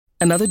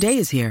Another day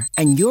is here,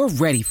 and you're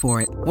ready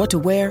for it. What to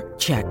wear?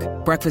 Check.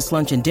 Breakfast,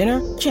 lunch, and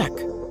dinner? Check.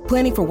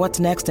 Planning for what's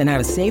next and how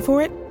to save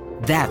for it?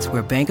 That's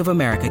where Bank of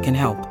America can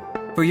help.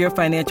 For your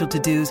financial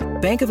to-dos,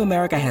 Bank of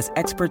America has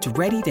experts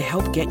ready to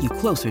help get you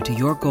closer to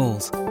your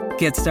goals.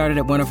 Get started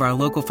at one of our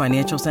local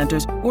financial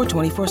centers or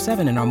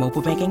 24/7 in our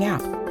mobile banking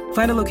app.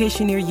 Find a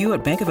location near you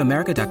at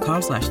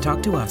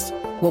bankofamerica.com/talktous.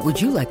 What would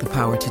you like the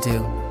power to do?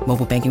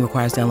 Mobile banking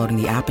requires downloading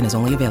the app and is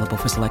only available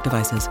for select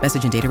devices.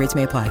 Message and data rates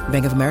may apply.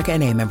 Bank of America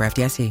N.A., member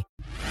FDIC.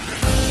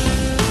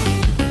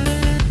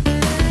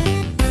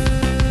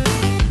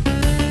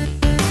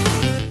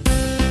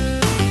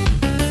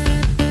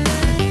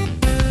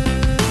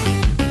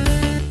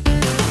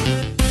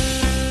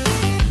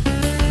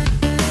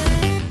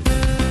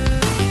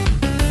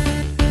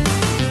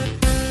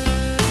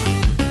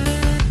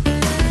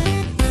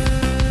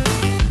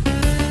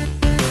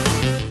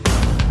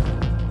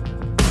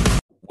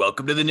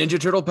 Welcome to the Ninja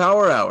Turtle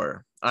Power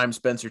Hour. I'm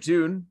Spencer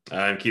Toon.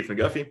 I'm Keith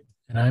McGuffey.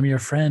 And I'm your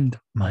friend,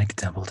 Mike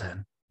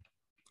Templeton.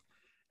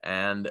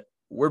 And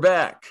we're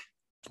back.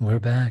 We're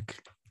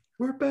back.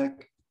 We're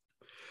back.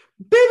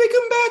 Baby,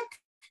 come back.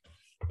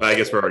 I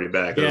guess we're already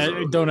back.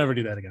 Yeah, don't ever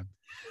do that again.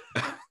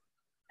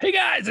 Hey,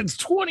 guys, it's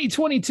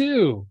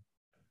 2022.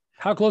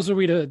 How close are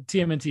we to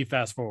TMNT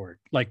fast forward?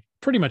 Like,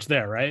 pretty much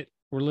there, right?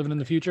 We're living in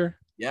the future?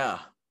 Yeah.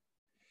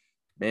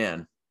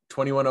 Man,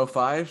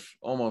 2105,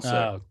 almost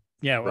there.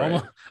 Yeah,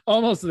 we're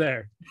almost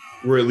there.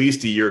 We're at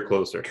least a year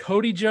closer.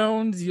 Cody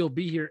Jones, you'll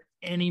be here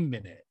any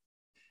minute.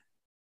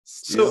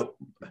 Still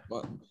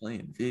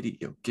playing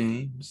video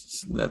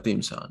games. That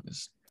theme song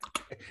is.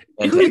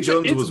 Cody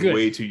Jones was good.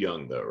 way too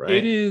young, though, right?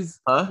 It is.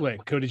 Huh?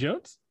 Wait, Cody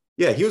Jones?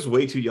 Yeah, he was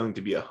way too young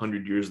to be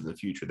 100 years in the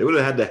future. They would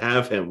have had to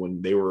have him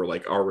when they were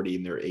like already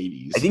in their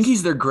 80s. I think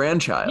he's their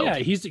grandchild. Yeah,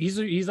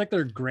 he's like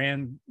their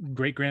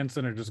great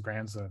grandson or just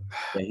grandson.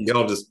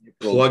 Y'all just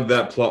plug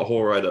that plot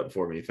hole right up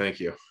for me. Thank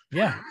you.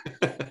 Yeah.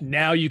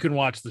 Now you can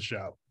watch the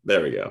show.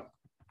 There we go.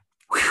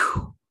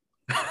 Whew.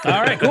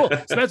 All right, cool.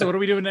 Spencer, what are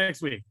we doing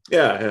next week?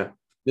 Yeah.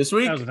 This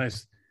week? That was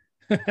nice.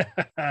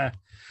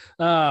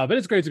 But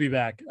it's great to be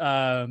back.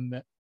 Yeah,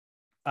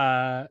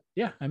 I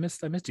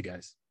missed you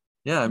guys.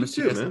 Yeah, I Me missed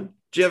too, man.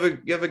 Did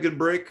you have a good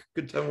break?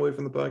 Good time away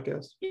from the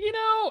podcast? You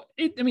know,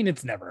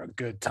 it's never a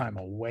good time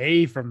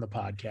away from the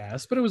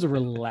podcast, but it was a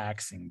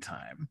relaxing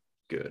time.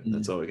 Good.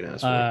 That's all we can ask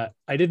for.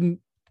 I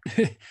didn't.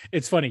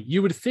 It's funny.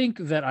 You would think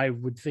that I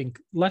would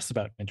think less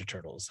about Ninja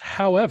Turtles.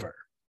 However,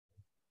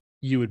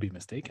 you would be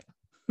mistaken.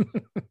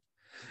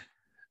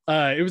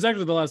 It was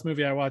actually the last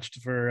movie I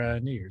watched for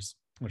New Year's,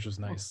 which was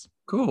nice.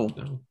 Cool.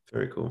 Oh,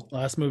 very cool.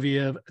 Last movie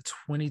of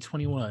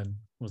 2021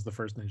 was the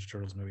first Ninja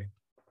Turtles movie.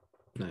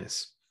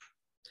 Nice.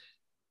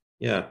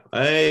 Yeah,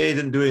 I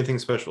didn't do anything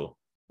special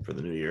for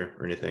the new year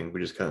or anything. We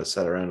just kind of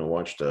sat around and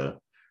watched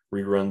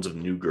reruns of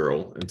New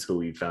Girl until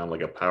we found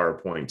like a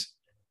PowerPoint.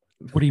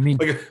 What do you mean?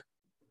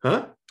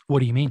 Huh? What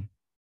do you mean?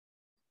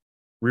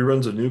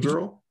 Reruns of New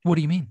Girl? What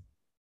do you mean?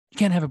 You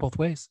can't have it both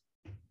ways.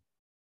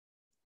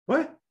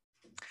 What?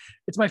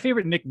 It's my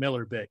favorite Nick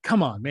Miller bit.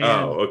 Come on, man.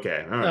 Oh,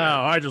 okay. All right.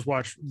 Oh, I just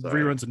watched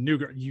reruns of New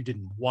Girl. You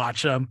didn't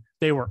watch them.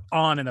 They were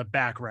on in the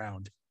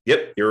background.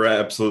 Yep, you're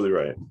absolutely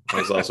right. I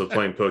was also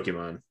playing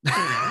Pokemon.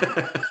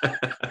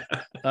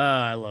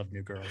 I love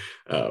New Girl.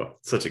 Oh,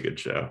 such a good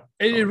show.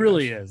 It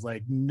really is.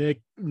 Like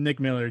Nick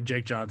Miller,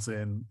 Jake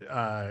Johnson.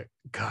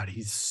 God,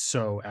 he's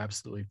so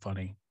absolutely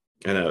funny.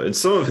 I know. And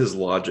some of his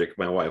logic,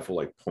 my wife will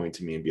like point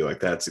to me and be like,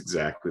 "That's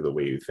exactly the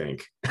way you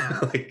think."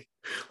 I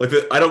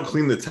don't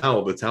clean the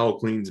towel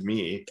cleans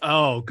me.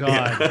 Oh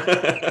God.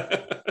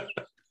 Yeah.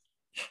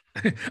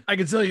 I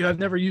can tell you, I've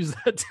never used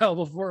that towel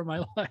before in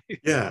my life.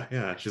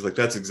 Yeah. She's like,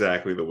 that's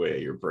exactly the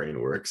way your brain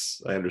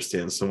works. I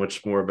understand so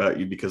much more about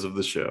you because of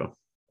the show.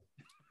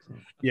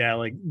 Yeah,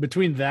 like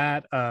between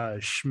that,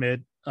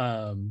 Schmidt,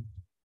 God,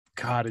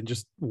 and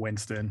just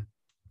Winston.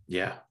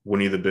 Yeah,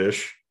 Winnie the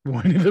Bish.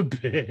 Winnie the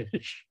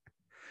Bish.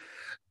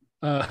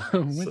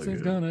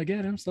 Winston's gonna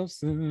get himself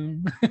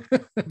soon.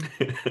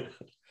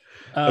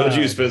 How about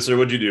you, Spencer?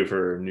 What'd you do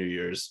for New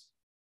Year's?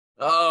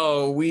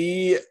 Oh,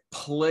 we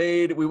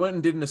went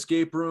and did an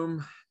escape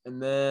room,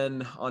 and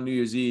then on New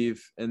Year's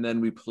Eve, and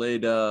then we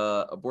played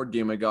a board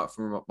game I got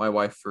from my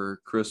wife for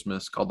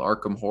Christmas called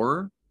Arkham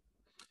Horror.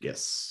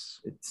 Yes.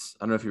 I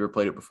don't know if you ever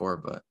played it before,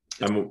 but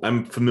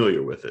I'm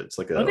familiar with it. It's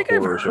like a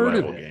horror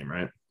survival game,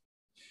 right?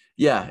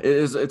 Yeah, it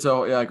is. It's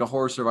like a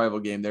horror survival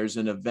game. There's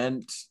an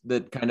event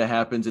that kind of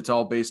happens. It's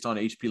all based on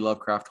H.P.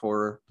 Lovecraft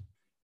horror.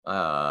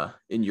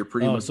 And you're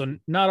pretty much so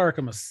not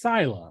Arkham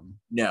Asylum.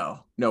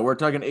 No, we're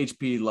talking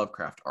H.P.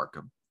 Lovecraft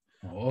Arkham.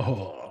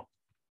 Oh,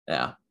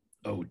 yeah.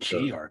 OG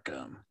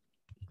Arkham.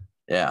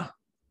 Yeah.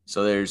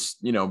 So there's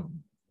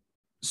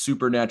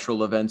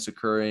supernatural events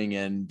occurring,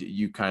 and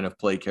you kind of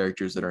play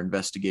characters that are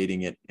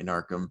investigating it in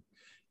Arkham,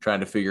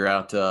 trying to figure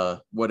out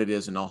what it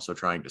is and also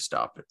trying to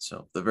stop it.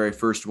 So the very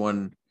first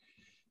one,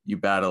 you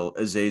battle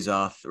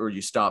Azazoth, or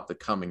you stop the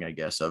coming, I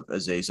guess, of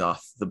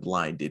Azazoth, the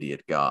blind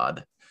idiot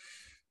god.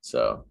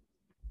 So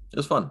it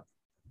was fun.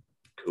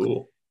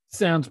 Cool.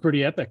 Sounds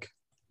pretty epic.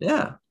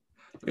 Yeah.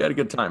 we had a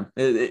good time.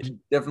 It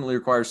definitely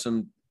requires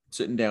some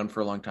sitting down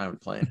for a long time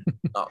and playing.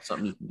 Not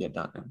something you can get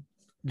done.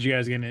 Did you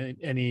guys get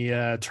any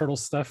turtle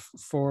stuff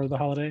for the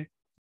holiday?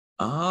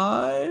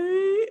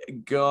 I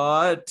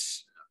got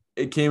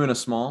it came in a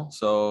small,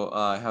 so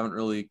I haven't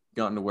really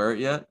gotten to wear it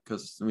yet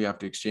because we have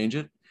to exchange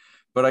it.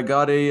 But I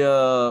got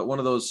a one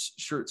of those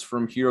shirts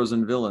from Heroes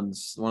and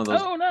Villains. One of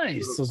those. Oh,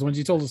 nice. Those ones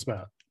you told us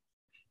about.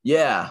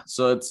 Yeah,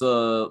 so it's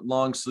a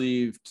long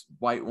sleeved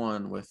white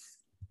one with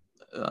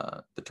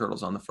the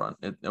turtles on the front.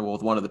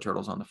 With one of the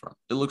turtles on the front.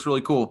 It looks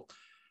really cool.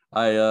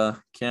 I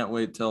can't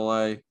wait till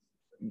I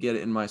get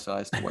it in my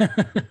size to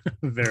wear.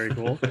 Very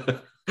cool.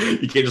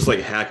 You can't just like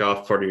hack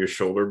off part of your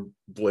shoulder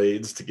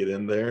blades to get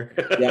in there.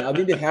 Yeah, I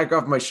need to hack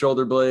off my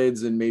shoulder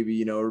blades and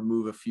maybe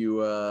remove a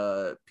few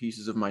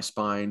pieces of my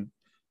spine,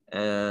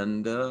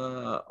 and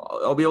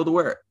I'll be able to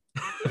wear it.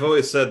 I've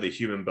always said the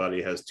human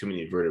body has too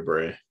many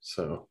vertebrae,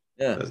 so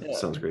Yeah, that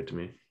sounds great to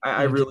me.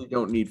 I really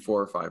don't need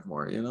 4 or 5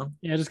 more. Yeah,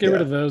 just get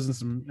rid of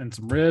those and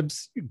some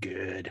ribs. You're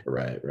good.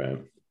 Right.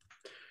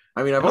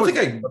 I mean, I don't think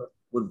I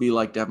would be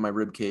like to have my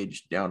rib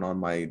cage down on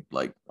my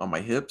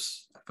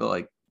hips. I feel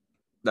like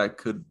that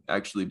could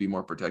actually be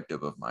more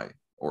protective of my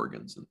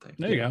organs and things.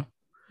 There you go.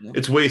 Yeah.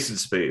 It's wasted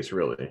space,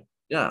 really.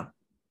 Yeah.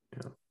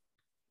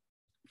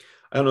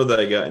 I don't know that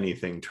I got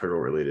anything turtle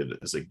related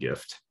as a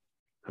gift.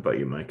 How about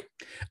you, Mike?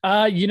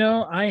 I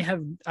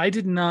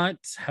did not.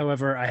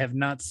 However, I have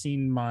not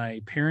seen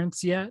my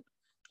parents yet.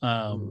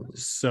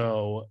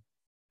 So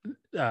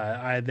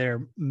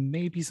there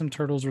may be some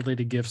turtles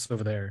related gifts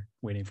over there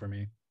waiting for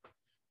me.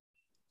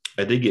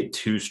 I did get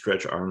 2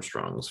 Stretch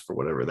Armstrongs for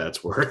whatever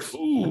that's worth.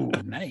 Ooh,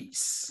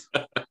 nice.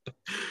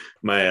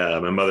 My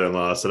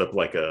mother-in-law set up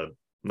like a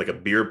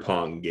beer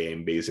pong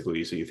game,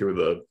 basically. So you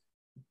throw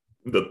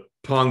the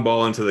pong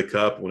ball into the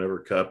cup. Whenever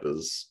cup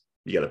is,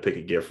 you got to pick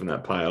a gift from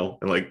that pile.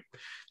 And like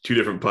 2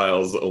 different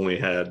piles only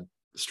had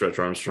Stretch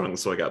Armstrong,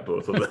 so I got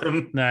both of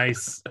them.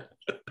 Nice.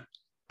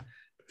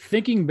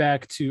 Thinking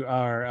back to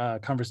our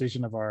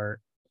conversation of our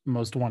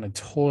most wanted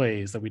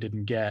toys that we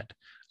didn't get,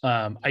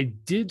 I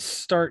did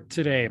start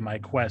today my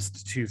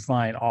quest to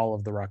find all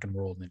of the Rock and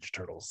Roll Ninja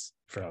Turtles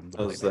from the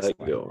How's Playmates that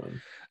line.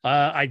 going?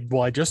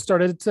 I just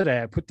started it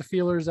today. I put the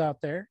feelers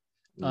out there.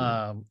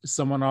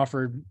 Someone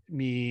offered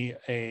me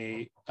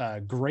a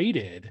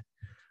graded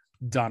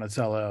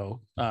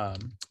Donatello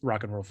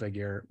Rock and Roll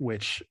figure,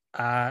 which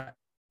I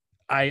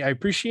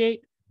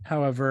appreciate.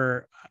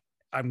 However,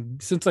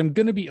 since I'm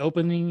going to be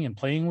opening and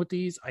playing with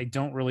these, I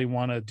don't really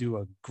want to do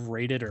a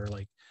graded or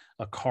like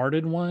a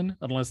carded one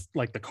unless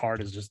like the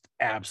card is just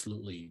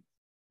absolutely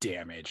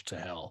damaged to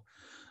hell.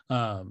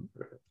 I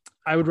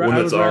would one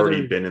that's rather,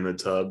 already been in the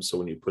tub, so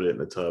when you put it in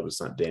the tub,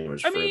 it's not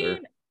damaged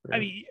further.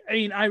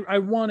 I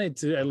want it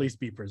to at least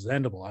be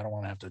presentable. I don't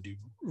want to have to do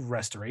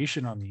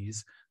restoration on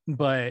these,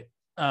 but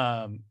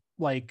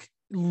like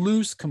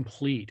loose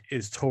complete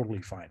is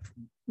totally fine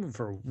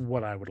for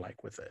what I would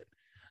like with it.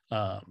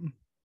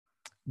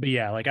 But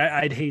yeah, like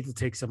I'd hate to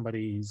take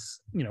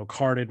somebody's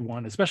carded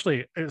one,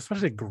 especially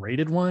a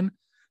graded one.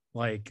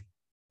 Like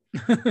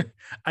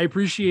I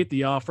appreciate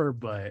the offer,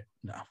 but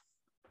no.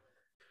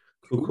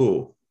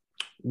 Cool.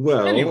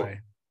 Well, anyway.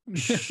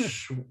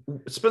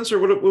 Spencer,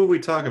 what are we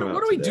talking about?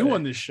 What do we do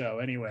on this show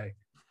anyway?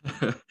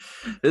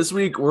 This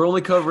week we're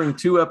only covering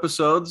 2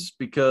 episodes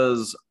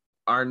because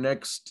our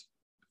next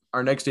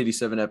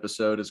 87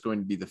 episode is going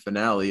to be the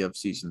finale of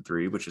season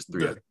 3, which is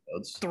 3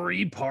 episodes.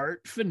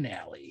 3-part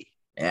finale.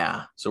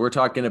 Yeah. So we're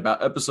talking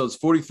about episodes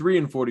 43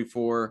 and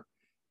 44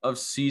 of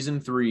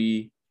season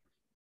 3,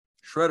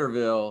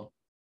 Shredderville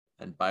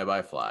and Bye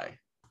Bye Fly.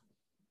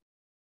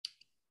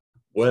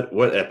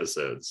 What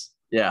episodes?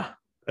 Yeah.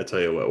 I tell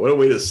you what a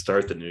way to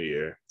start the new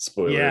year.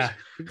 Spoilers.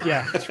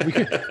 Yeah. We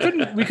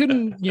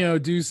couldn't,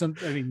 do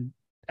something. I mean,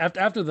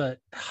 after the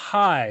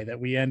high that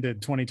we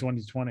ended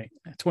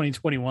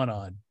 2021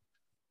 on,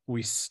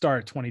 we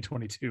start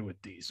 2022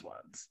 with these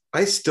ones.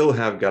 I still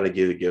have got to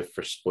get a gift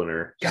for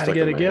Splinter. Gotta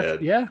get a gift.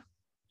 Head. Yeah.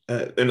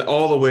 And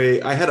all the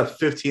way, I had a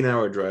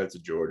 15-hour drive to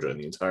Georgia, and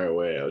the entire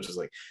way I was just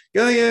like,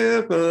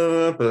 yeah,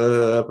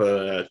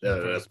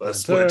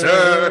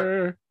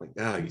 Splinter.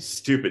 Like, you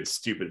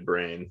stupid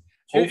brain.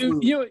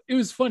 It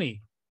was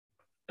funny.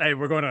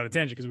 We're going on a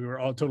tangent because we were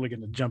all totally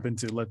going to jump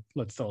into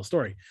let's tell a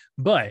story,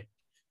 but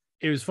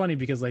it was funny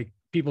because like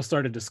people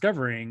started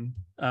discovering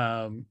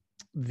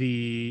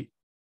the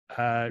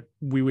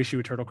We Wish You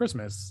a Turtle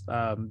Christmas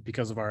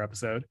because of our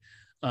episode.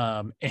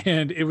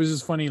 And it was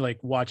just funny, like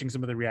watching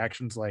some of the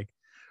reactions, like,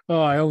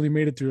 oh, I only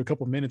made it through a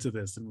couple minutes of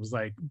this, and was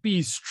like,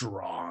 be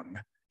strong.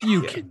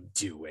 You can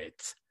do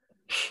it.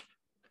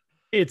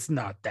 It's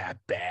not that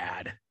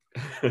bad.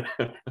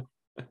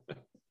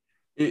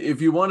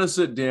 If you want to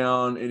sit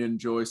down and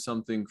enjoy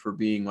something for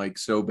being like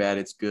so bad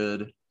it's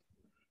good,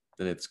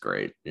 then it's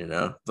great.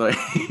 Like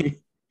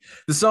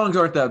the songs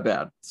aren't that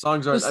bad.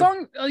 The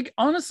song, like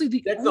honestly,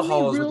 the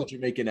Hollows with the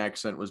Jamaican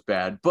accent was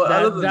bad, but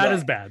that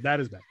is bad.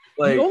 That is bad.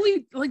 Like,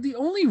 the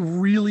only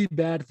really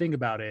bad thing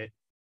about it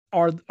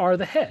are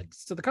the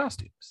heads to the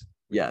costumes.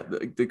 Yeah,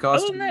 the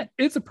costume. Other than that,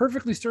 it's a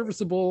perfectly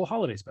serviceable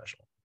holiday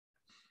special.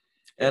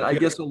 And I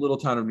guess a little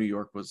town of New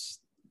York was.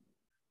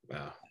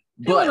 Wow.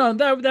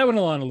 That went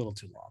on a little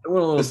too long. It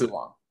went a little too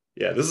long.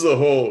 Yeah, this is a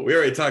whole. We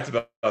already talked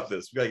about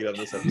this. We gotta get on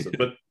this episode,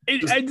 but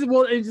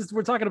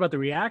we're talking about the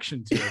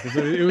reaction to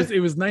it. It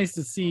was nice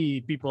to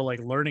see people like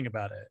learning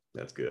about it.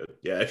 That's good.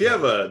 Yeah, if you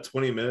have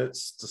 20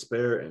 minutes to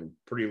spare and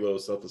pretty low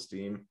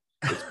self-esteem,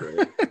 it's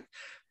great.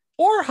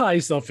 Or high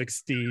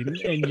self-esteem,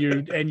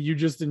 and you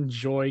just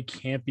enjoy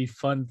campy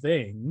fun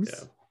things.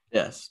 Yeah.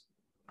 Yes,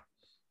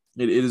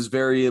 it is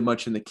very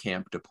much in the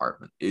camp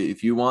department.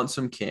 If you want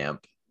some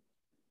camp,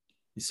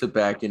 you sit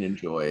back and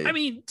enjoy. I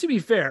mean, to be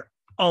fair,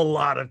 a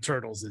lot of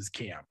Turtles is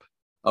camp.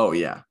 Oh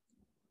yeah,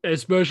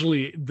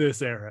 especially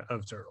this era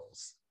of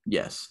Turtles.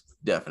 Yes,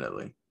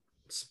 definitely.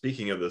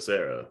 Speaking of this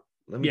era,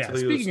 let me tell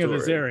you. Speaking of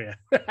this area,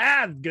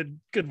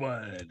 good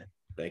one.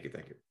 Thank you.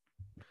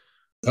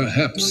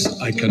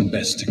 Perhaps I can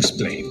best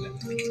explain.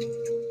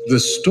 The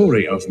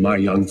story of my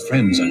young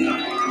friends and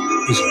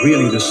I is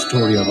really the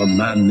story of a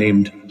man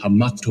named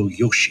Hamato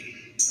Yoshi.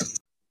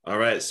 All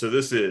right, so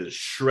this is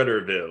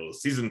Shredderville,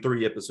 Season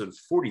 3, Episode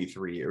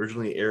 43,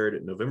 originally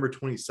aired November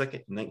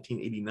 22nd,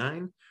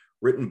 1989,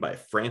 written by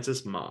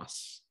Francis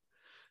Moss.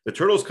 The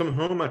Turtles come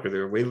home after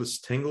their weightless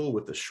tangle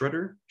with the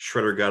Shredder.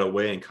 Shredder got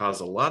away and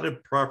caused a lot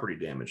of property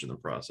damage in the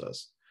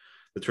process.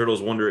 The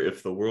Turtles wonder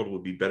if the world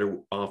would be better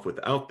off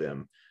without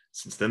them,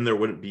 since then there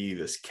wouldn't be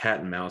this cat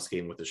and mouse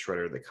game with the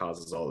Shredder that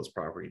causes all this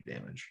property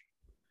damage.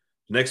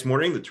 The next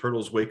morning, the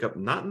Turtles wake up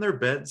not in their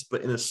beds,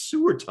 but in a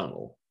sewer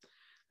tunnel.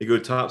 They go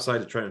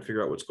topside to try and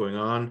figure out what's going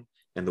on,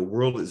 and the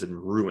world is in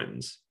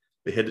ruins.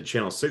 They head to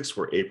Channel 6,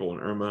 where April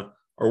and Irma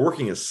are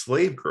working as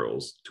slave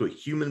girls to a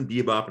human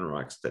Bebop and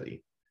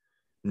Rocksteady.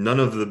 None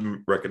of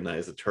them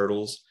recognize the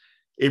Turtles.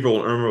 April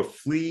and Irma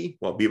flee,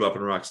 while Bebop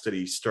and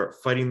Rocksteady start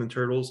fighting the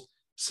Turtles,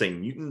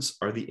 saying mutants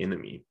are the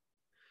enemy.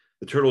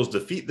 The Turtles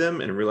defeat them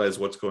and realize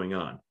what's going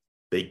on.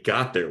 They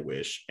got their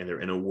wish, and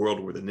they're in a world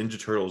where the Ninja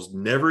Turtles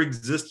never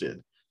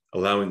existed,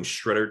 allowing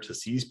Shredder to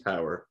seize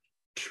power,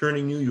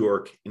 turning New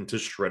York into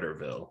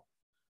Shredderville.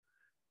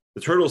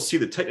 The Turtles see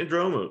the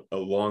Technodrome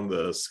along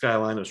the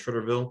skyline of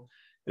Shredderville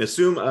and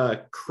assume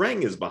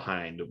Krang is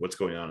behind what's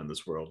going on in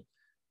this world.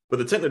 But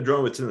the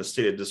Technodrome, it's in a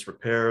state of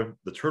disrepair.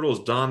 The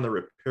Turtles don their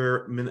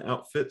repairman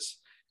outfits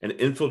and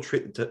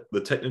infiltrate the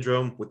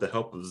Technodrome with the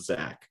help of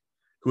Zack,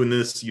 who in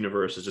this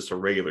universe is just a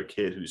regular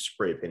kid who's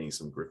spray painting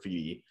some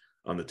graffiti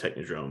on the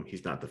Technodrome.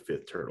 He's not the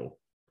fifth turtle.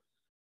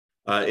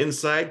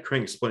 Inside,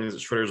 Krang explains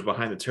that Shredder is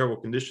behind the terrible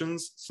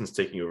conditions since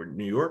taking over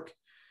New York,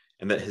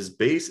 and that his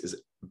base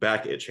is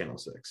back at Channel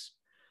 6.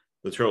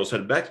 The Turtles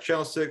head back to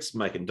Channel 6.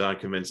 Mike and Don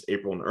convince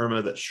April and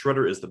Irma that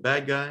Shredder is the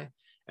bad guy,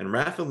 and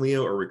Raph and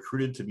Leo are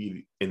recruited to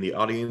be in the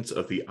audience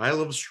of the I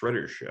Love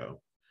Shredder show.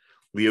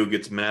 Leo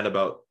gets mad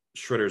about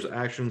Shredder's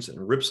actions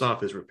and rips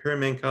off his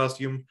repairman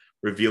costume,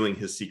 revealing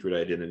his secret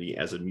identity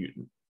as a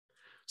mutant.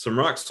 Some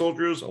rock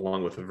soldiers,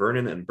 along with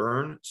Vernon and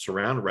Byrne,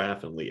 surround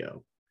Raph and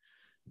Leo.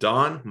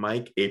 Don,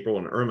 Mike, April,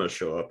 and Irma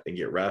show up and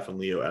get Raph and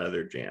Leo out of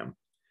their jam.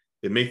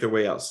 They make their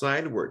way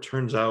outside, where it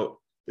turns out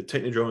the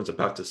Technodrome is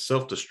about to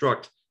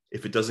self-destruct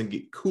if it doesn't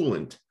get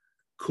coolant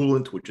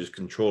which is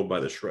controlled by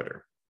the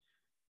Shredder.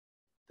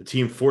 The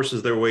team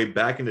forces their way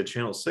back into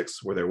Channel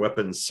 6, where their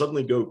weapons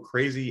suddenly go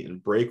crazy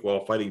and break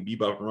while fighting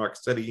Bebop and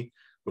Rocksteady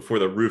before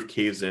the roof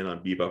caves in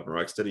on Bebop and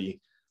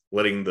Rocksteady,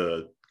 letting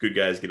the good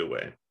guys get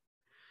away.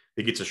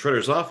 They get to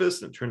Shredder's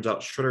office, and it turns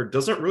out Shredder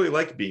doesn't really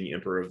like being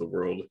Emperor of the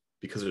World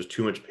because there's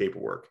too much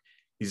paperwork.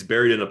 He's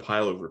buried in a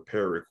pile of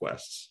repair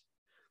requests.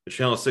 The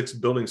Channel 6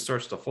 building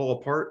starts to fall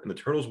apart, and the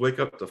Turtles wake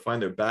up to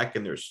find they're back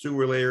in their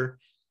sewer lair,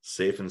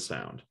 safe and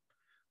sound.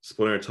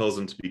 Splinter tells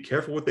them to be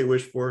careful what they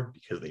wish for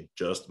because they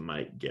just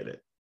might get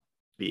it.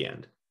 The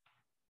end.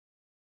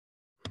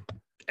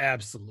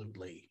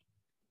 Absolutely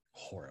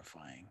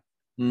horrifying.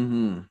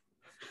 Mm-hmm.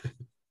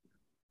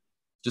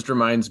 Just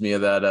reminds me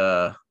of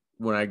that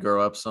When I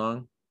Grow Up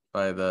song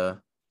by the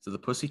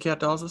Pussycat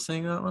Dolls that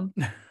sang that one?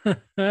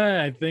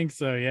 I think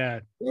so,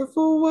 yeah.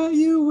 Careful what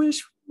you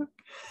wish for.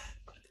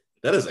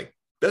 That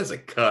is a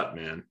cut,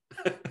 man.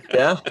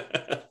 Yeah.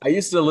 I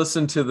used to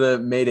listen to the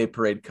Mayday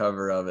Parade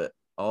cover of it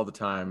all the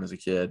time as a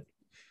kid.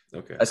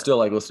 Okay. I still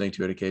like listening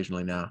to it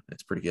occasionally now.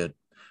 It's pretty good.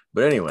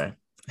 But anyway.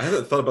 I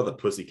haven't thought about the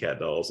Pussycat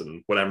Dolls,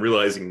 and what I'm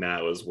realizing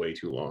now is way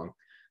too long.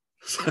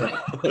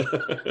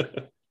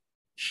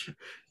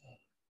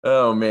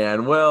 Oh,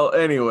 man. Well,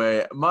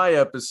 anyway, my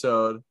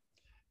episode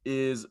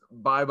is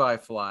Bye Bye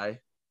Fly.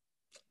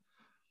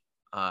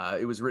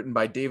 It was written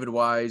by David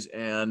Wise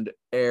and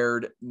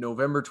aired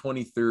November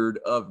 23rd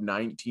of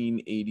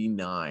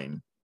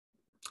 1989.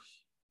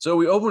 So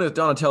we open with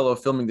Donatello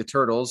filming the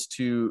Turtles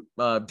to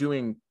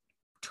doing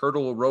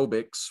turtle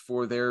aerobics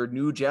for their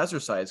new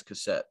Jazzercise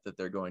cassette that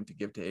they're going to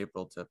give to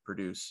April to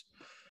produce.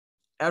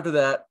 After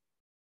that,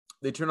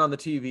 they turn on the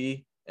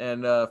TV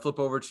and flip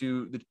over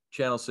to the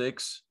Channel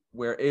 6,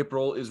 where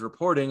April is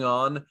reporting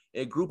on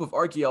a group of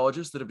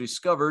archaeologists that have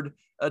discovered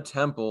a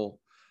temple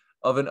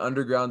of an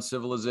underground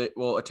civilization,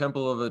 a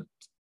temple of a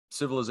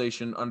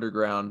civilization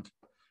underground.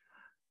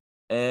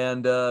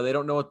 And they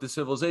don't know what the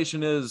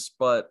civilization is,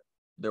 but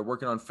they're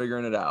working on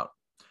figuring it out.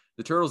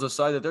 the turtles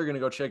decide that they're going to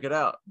go check it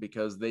out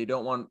because they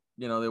don't want,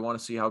 they want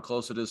to see how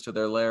close it is to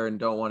their lair and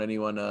don't want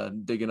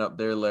anyone digging up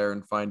their lair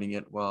and finding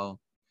it while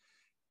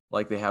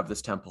like they have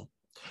this temple.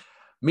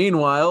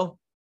 Meanwhile,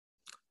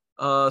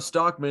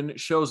 Stockman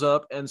shows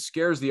up and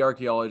scares the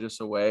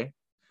archaeologists away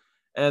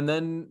and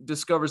then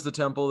discovers the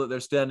temple that they're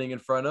standing in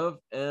front of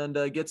and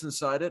gets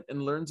inside it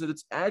and learns that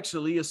it's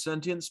actually a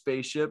sentient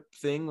spaceship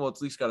thing. Well,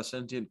 it's at least got a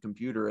sentient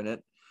computer in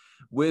it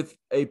with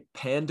a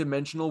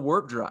pan-dimensional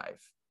warp drive.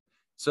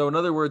 So in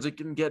other words, it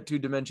can get to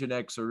Dimension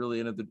X or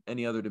really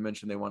any other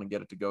dimension they want to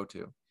get it to go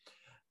to.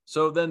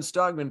 So then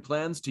Stockman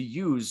plans to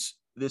use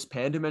this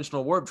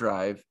pan-dimensional warp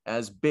drive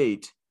as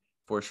bait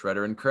for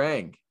Shredder and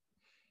Krang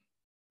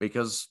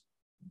because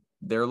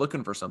they're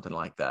looking for something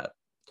like that.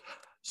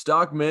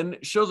 Stockman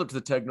shows up to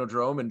the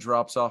Technodrome and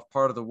drops off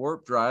part of the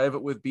warp drive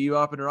with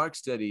Bebop and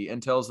Rocksteady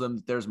and tells them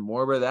that there's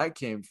more where that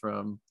came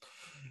from.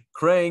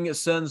 Krang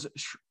sends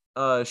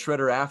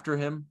Shredder after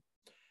him.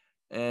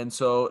 And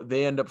so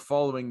they end up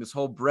following this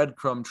whole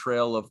breadcrumb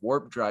trail of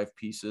warp drive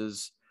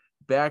pieces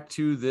back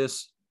to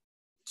this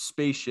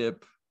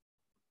spaceship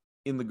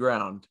in the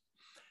ground.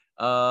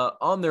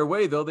 On their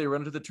way, though, they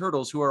run into the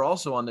turtles who are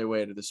also on their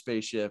way to the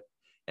spaceship,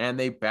 and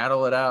they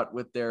battle it out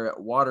with their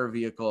water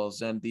vehicles,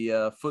 and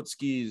the foot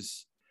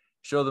skis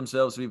show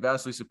themselves to be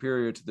vastly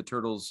superior to the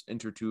turtles'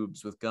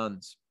 intertubes with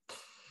guns.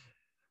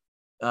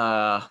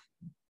 So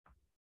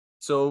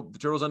the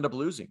turtles end up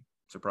losing.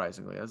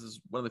 Surprisingly, this is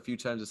one of the few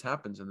times this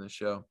happens in this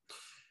show.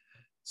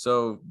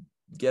 So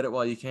get it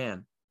while you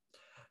can.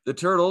 The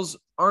turtles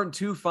aren't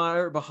too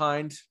far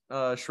behind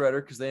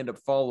Shredder because they end up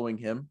following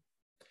him,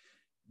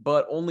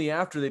 but only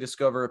after they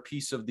discover a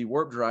piece of the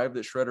warp drive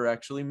that Shredder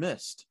actually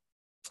missed.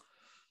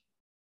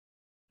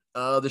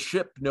 The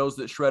ship knows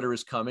that Shredder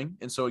is coming,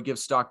 and so it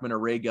gives Stockman a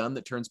ray gun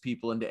that turns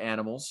people into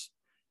animals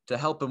to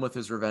help him with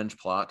his revenge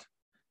plot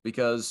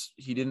because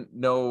he didn't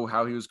know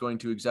how he was going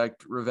to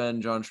exact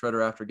revenge on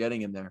Shredder after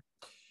getting in there.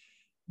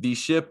 The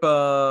ship,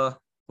 after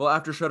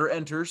Shredder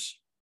enters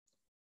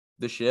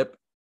the ship,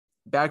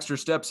 Baxter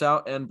steps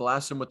out and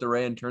blasts him with the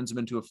ray and turns him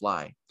into a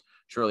fly.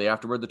 Shortly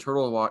afterward, the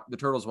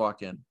turtles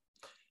walk in.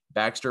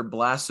 Baxter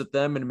blasts at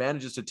them and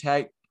manages to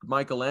tag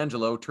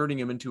Michelangelo, turning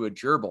him into a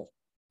gerbil.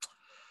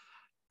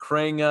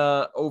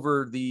 Krang,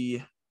 over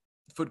the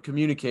foot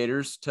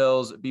communicators,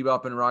 tells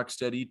Bebop and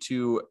Rocksteady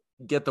to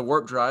get the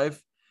warp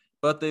drive,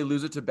 but they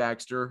lose it to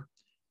Baxter,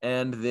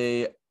 and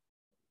they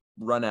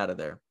run out of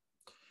there.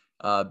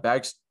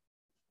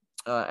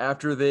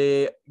 After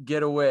they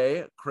get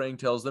away, Krang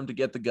tells them to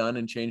get the gun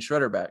and change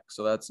Shredder back.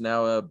 So that's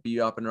now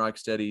Bebop and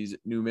Rocksteady's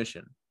new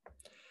mission.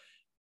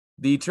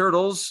 The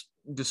turtles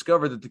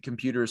discover that the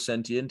computer is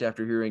sentient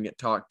after hearing it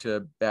talk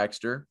to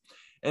Baxter,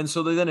 and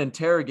so they then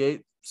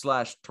interrogate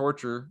 /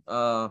 torture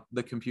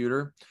the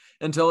computer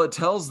until it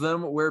tells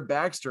them where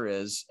Baxter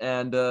is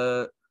and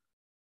how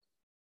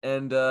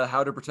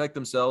to protect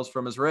themselves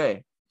from his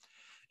ray.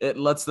 It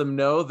lets them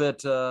know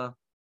that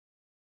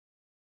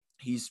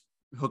he's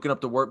hooking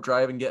up the warp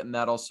drive and getting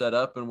that all set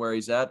up and where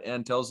he's at,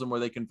 and tells them where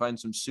they can find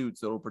some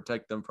suits that will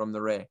protect them from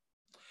the ray.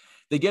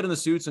 They get in the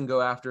suits and go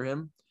after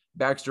him.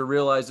 Baxter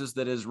realizes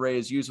that his ray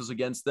is useless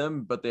against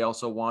them, but they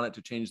also want it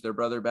to change their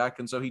brother back,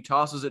 and so he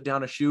tosses it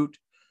down a chute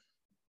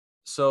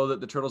so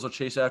that the turtles will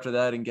chase after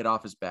that and get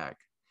off his back.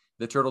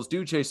 The turtles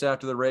do chase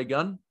after the ray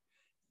gun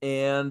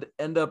and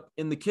end up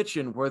in the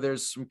kitchen where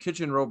there's some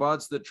kitchen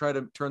robots that try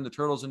to turn the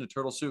turtles into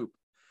turtle soup.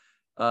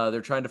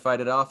 They're trying to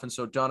fight it off, and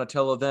so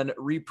Donatello then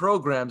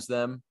reprograms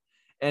them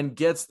and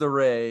gets the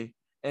ray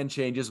and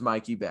changes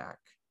Mikey back.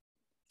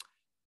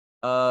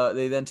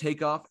 They then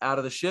take off out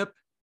of the ship,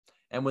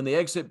 and when they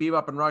exit,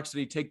 Bebop and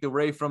Rocksteady take the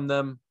ray from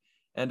them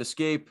and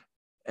escape,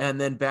 and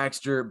then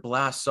Baxter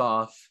blasts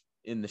off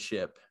in the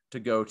ship to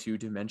go to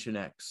Dimension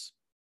X.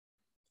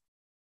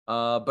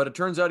 But it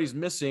turns out he's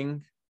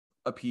missing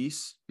a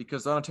piece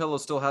because Donatello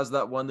still has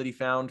that one that he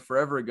found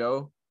forever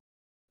ago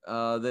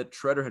that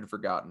Shredder had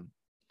forgotten.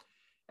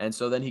 And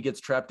so then he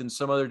gets trapped in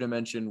some other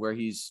dimension where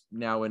he's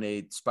now in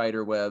a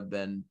spider web,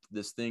 and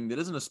this thing that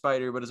isn't a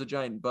spider but is a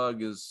giant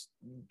bug is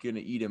going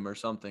to eat him or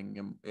something,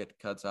 and it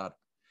cuts out.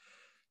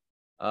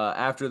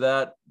 After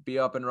that,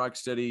 Bebop and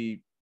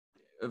Rocksteady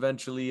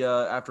eventually,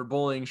 after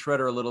bullying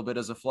Shredder a little bit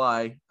as a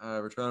fly,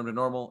 return him to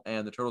normal,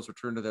 and the turtles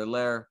return to their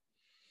lair.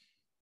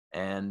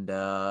 And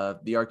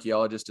the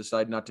archaeologists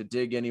decide not to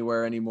dig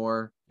anywhere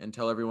anymore and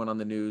tell everyone on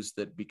the news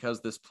that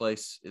because this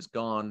place is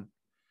gone,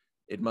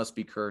 it must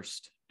be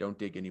cursed. Don't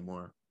dig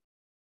anymore.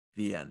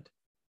 The end.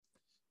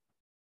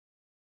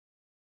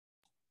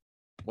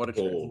 What a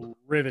trip.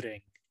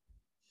 Riveting.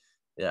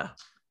 Yeah.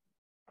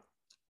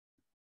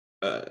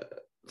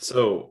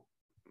 So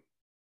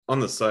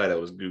on the side, I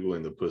was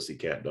Googling the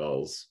Pussycat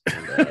Dolls.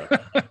 And,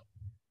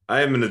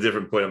 I am in a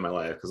different point in my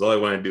life because all I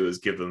want to do is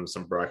give them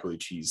some broccoli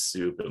cheese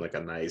soup and like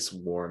a nice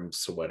warm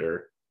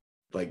sweater.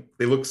 Like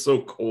they look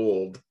so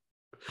cold.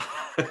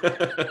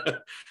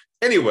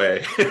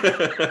 Anyway,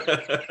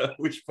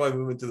 we should probably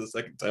move into the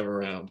second time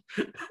around.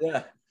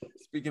 Yeah.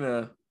 Speaking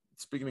of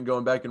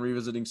going back and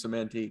revisiting some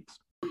antiques.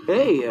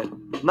 Hey,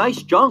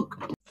 nice junk.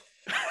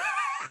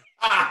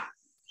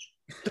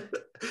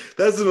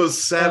 That's the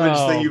most savage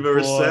thing you've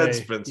ever said, boy.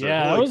 Spencer.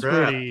 Yeah, that Holy was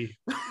crap. pretty.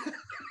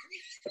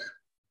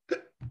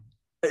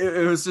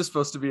 It was just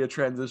supposed to be a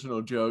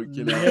transitional joke,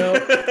 you know.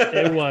 Nope,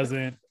 it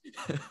wasn't.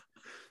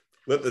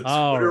 Let the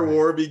All Twitter right.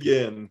 war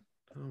begin.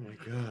 Oh my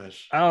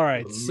gosh. All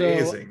right, so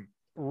Amazing.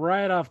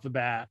 right off the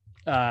bat,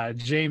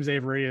 James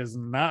Avery is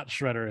not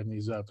Shredder in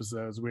these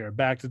episodes. We are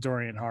back to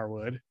Dorian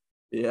Harwood.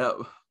 Yeah.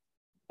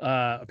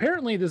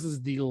 Apparently, this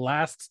is the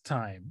last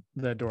time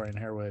that Dorian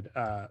Harwood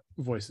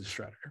voices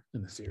Shredder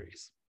in the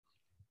series.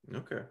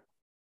 Okay.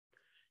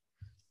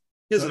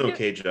 He does an Yeah.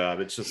 okay job.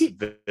 It's just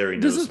very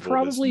This is noticeable.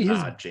 probably it's his-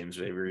 not James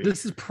Avery.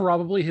 This is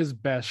probably his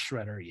best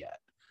Shredder yet,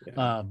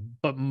 Yeah.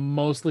 but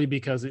mostly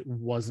because it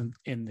wasn't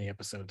in the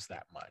episodes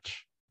that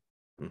much.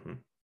 Mhm.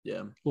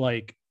 Yeah.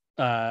 Like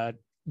Bye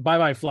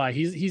Bye Fly,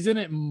 he's in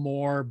it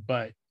more,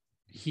 but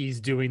he's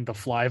doing the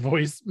Fly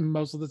voice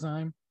most of the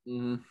time.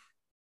 Hmm.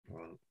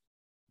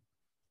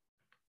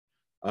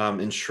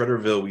 In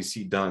Shredderville, we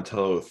see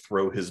Donatello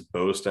throw his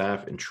bow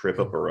staff and trip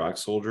up a rock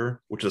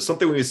soldier, which is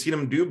something we've seen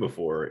him do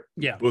before,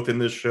 Yeah. both in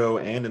this show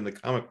and in the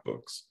comic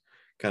books.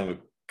 Kind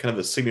of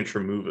a signature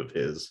move of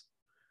his.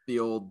 The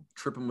old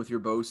trip him with your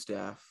bow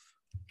staff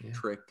Yeah.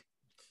 trick.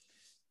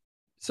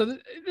 So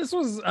this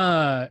was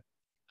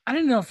I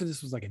didn't know if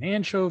this was like an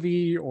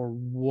anchovy or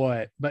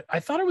what, but I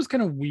thought it was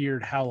kind of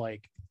weird how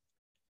like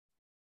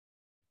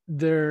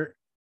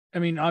I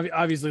mean,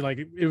 obviously like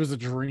it was a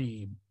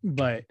dream,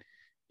 but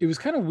it was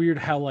kind of weird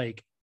how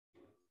like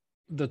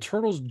the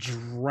turtles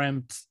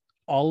dreamt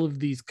all of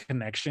these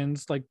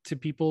connections like to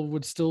people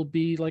would still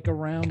be like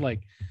around,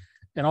 like,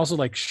 and also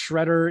like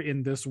Shredder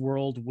in this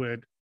world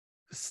would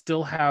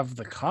still have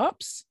the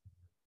cops,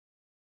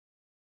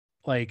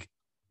 like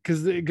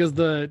because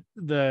the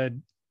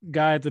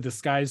guy at the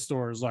disguise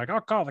store is like, I'll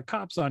call the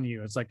cops on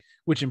you. It's like,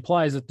 which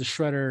implies that the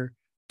Shredder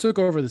took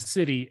over the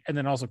city and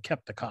then also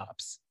kept the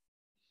cops.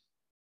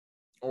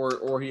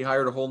 Or he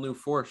hired a whole new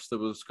force that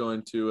was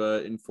going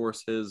to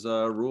enforce his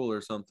rule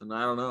or something.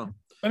 I don't know.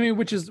 I mean,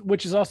 which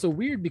is also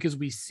weird because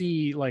we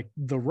see like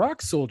the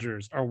rock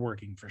soldiers are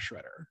working for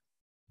Shredder.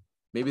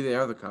 Maybe they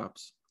are the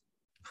cops.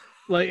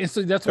 Like, and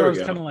so that's There what I we was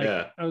go. kind of like,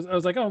 Yeah. I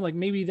was like, oh, like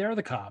maybe they're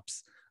the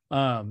cops.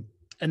 And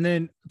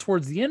then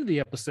towards the end of the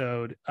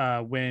episode,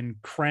 when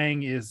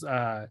Krang is,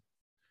 I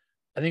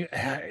think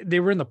they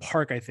were in the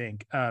park, I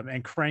think,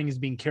 and Krang is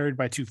being carried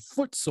by 2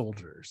 foot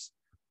soldiers.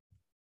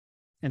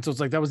 And so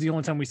it's like that was the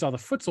only time we saw the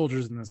foot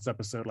soldiers in this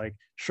episode. Like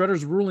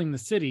Shredder's ruling the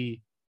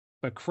city,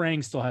 but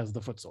Krang still has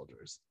the foot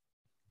soldiers.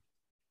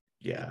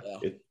 Yeah.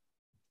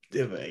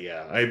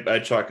 Yeah. I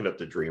chalk it up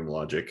to dream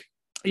logic.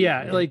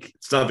 Yeah, like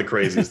It's not the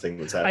craziest thing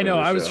that's happened. I know.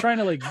 in the I was show. trying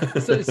to like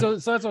so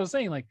that's what I was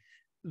saying. Like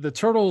the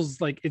turtles,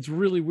 like it's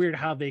really weird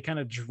how they kind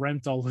of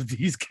dreamt all of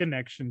these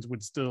connections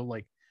would still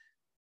like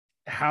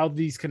how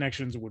these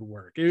connections would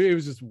work. It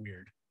was just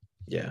weird.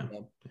 Yeah.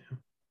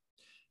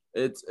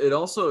 It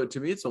also, to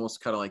me, it's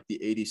almost kind of like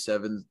the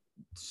 87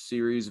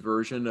 series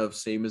version of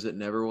Same as It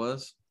Never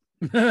Was.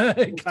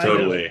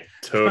 Totally.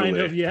 Kind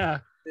of,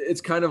 yeah.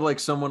 It's kind of like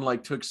someone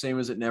like took Same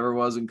as It Never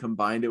Was and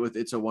combined it with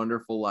It's a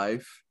Wonderful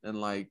Life,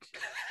 and like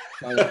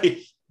kind of-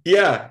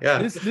 Yeah.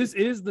 This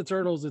is the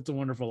Turtles. It's a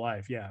Wonderful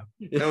Life. Yeah.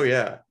 Oh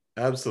yeah,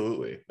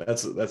 absolutely.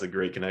 That's a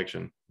great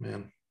connection,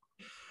 man.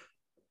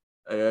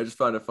 I just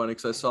find it funny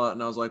because I saw it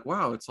and I was like,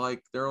 wow, it's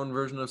like their own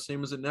version of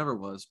Same as It Never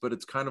Was, but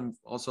it's kind of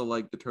also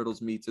like the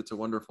Turtles meets It's a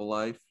Wonderful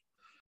Life.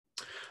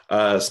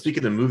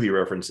 Speaking of movie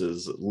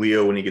references,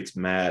 Leo, when he gets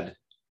mad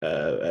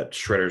at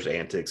Shredder's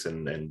antics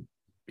and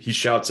he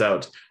shouts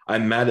out,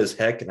 "I'm mad as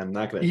heck and I'm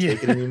not going to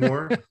take it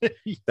anymore."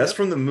 That's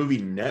from the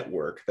movie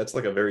Network. That's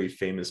like a very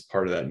famous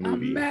part of that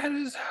movie. I'm mad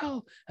as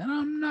hell and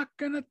I'm not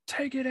gonna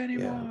take it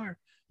anymore.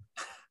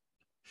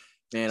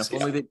 Man, if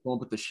only they'd come up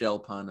with the shell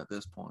pun at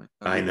this point.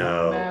 I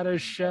know. Mad as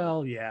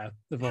shell. Yeah,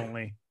 if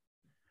only.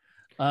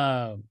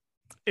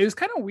 It was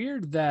kind of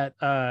weird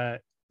that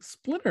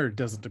Splinter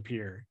doesn't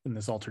appear in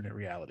this alternate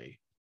reality.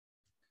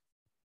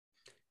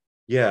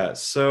 Yeah,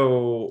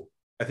 so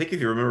I think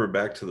if you remember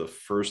back to the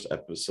first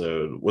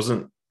episode,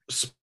 wasn't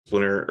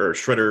Splinter or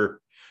Shredder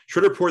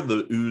poured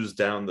the ooze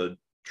down the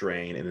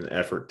drain in an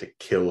effort to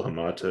kill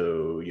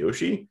Hamato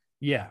Yoshi?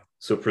 Yeah.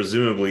 So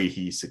presumably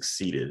he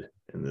succeeded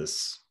in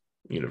this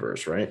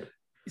universe, right?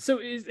 So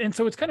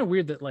it's kind of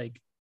weird that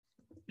like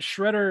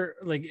Shredder,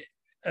 like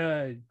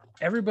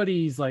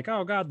everybody's like,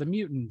 oh god, the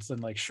mutants,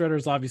 and like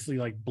Shredder's obviously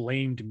like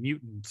blamed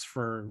mutants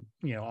for,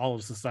 you know, all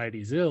of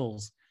society's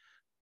ills,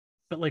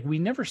 but like we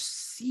never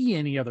see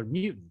any other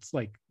mutants.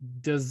 Like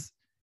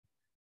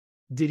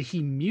did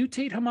he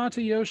mutate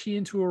Hamato Yoshi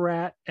into a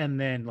rat and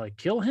then like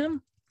kill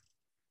him?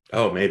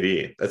 Oh,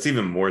 maybe. That's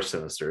even more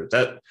sinister.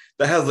 That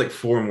has like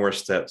 4 more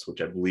steps, which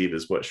I believe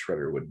is what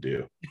Shredder would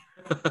do.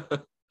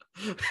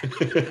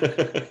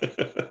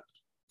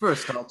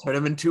 First, I'll turn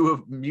him into a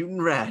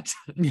mutant rat.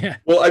 Yeah.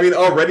 Well, I mean,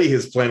 already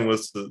his plan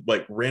was to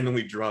like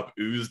randomly drop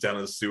ooze down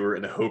a sewer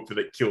in the hope that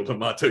it killed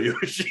Hamato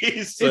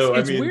Yoshi. So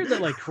it's I mean, weird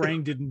that like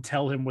Krang didn't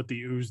tell him what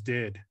the ooze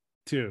did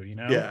too, you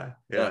know? yeah.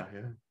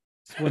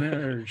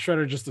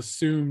 Shredder just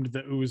assumed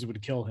the ooze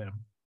would kill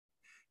him.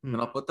 And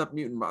I'll put that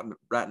mutant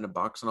rat in a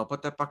box, and I'll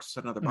put that box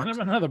in another box.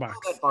 Another box.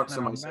 I'll that box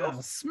in I'll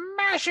myself.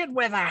 Smash it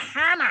with a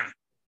hammer.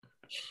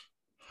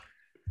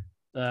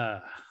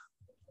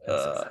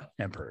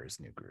 Emperor's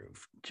New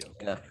Groove joke.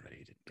 Yeah.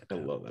 Anybody didn't get I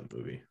that. love that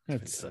movie.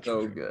 It's such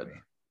So a good. movie.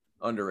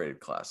 Underrated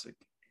classic.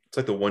 It's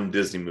like the one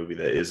Disney movie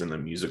that isn't a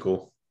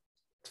musical.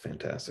 It's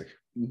fantastic.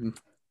 Mm-hmm.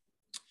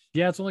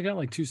 Yeah, it's only got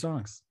like 2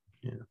 songs.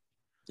 Yeah.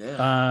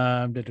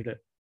 Da-da-da.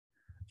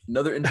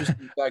 Another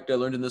interesting fact I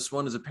learned in this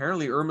one is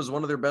apparently Irma's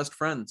one of their best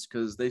friends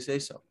because they say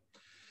so.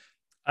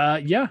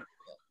 Yeah,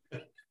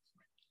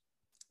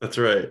 That's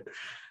right.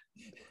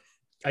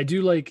 I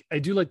do like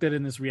that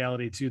in this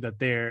reality too, that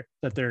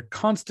they're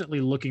constantly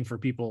looking for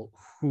people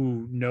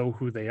who know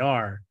who they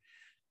are.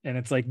 And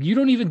it's like, you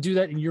don't even do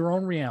that in your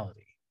own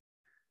reality.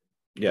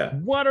 Yeah.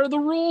 What are the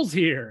rules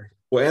here?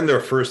 Well, and their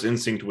first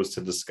instinct was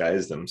to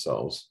disguise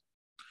themselves.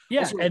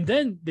 Yeah, Also- and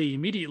then they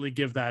immediately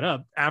give that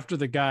up after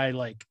the guy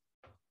like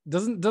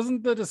doesn't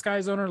the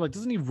disguise owner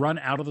doesn't he run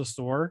out of the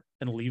store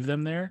and leave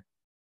them there?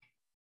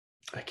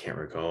 I can't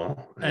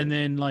recall. And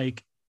then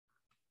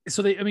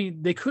so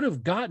they could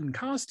have gotten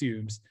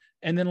costumes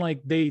and then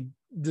they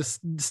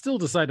still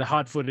decide to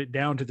hotfoot it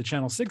down to the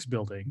Channel 6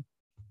 building.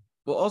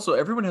 Well, also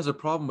everyone has a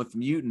problem with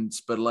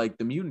mutants, but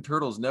the mutant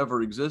turtles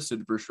never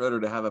existed for Shredder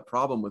to have a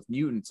problem with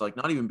mutants. Like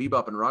not even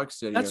Bebop and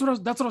Rocksteady. That's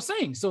what I was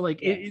saying. So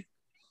it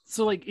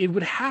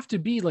would have to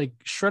be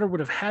Shredder would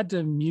have had to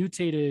have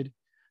mutated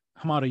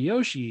Hamato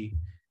Yoshi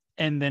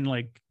and then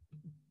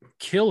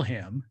kill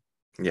him.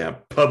 Yeah,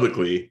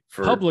 publicly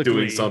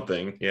doing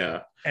something.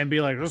 Yeah. And be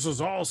like, this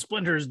is all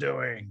Splinter's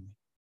doing.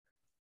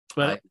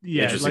 But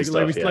Interesting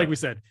stuff, like we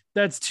said,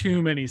 that's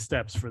too many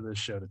steps for this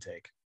show to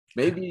take.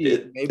 Maybe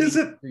Is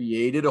it-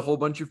 created a whole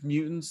bunch of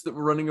mutants that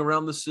were running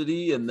around the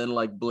city and then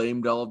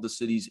blamed all of the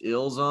city's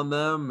ills on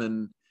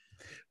them.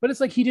 But it's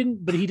he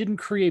didn't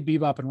create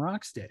Bebop and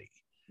Rocksteady.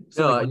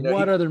 So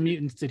what other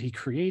mutants did he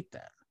create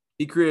then?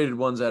 He created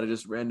ones out of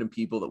just random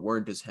people that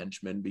weren't his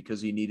henchmen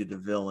because he needed a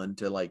villain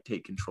to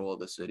take control of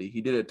the city.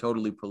 He did it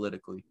totally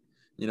politically,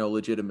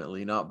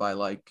 legitimately, not by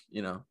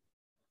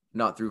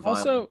not through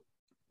violence.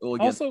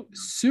 Also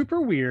super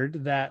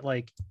weird that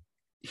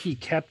he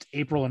kept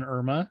April and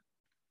Irma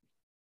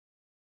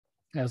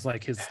as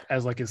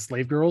his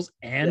slave girls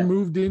and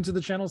moved into the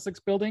Channel 6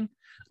 building.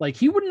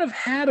 He wouldn't have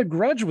had a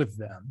grudge with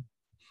them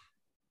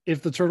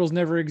if the turtles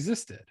never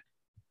existed.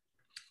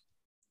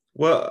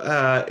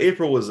 Well,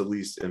 April was at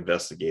least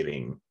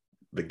investigating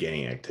the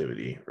gang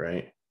activity,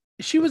 right?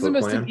 She was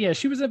investigating. Yeah,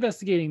 she was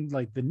investigating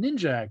the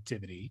ninja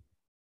activity.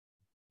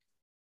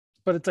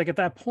 But it's at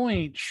that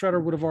point,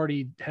 Shredder would have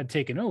already had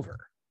taken over.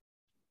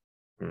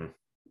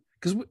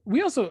 Because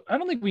we also, I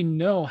don't think we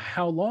know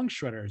how long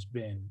Shredder has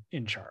been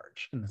in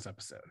charge in this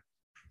episode.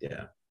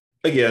 Yeah.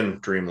 Again,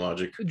 dream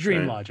logic.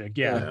 Dream right? logic,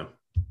 yeah.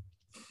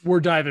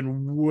 We're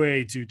diving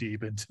way too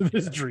deep into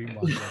this dream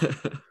logic.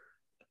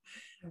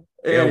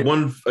 I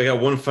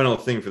got one final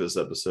thing for this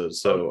episode.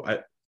 So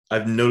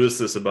I've noticed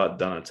this about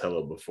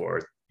Donatello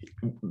before.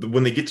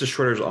 When they get to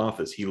Shredder's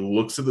office, he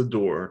looks at the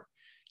door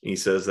and he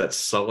says, "That's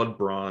solid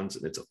bronze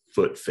and it's a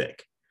foot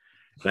thick."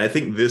 And I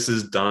think this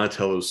is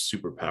Donatello's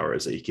superpower,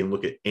 is that he can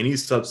look at any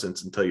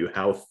substance and tell you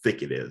how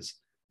thick it is.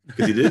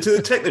 Because he did it to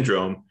the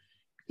Technodrome.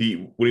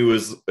 When he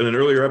was in an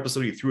earlier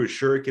episode, he threw a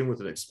shuriken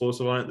with an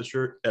explosive on it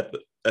at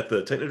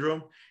the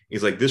Technodrome.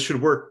 He's like, this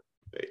should work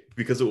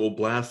because it will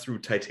blast through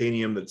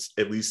titanium that's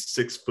at least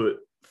 6 foot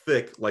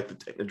thick, like the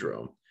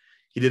Technodrome.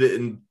 He did it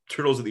in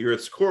Turtles of the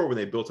Earth's Core when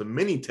they built a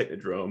mini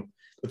Technodrome.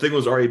 The thing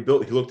was already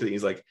built. He looked at it and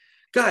he's like,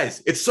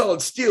 guys, it's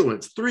solid steel and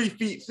it's 3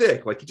 feet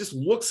thick. He just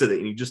looks at it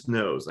and he just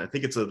knows. And I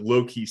think it's a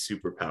low-key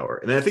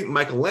superpower. And I think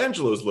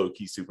Michelangelo's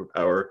low-key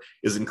superpower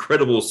is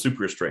incredible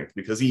super strength,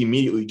 because he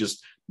immediately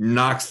just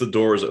knocks the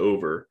doors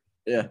over.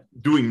 Yeah.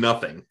 Doing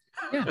nothing.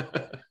 Yeah.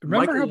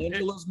 Remember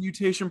Michelangelo's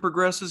mutation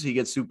progresses, he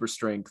gets super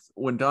strength.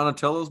 When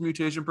Donatello's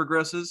mutation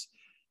progresses,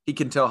 he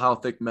can tell how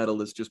thick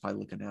metal is just by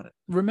looking at it.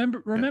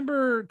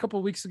 Remember a couple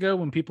of weeks ago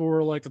when people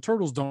were like, the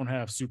turtles don't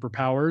have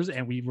superpowers,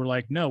 and we were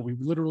like, no, we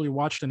literally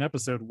watched an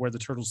episode where the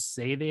turtles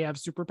say they have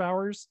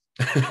superpowers.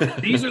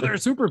 These are their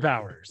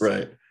superpowers.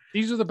 Right.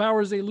 These are the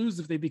powers they lose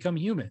if they become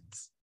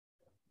humans.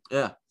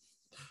 Yeah.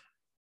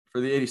 For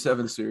the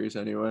 87 series,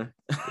 anyway.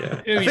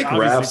 Yeah. I think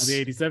Raph's the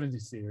 87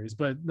 series,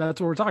 but that's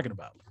what we're talking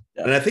about.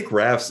 Yeah. And I think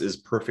Raph's is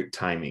perfect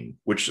timing,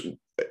 which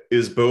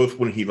is both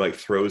when he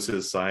throws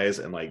his size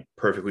and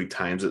perfectly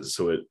times it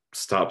so it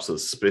stops a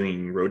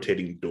spinning,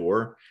 rotating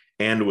door,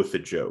 and with the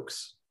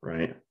jokes,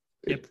 right?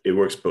 Yep. It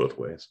works both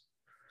ways.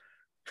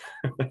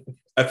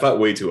 I thought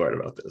way too hard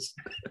about this.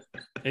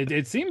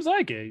 It seems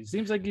like it. It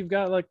seems like you've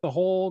got the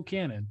whole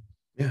canon.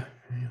 Yeah.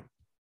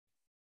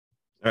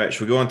 All right,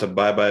 should we go on to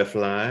Bye Bye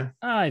Fly?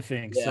 I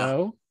think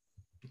so.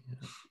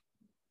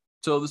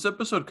 So this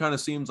episode kind of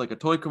seems like a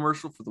toy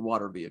commercial for the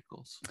water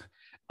vehicles.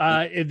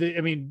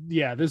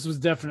 This was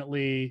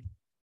definitely,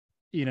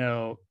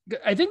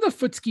 I think the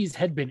Footskis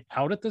had been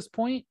out at this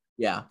point.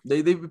 Yeah,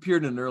 they've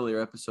appeared in an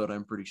earlier episode,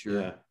 I'm pretty sure.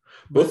 Yeah,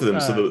 both of them.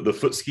 So the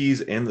foot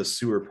skis and the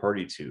sewer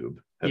party tube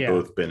have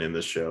both been in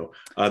this show.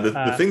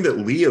 The thing that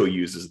Leo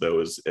uses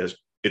though is as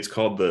it's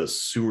called the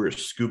sewer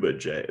scuba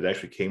jet. It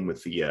actually came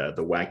with the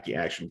wacky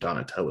action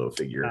Donatello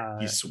figure.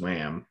 He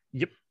swam.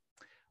 Yep.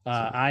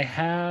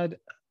 I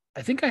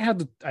think I had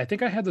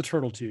the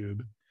turtle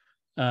tube,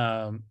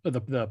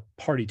 the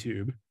party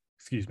tube.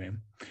 Excuse me.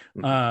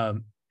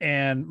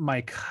 And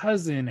my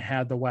cousin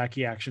had the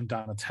wacky action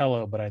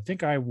Donatello, but I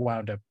think it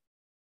wound up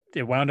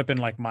in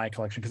like my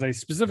collection because I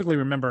specifically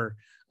remember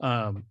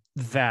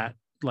that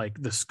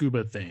like the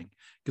scuba thing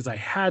because I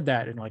had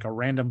that in like a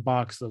random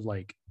box of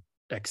like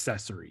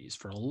accessories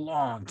for a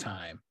long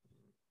time,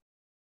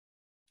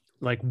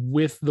 like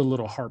with the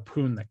little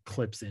harpoon that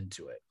clips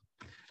into it,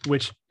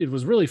 which it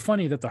was really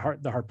funny that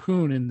the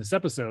harpoon in this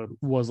episode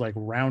was like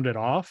rounded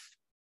off,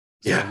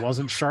 so it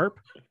wasn't sharp.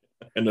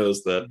 I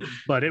noticed that,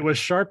 but it was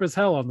sharp as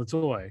hell on the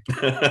toy.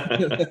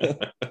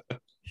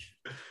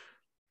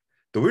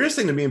 The weirdest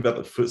thing to me about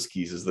the foot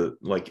skis is that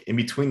like in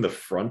between the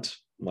front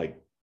like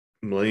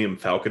Millennium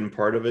Falcon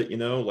part of it, you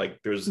know, like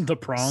there's the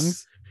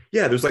prongs.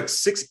 Yeah, there's like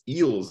 6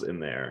 eels in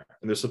there,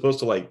 and they're supposed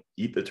to like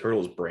eat the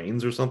turtle's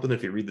brains or something.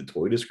 If you read the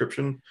toy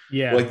description,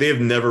 like they have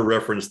never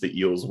referenced the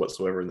eels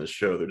whatsoever in the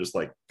show. They're just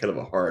like kind of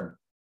a hard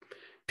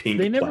pink.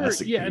 They never,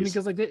 plastic I piece. mean,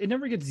 because like it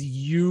never gets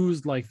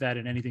used like that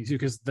in anything too.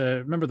 Because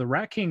remember the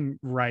Rat King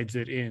rides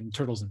it in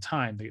Turtles in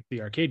Time,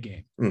 the arcade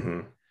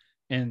game,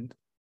 and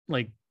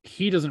like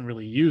he doesn't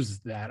really use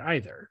that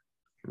either.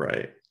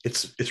 Right.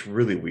 It's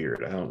really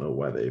weird. I don't know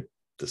why they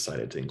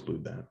decided to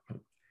include that.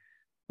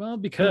 Well,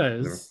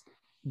 because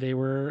they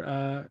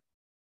were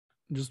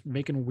just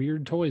making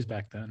weird toys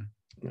back then.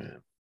 Yeah.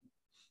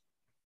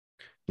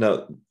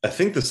 Now, I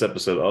think this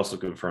episode also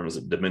confirms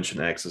that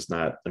Dimension X is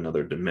not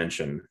another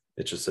dimension.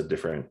 It's just a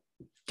different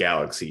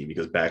galaxy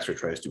because Baxter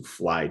tries to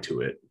fly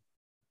to it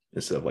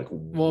instead of like.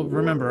 Well,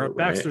 remember,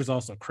 Baxter's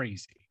also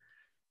crazy.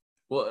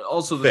 Well,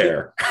 also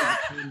fair.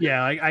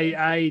 Yeah,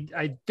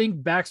 I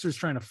think Baxter's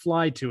trying to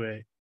fly to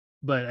it,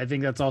 but I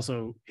think that's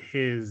also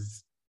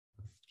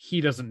he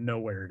doesn't know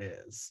where it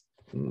is.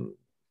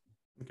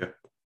 Okay.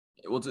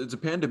 Well, it's a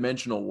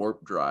pan-dimensional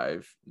warp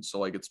drive, so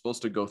like it's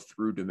supposed to go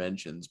through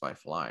dimensions by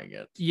flying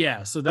it.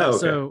 Yeah, so that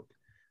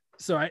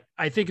so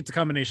I think it's a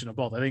combination of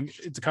both. I think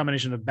it's a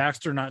combination of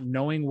Baxter not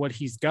knowing what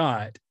he's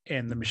got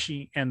and the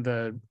machine and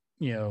the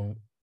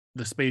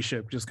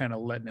spaceship just kind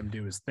of letting him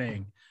do his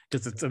thing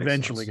because it's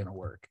eventually going to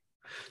work.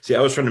 See,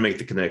 I was trying to make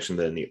the connection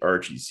that in the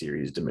Archie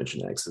series,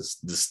 Dimension X is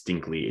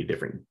distinctly a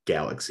different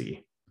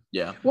galaxy.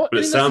 Yeah, well,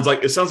 but it sounds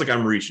like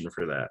I'm reaching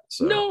for that.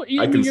 So no,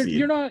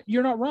 you're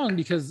not wrong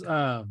because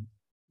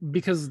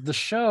the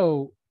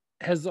show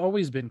has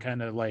always been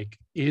kind of like,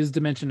 is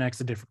Dimension X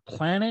a different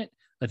planet,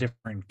 a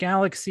different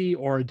galaxy,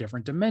 or a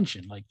different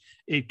dimension? Like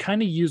it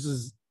kind of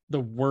uses the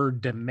word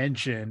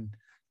dimension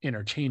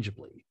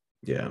interchangeably.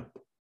 Yeah.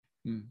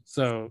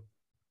 So,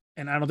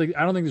 and I don't think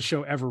the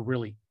show ever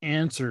really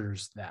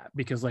answers that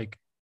because like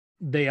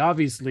they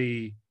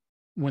obviously,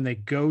 when they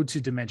go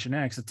to Dimension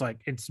X, it's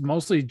like it's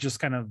mostly just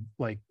kind of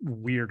like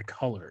weird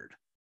colored.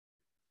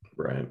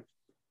 Right.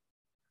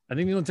 I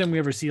think the only time we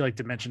ever see like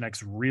Dimension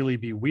X really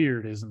be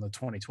weird is in the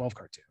 2012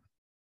 cartoon.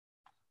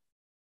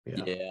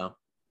 Yeah.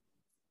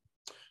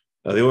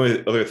 The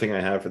only other thing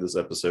I have for this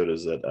episode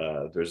is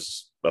that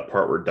there's a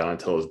part where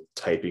Donatello is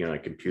typing on a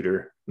computer,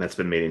 and that's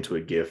been made into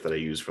a GIF that I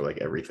use for like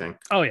everything.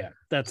 Oh yeah,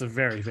 that's a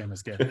very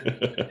famous GIF.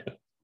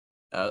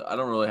 I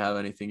don't really have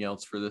anything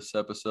else for this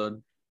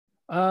episode.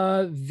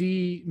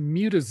 The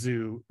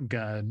Mutazoo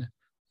gun,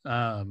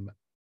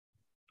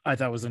 I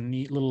thought was a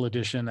neat little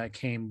addition that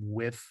came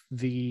with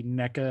the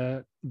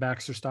NECA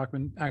Baxter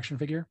Stockman action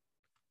figure.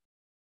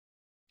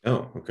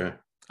 Oh, okay.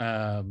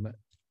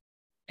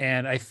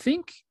 And I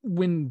think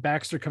when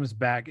Baxter comes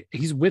back,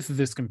 he's with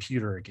this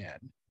computer again.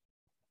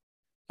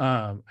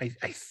 I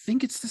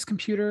think it's this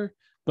computer,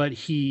 but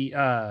it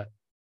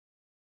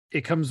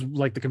comes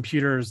like the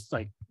computer's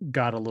like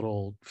got a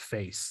little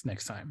face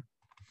next time.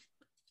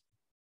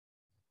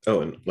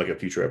 Oh, and like a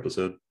future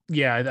episode.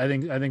 Yeah, I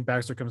think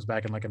Baxter comes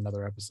back in like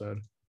another episode.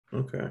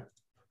 Okay.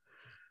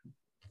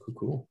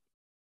 Cool.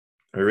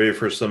 Are you ready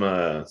for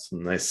some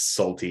nice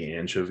salty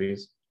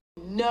anchovies?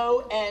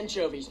 No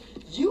anchovies.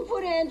 You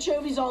put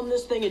anchovies on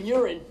this thing and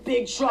you're in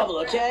big trouble,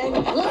 okay?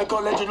 I'm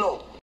gonna let you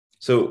know.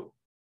 So,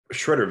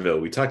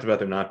 Shredderville, we talked about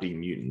there not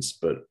being mutants,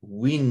 but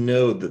we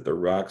know that the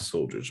Rock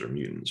Soldiers are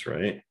mutants,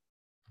 right?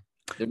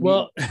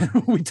 Well,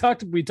 we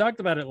talked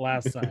about it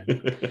last time.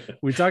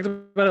 We talked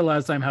about it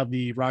last time how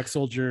the Rock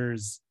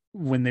Soldiers,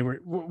 when they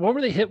were, what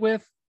were they hit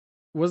with?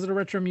 Was it a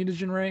retro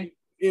mutagen ray?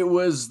 It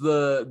was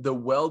the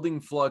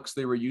welding flux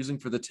they were using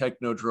for the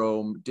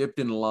Technodrome, dipped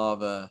in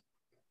lava.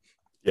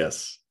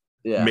 Yes.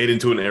 Yeah. Made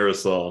into an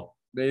aerosol.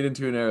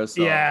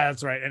 Yeah,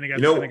 that's right. And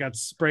it got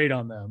sprayed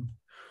on them.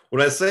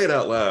 When I say it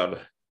out loud,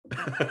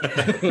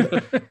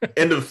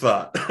 end of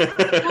thought.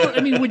 Well,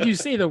 I mean, when you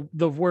say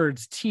the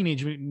words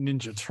Teenage Mutant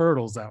Ninja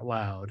Turtles out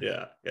loud,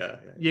 yeah.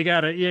 You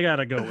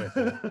gotta go with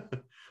it.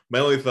 My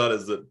only thought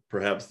is that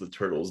perhaps the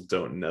turtles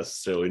don't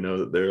necessarily know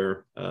that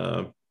they're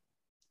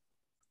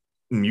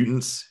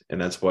mutants, and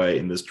that's why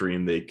in this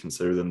dream they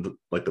consider them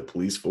like the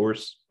police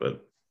force.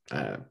 But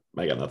I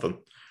got nothing.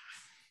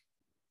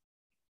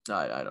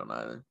 I don't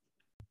either.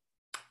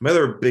 My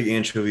other big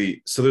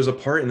anchovy. So there's a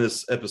part in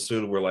this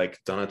episode where like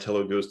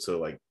Donatello goes to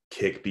like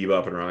kick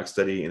Bebop and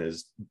Rocksteady, and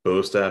his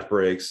bow staff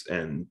breaks,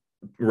 and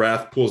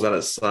Wrath pulls out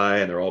his sai,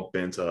 and they're all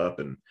bent up,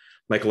 and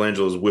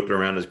Michelangelo's whipping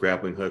around his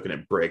grappling hook, and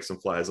it breaks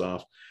and flies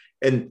off.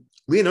 And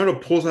Leonardo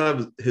pulls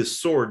out his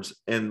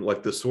swords, and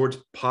like the swords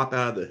pop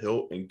out of the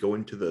hilt and go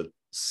into the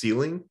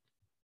ceiling.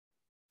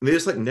 And they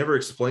just like never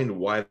explained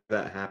why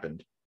that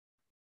happened.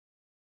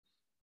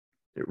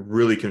 It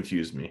really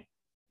confused me.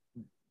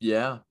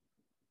 Yeah.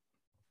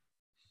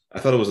 I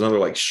thought it was another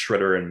like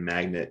Shredder and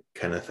Magnet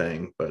kind of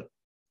thing, but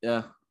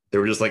yeah, they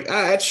were just like,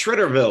 it's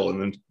Shredderville,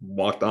 and then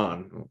walked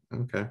on.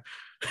 Okay.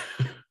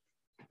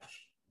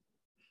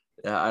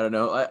 Yeah, I don't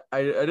know.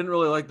 I didn't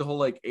really like the whole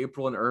like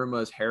April and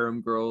Irma as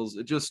harem girls.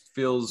 It just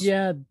feels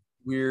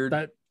weird.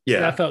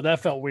 That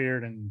felt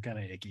weird and kind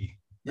of icky.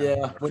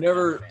 Yeah,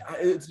 whenever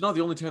it's not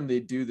the only time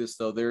they do this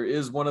though. There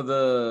is one of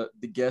the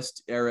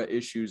guest era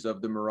issues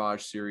of the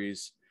Mirage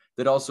series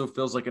that also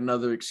feels like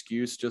another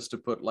excuse just to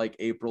put like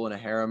April in a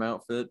harem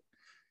outfit.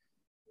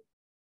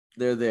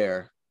 They're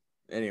there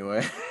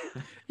anyway.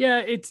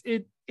 Yeah, it's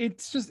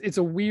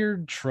a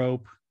weird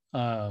trope,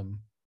 and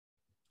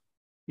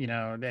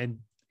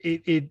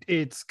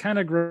it's kind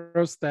of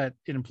gross that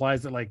it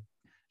implies that like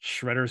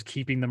Shredder's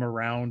keeping them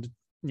around,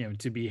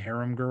 to be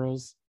harem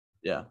girls.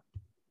 Yeah.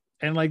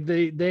 And like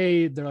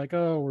they're like,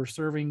 oh, we're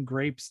serving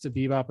grapes to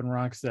Bebop and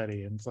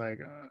Rocksteady, and it's like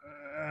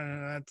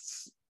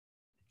that's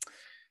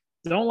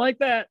don't like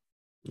that.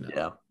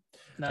 Yeah,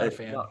 not a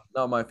fan.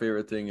 Not my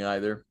favorite thing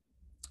either.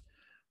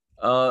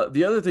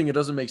 The other thing that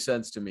doesn't make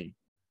sense to me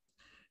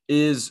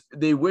is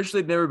they wish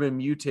they'd never been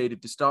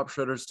mutated to stop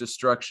Shredder's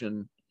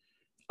destruction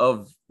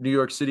of New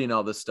York City and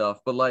all this stuff,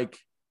 but like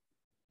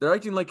they're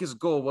acting like his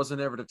goal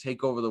wasn't ever to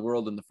take over the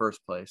world in the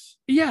first place.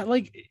 Yeah,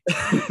 like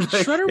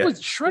Shredder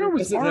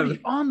was already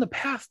on the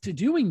path to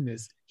doing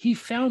this. He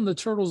found the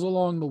turtles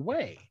along the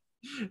way.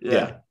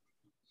 Yeah.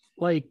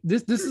 Like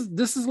this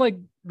is like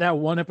that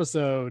one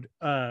episode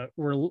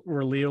where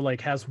Leo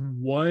like has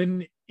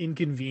one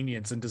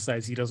inconvenience and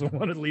decides he doesn't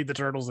want to lead the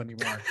turtles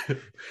anymore.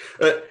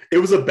 It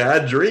was a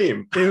bad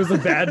dream. It was a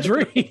bad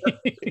dream.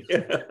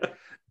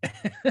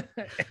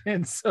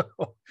 And so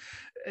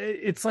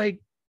it's like,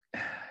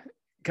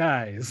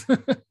 guys,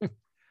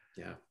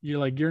 yeah,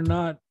 you're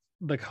not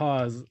the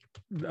cause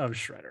of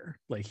Shredder.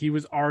 Like he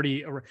was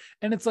already,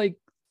 and it's like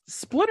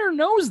Splinter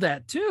knows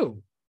that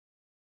too.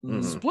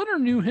 Mm-hmm. Splinter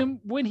knew him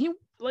when he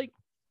like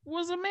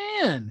was a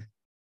man.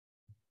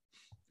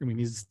 I mean,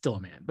 he's still a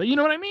man, but you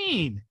know what I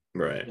mean,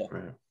 right? Yeah.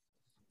 Right.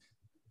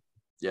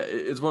 Yeah,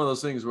 it's one of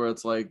those things where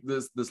it's like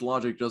this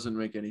logic doesn't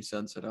make any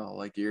sense at all.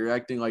 Like you're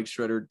acting like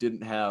Shredder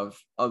didn't have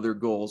other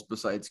goals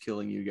besides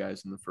killing you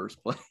guys in the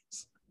first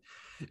place.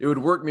 It would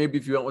work maybe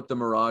if you went with the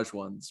Mirage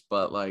ones,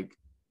 but like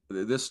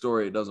this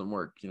story, it doesn't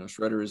work.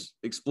 Shredder is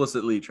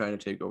explicitly trying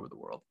to take over the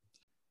world.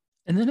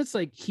 And then it's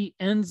like he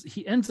ends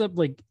up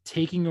like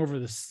taking over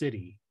the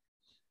city,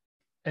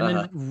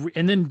 and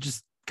then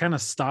just kind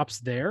of stops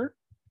there.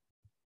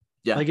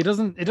 Yeah, like it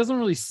doesn't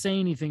really say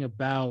anything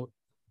about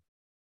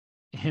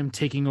him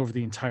taking over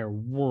the entire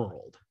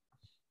world.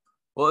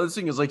 Well, the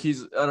thing is, like, he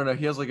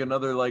has like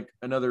another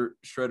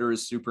Shredder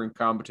is super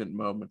incompetent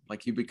moment.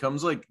 Like he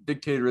becomes like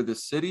dictator of the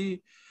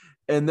city,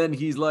 and then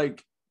he's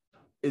like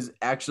is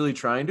actually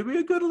trying to be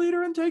a good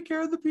leader and take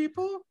care of the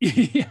people.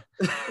 Yeah,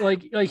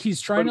 like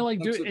he's trying to like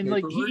do it, and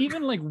like he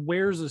even like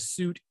wears a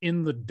suit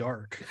in the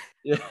dark.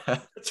 Yeah,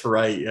 that's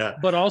right. Yeah,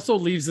 but also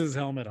leaves his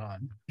helmet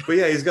on. But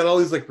yeah, he's got all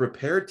these like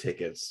repair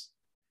tickets,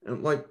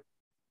 and like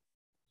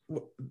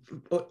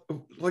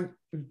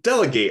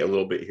delegate a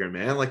little bit here,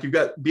 man. Like you've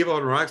got Bebop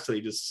and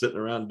Rocksteady just sitting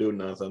around doing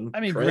nothing.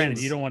 I mean,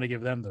 granted, you don't want to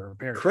give them the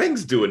repair.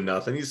 Krang's doing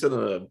nothing. He's sitting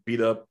in a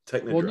beat up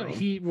Technodrome. Well, no,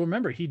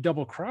 remember he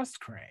double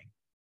crossed Krang.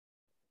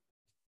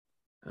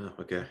 Oh,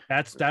 okay.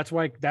 That's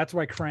why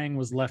Krang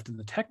was left in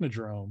the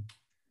Technodrome.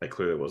 I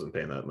clearly wasn't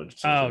paying that much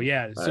attention. Oh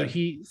yeah,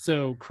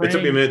 so Krang. It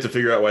took me a minute to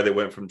figure out why they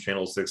went from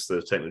Channel 6 to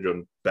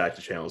Technodrome back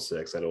to Channel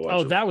 6. I had to watch.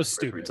 Oh, that was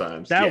stupid.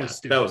 Times. That was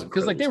stupid. That was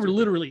because like they were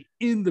literally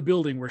in the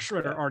building where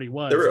Shredder already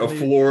was. They were a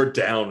floor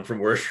down from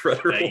where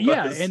Shredder was.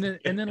 Yeah,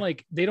 and then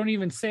like they don't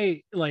even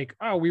say like,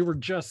 oh, we were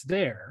just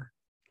there.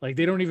 Like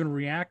they don't even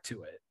react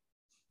to it.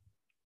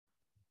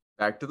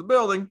 Back to the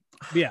building.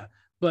 Yeah.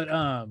 But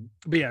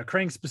yeah,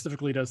 Krang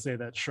specifically does say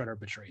that Shredder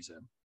betrays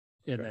him,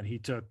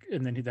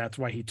 and that's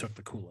why he took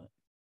the coolant.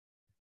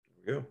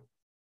 There we go.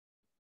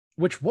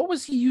 What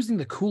was he using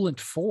the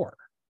coolant for?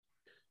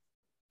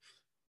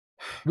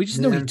 We just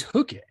know he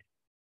took it.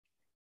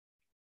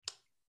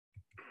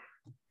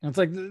 And it's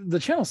like the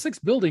Channel 6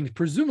 building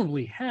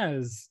presumably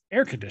has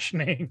air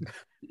conditioning.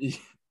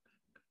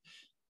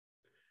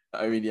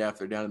 I mean, yeah, if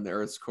they're down in the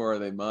Earth's core,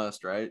 they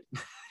must, right?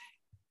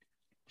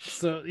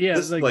 So yeah,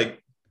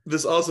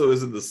 this also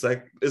isn't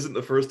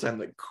the first time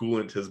that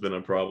coolant has been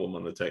a problem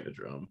on the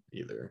Technodrome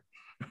either.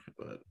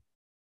 But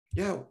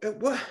yeah,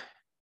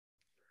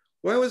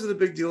 Why was it a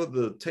big deal that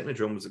the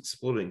Technodrome was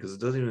exploding? Because it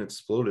doesn't even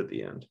explode at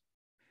the end.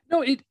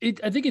 No, I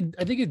think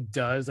it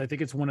does. I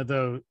think it's one of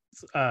those.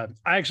 I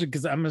actually,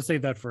 because I'm gonna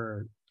save that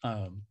for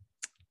the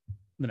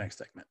next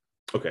segment.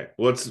 Okay,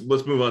 well,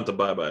 let's move on to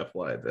Bye Bye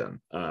Fly then.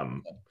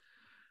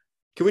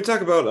 Can we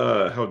talk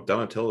about how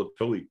Donatello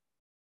totally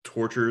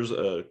tortures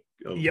a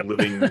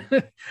living?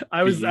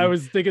 I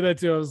was thinking that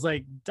too. I was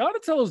like,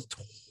 Donatello's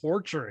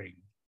torturing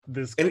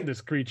this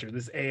creature,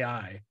 this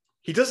AI.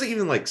 He doesn't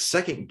even like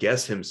second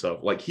guess himself.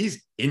 Like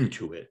he's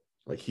into it.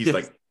 Like he's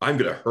like, I'm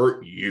gonna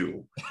hurt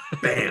you.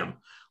 Bam.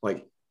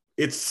 Like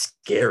it's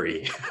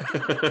scary.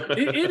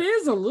 it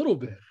is a little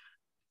bit.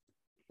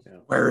 Yeah.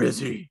 Where is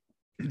he?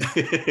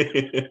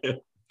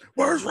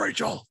 Where's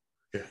Rachel?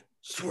 Yeah.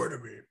 Swear to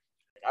me.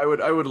 I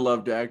would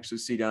love to actually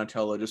see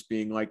Donatello just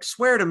being like,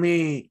 swear to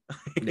me.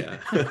 Yeah.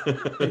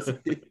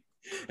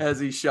 as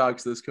he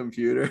shocks this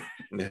computer.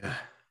 Yeah.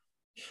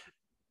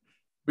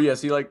 But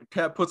yes, he like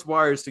puts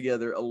wires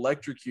together,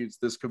 electrocutes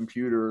this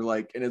computer,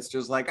 like, and it's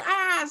just like,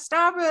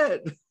 stop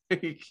it.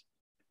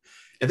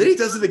 And then he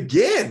does it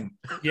again.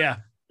 Yeah.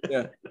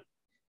 Yeah.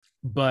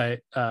 But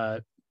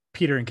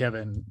Peter and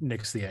Kevin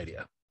nixed the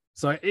idea.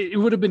 So it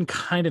would have been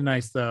kind of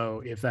nice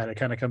though if that had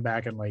kind of come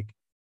back and like,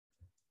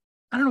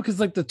 I don't know, because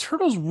like the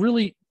turtles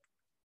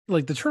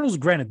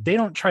granted, they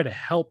don't try to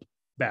help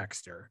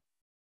Baxter,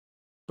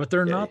 but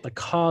they're not the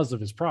cause of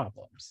his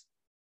problems.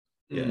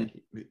 Yeah,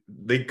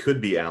 they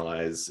could be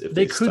allies if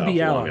they could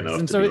be allies,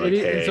 and so it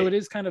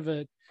is kind of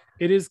it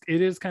is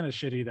kind of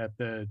shitty that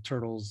the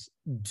turtles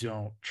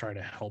don't try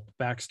to help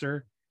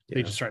Baxter. Yeah.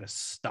 They just try to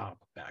stop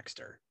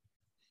Baxter.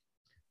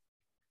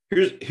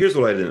 Here's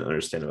what I didn't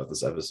understand about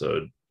this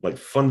episode. Like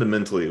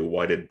fundamentally,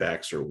 why did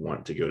Baxter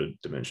want to go to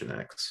Dimension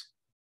X?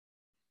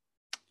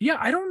 Yeah,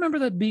 I don't remember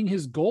that being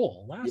his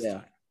goal last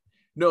time.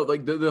 No,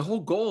 like the whole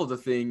goal of the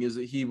thing is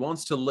that he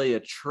wants to lay a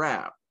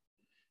trap.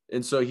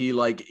 And so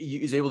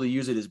he's able to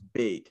use it as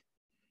bait.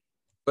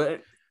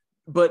 But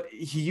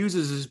he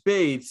uses his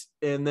bait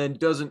and then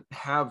doesn't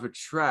have a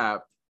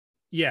trap.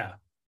 Yeah.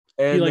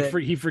 And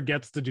he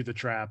forgets to do the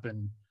trap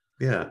and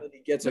he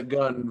gets a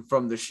gun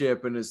from the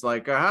ship and is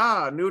like,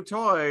 aha, new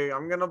toy.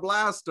 I'm gonna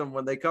blast them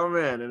when they come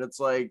in. And it's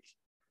like,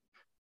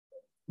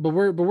 But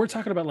we're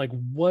talking about like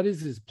what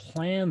is his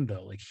plan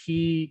though?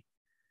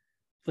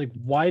 Like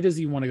why does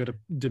he want to go to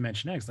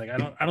Dimension X? Like I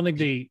don't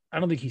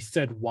think he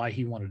said why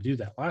he wanted to do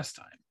that last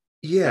time.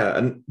 Yeah,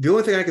 and the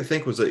only thing I could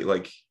think was that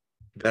like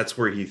that's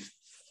where he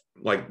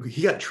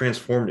got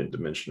transformed in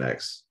Dimension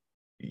X.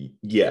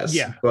 Yes.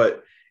 Yeah.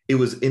 But it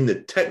was in the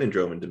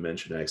Technodrome in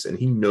Dimension X, and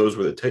he knows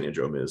where the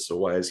Technodrome is. So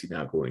why is he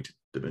not going to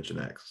Dimension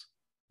X?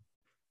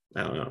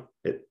 I don't know.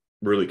 It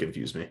really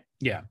confused me.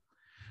 Yeah.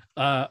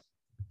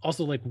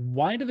 Also, like,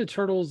 why do the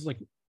turtles like?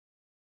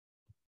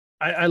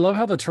 I love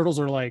how the turtles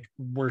are like,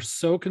 we're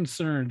so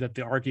concerned that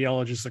the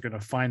archaeologists are going to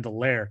find the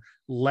lair.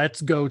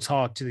 Let's go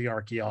talk to the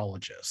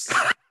archaeologists.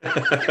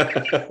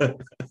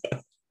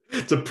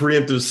 It's a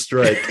preemptive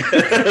strike.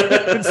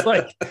 It's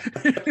like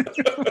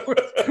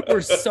we're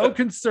so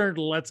concerned.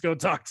 Let's go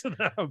talk to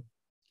them.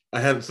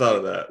 I hadn't thought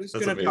of that. Just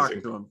That's gonna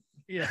amazing. talk to him.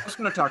 Yeah, just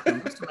gonna talk to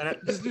him. Just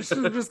a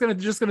minute.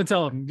 just gonna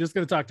tell him. Just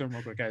gonna talk to him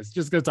real quick, guys.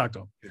 Just gonna talk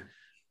to him.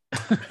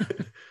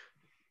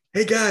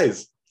 Hey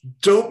guys,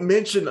 don't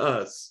mention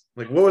us.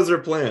 Like, what was their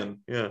plan?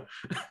 Yeah.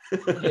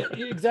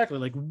 Yeah, exactly.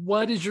 Like,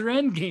 what is your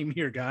end game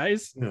here,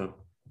 guys? Yeah.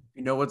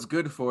 You know what's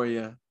good for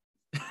you.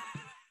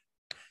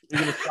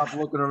 You're gonna stop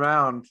looking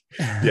around.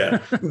 Yeah.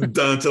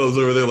 Donatello's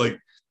over there, like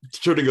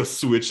turning a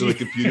switch on the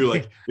computer,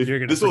 like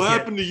this will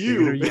happen to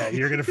you.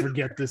 You're gonna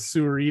forget this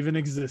sewer even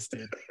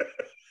existed.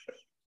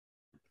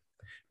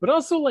 But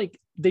also, like,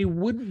 they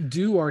wouldn't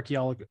do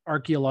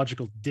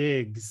archaeological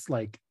digs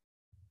like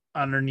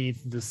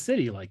underneath the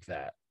city like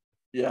that.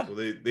 Yeah.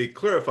 Well, they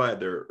clarified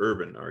they're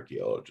urban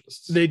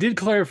archaeologists. They did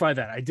clarify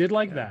that. I did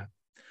like that.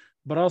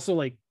 But also,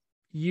 like,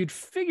 you'd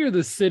figure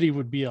the city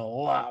would be a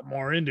lot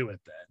more into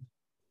it then.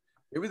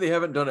 Maybe they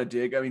haven't done a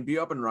dig. I mean,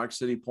 Bebop and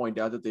Rocksteady point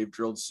out that they've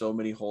drilled so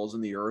many holes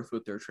in the earth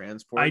with their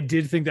transport. I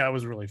did think that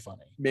was really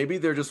funny. Maybe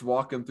they're just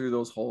walking through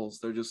those holes.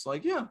 They're just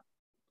like, yeah,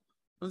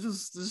 let's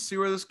just see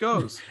where this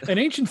goes. An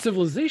ancient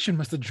civilization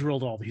must have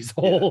drilled all these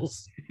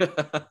holes.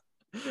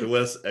 They're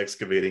less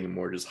excavating and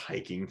more just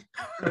hiking.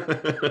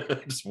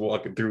 Just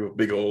walking through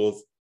big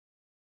holes.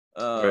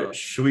 All right,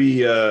 should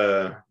we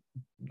oh,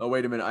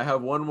 wait a minute. I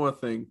have one more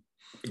thing.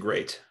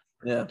 Great.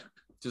 Yeah,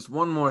 just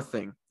one more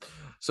thing.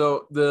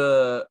 So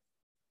the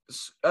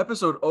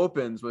episode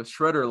opens with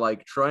Shredder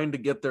like trying to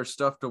get their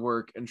stuff to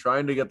work and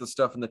trying to get the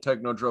stuff in the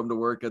Technodrome to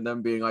work, and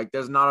them being like,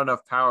 there's not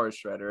enough power,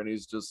 Shredder. And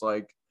he's just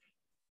like,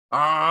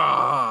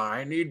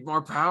 I need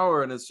more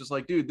power. And it's just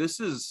like, dude, this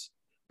has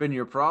been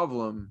your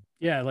problem.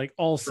 Yeah, like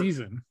all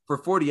season. For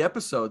 40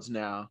 episodes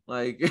now.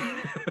 Like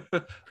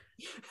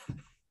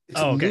it's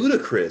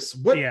ludicrous.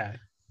 What? Yeah.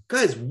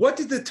 Guys, what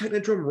did the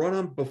Technodrome run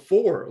on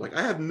before? Like,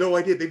 I have no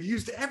idea. They've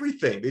used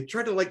everything. They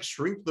tried to like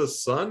shrink the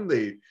sun.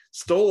 They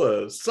stole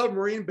a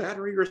submarine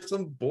battery or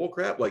some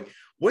bullcrap. Like,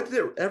 what did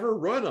it ever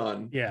run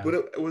on? Yeah, but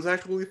it was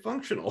actually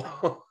functional.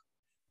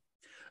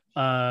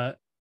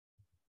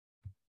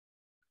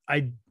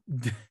 I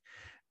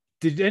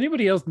did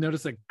anybody else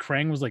notice that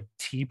Krang was like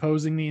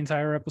T-posing the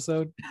entire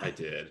episode? I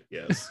did,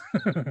 yes.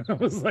 I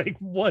was like,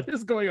 what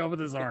is going on with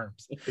his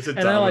arms? It's a And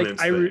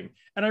dominance thing.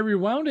 I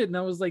rewound it and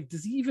I was like,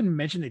 does he even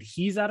mention that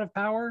he's out of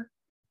power?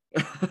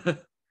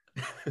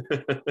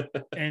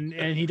 and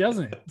he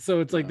doesn't. So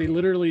it's like they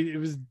literally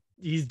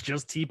he's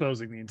just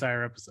T-posing the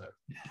entire episode.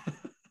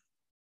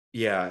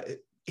 Yeah,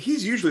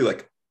 he's usually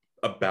like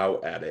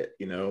about at it,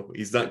 you know.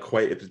 He's not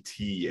quite at the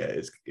T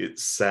yet. It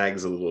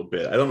sags a little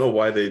bit. I don't know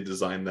why they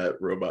designed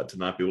that robot to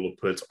not be able to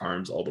put its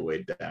arms all the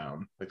way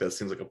down. Like that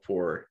seems like a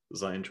poor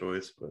design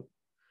choice, but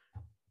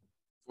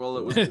Well,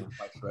 it was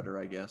by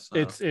Shredder, I guess.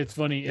 It's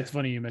funny. It's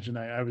funny you mentioned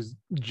that. I was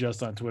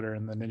just on Twitter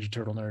and the Ninja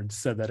Turtle nerd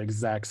said that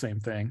exact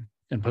same thing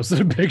and posted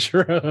a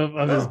picture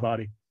of his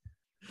body.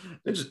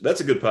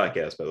 That's a good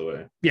podcast, by the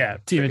way. Yeah,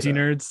 TMNT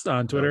Nerds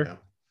on Twitter.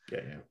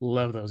 Yeah.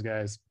 Love those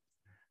guys.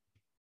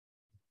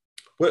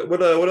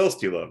 What else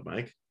do you love,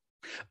 Mike?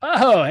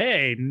 Oh,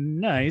 hey,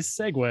 nice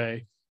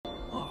segue.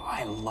 Oh,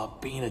 I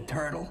love being a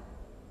turtle.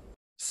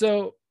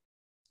 So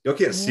Y'all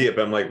can't see it,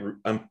 but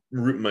I'm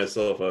rooting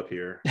myself up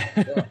here,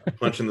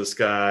 punching the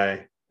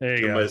sky, there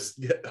you go.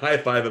 High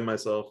fiving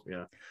myself.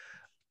 Yeah.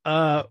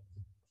 I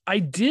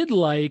did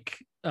like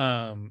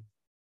the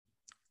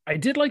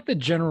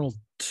general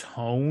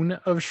tone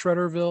of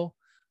Shredderville.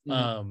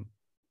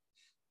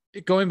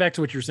 Going back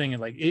to what you're saying,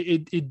 like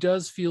it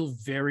does feel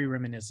very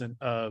reminiscent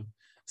of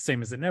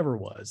Same as It Never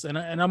Was, and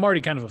I'm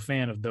already kind of a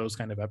fan of those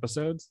kind of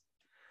episodes,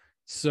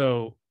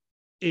 so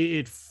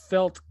it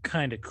felt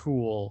kind of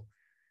cool,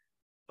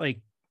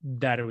 like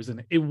that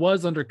it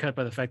was undercut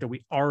by the fact that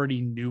we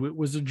already knew it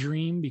was a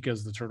dream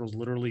because the turtles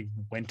literally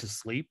went to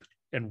sleep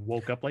and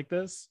woke up like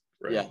this.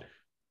 Right. Yeah.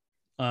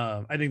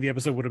 I think the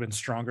episode would have been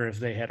stronger if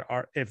they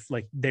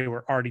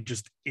were already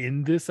just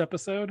in this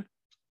episode.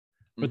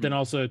 But then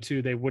also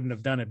too, they wouldn't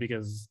have done it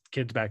because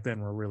kids back then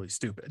were really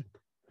stupid.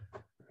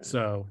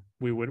 So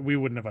we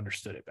wouldn't have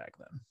understood it back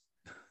then.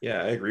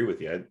 Yeah, I agree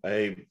with you.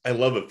 I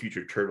love a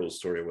future Turtles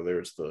story, whether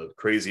it's the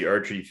crazy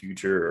Archie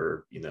future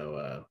or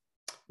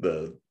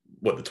the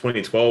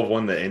 2012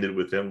 one that ended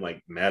with him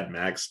like Mad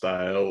Max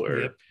style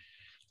or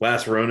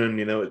Last Ronin.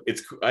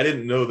 It's I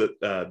didn't know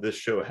that this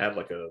show had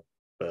like a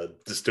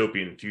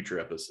dystopian future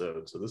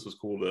episode, so this was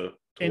cool to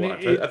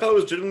watch. I thought it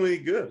was genuinely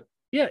good.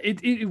 Yeah,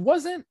 it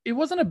wasn't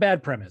a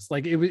bad premise.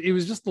 Like it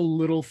was just the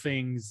little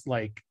things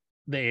like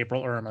the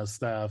April Irma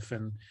stuff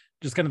and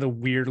just kind of the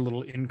weird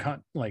little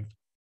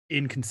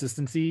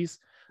inconsistencies.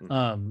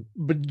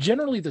 But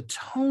generally the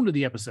tone of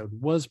the episode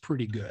was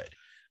pretty good.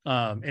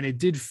 And it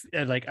did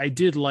I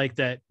did like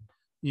that,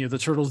 the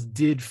turtles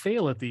did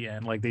fail at the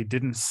end. Like they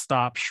didn't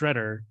stop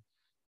Shredder,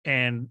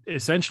 and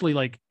essentially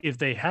like if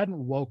they hadn't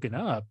woken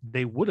up,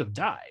 they would have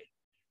died.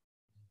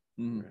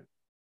 Yeah,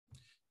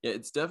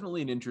 it's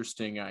definitely an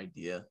interesting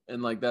idea.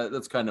 And like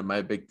that's kind of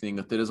my big thing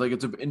with it is like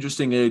it's an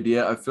interesting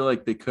idea. I feel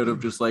like they could have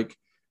just like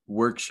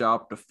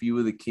workshopped a few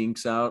of the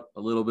kinks out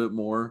a little bit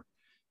more.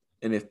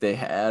 And if they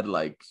had,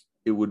 like,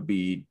 it would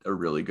be a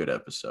really good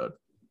episode.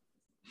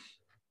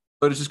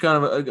 But it's just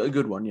kind of a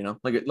good one,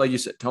 like you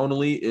said,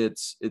 tonally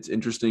it's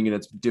interesting and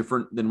it's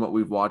different than what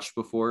we've watched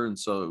before. And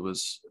so it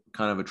was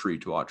kind of a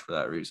treat to watch for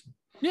that reason.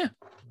 Yeah.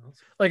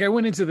 Like I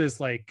went into this,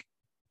 like,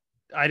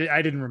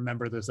 I didn't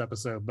remember this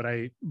episode,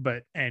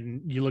 but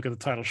you look at the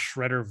title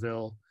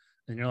Shredderville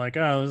and you're like,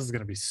 oh, this is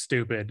going to be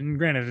stupid. And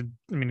granted,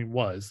 I mean, it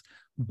was,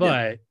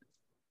 but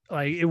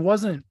like,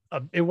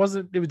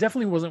 it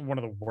definitely wasn't one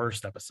of the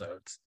worst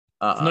episodes.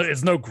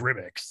 It's no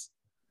Grimmix.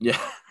 Yeah.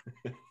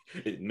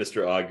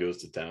 Mr. Og goes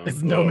to town.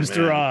 It's no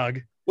Mr.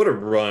 Og. What a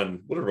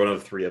run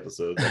of 3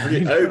 episodes.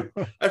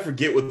 I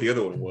forget what the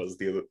other one was.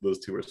 Those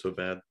two were so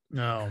bad.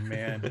 Oh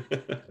man.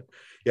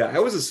 Yeah, I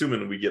was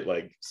assuming we get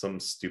like some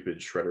stupid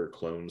Shredder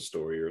clone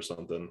story or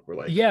something where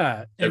like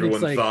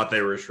everyone thought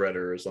they were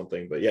Shredder or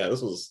something. But yeah,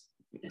 this was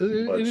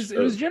it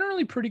was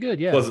generally pretty good.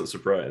 Yeah. Pleasant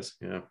surprise.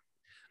 Yeah.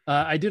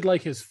 I did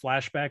like his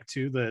flashback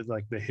to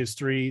the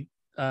history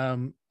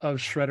of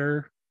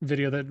Shredder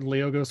video that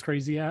Leo goes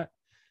crazy at.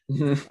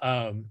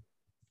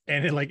 And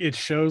it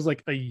shows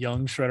like a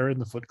young Shredder in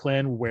the Foot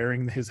Clan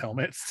wearing his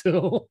helmet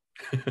still.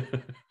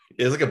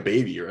 It's like a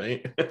baby,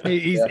 right?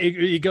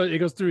 It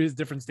goes through his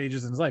different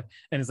stages in his life,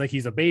 and it's like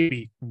he's a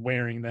baby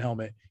wearing the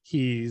helmet.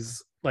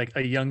 He's like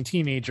a young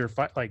teenager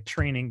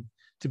training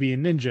to be a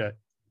ninja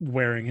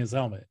wearing his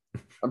helmet.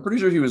 I'm pretty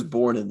sure he was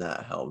born in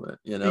that helmet,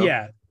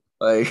 Yeah.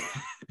 Like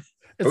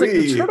it's like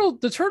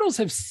the turtles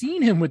have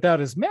seen him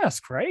without his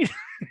mask, right?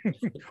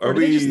 or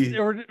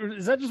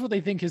is that just what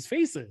they think his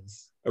face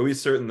is? Are we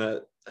certain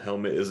that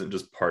helmet isn't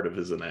just part of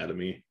his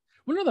anatomy?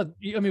 Well, no,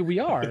 we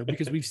are,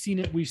 because we've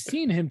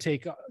seen him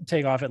take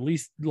off at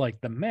least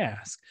like the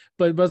mask.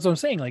 But that's what I'm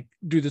saying. Like,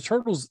 do the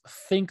turtles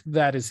think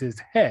that is his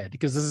head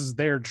because this is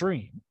their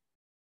dream?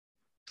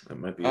 That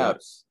might be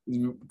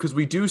because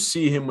we do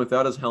see him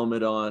without his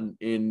helmet on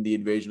in the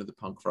Invasion of the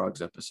Punk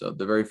Frogs episode,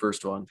 the very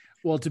first one.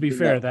 Well, to be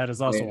fair, that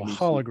is also a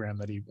hologram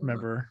that he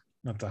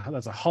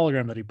that's a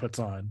hologram that he puts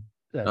on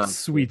that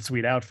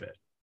sweet outfit.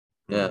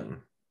 Yeah.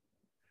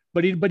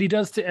 but he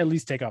does to at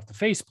least take off the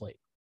faceplate.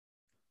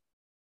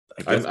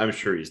 I'm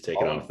sure he's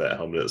taken off that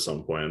helmet at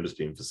some point. I'm just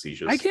being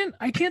facetious. I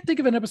can't think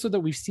of an episode that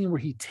we've seen where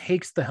he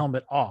takes the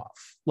helmet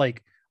off.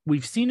 Like,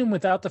 we've seen him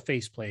without the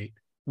faceplate.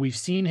 We've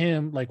seen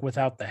him like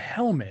without the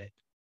helmet,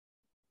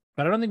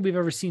 but I don't think we've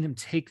ever seen him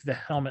take the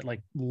helmet,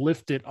 like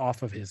lift it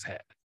off of his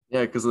head.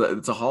 Yeah, because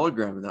it's a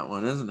hologram in that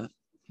one, isn't it?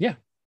 Yeah.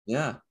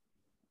 Yeah.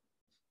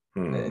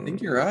 I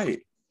think you're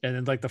right. And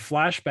then like the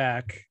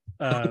flashback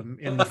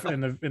in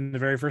the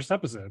very first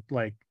episode,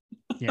 like,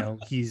 you know,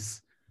 I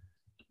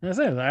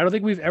don't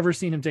think we've ever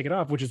seen him take it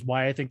off, which is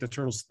why I think the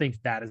turtles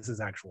think that is his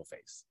actual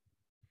face.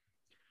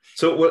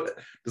 So what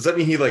does that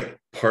mean? He like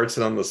parts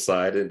it on the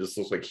side and it just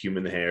looks like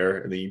human hair,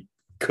 and then he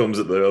combs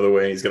it the other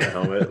way and he's got a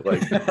helmet.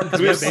 Like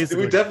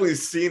we've definitely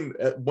seen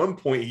at one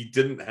point he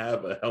didn't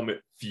have a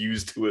helmet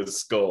fused to his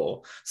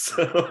skull.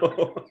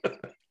 So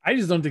I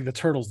just don't think the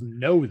turtles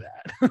know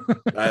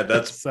that.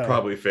 That's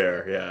probably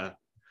fair. Yeah.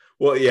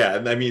 Well, yeah,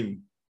 and I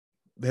mean,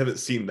 they haven't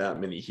seen that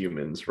many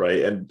humans,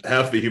 right? And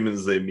half the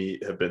humans they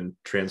meet have been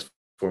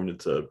transformed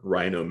into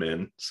rhino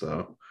men.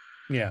 So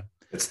yeah,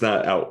 it's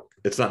not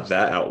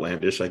that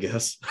outlandish, I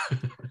guess.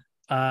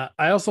 I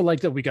also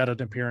like that we got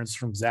an appearance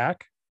from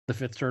Zach, the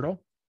fifth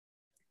turtle.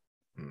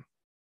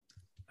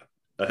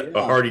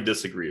 A hearty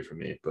disagree for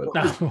me, but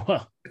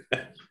well,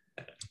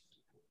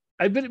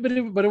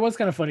 but it was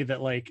kind of funny that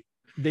like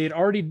they had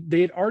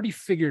already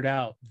figured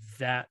out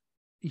that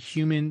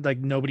human, like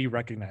nobody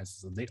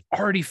recognizes them. They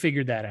already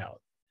figured that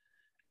out.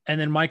 And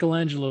then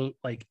Michelangelo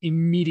like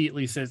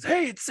immediately says,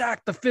 "Hey, it's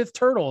Zach, the fifth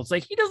turtle." It's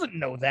like, he doesn't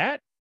know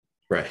that.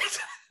 Right.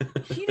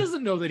 He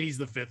doesn't know that he's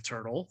the fifth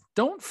turtle.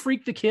 Don't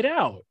freak the kid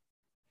out.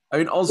 I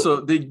mean,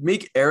 also they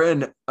make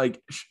Aaron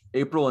like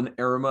April and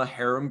Irma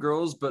harem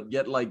girls, but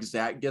yet like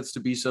Zach gets to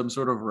be some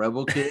sort of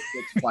rebel kid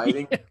that's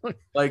fighting,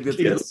 like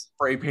that's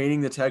spray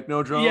painting the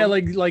Technodrome. Yeah,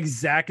 like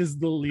Zach is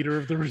the leader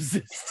of the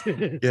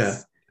resistance. Yeah.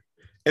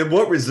 And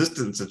what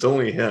resistance? It's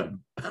only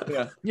him.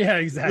 Yeah,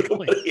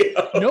 exactly.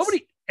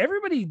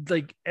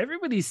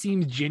 Everybody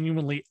seems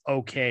genuinely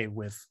okay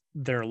with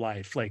their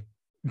life, like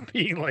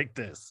being like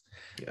this.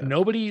 Yeah.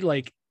 Nobody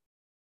like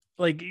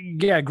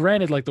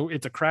granted, like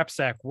it's a crap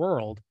sack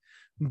world,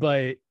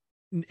 but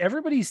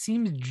everybody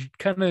seems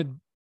kind of,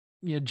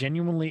 you know,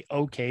 genuinely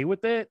okay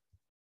with it.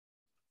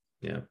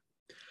 Yeah.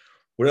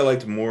 What I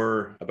liked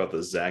more about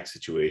the Zach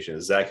situation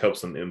is Zach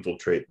helps them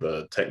infiltrate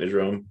the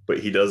Technodrome,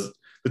 but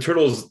the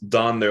turtles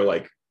don their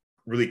like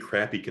really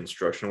crappy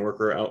construction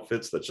worker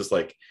outfits. That's just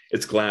like,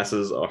 it's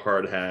glasses, a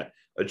hard hat,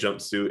 a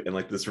jumpsuit, and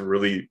like this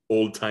really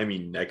old-timey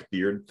neck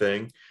beard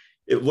thing.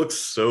 It looks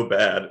so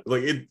bad.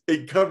 Like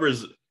it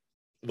covers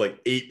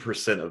like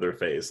 8% of their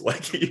face.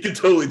 Like you can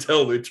totally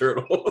tell they're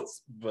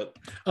turtles. But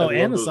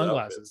and the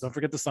sunglasses. Outfits. Don't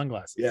forget the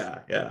sunglasses.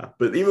 Yeah.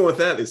 But even with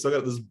that, they still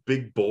got this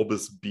big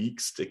bulbous beak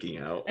sticking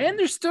out. And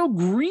they're still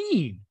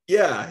green.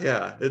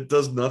 Yeah. It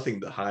does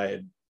nothing to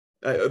hide.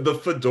 The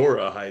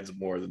fedora hides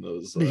more than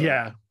those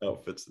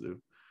outfits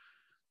do.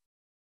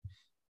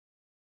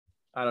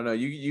 I don't know.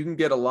 You can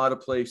get a lot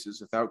of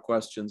places without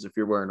questions if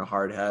you're wearing a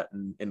hard hat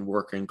and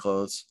working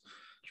clothes.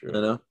 True.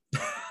 You know?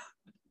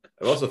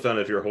 I've also found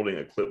if you're holding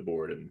a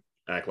clipboard and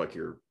act like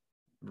you're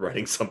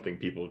writing something,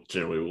 people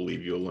generally will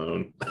leave you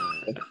alone.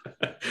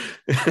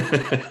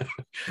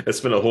 I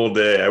spent a whole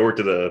day. I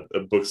worked at a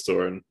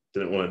bookstore and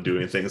didn't want to do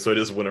anything, so I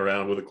just went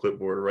around with a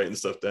clipboard writing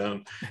stuff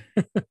down.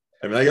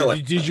 I mean, I got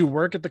like. Did you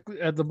work at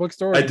the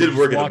bookstore? I did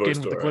work at the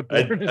bookstore.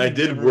 I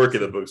did work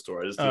at the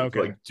bookstore. I just didn't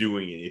feel like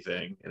doing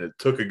anything, and it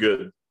took a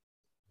good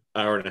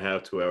hour and a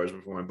half, 2 hours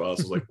before my boss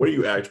was like, "What are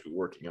you actually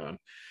working on?"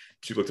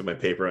 She looked at my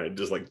paper and I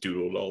just like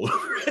doodled all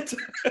over it.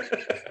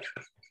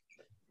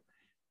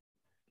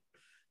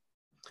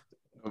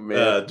 Oh,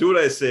 man. Do what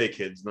I say,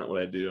 kids, not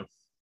what I do.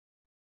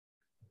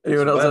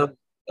 Anyone else have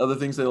other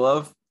things they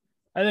love?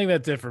 I think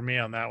that's it for me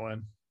on that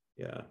one.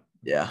 Yeah.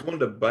 Yeah. I wanted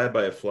to Bye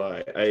Bye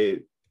Fly.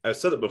 I've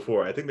said it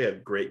before. I think they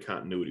had great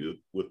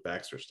continuity with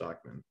Baxter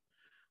Stockman.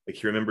 Like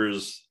he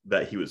remembers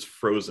that he was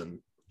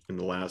frozen in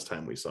the last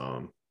time we saw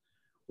him,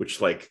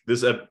 which like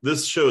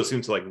this show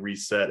seems to like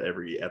reset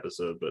every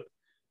episode, but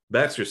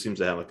Baxter seems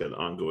to have like an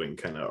ongoing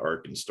kind of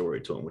arc and story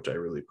to him, which I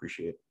really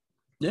appreciate.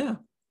 Yeah.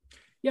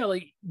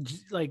 Like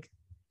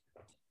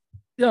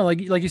you know, like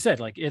you said,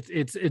 like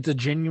it's a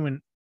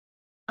genuine.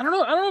 I don't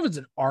know if it's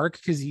an arc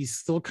because he's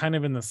still kind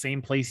of in the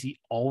same place he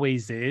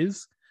always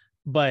is,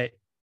 but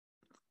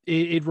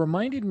it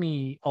reminded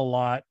me a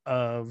lot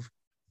of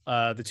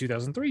the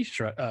 2003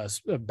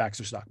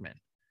 Baxter Stockman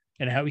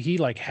and how he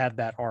like had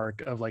that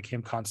arc of like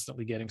him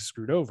constantly getting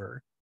screwed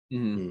over.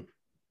 Mm-hmm.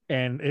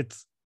 And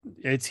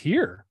it's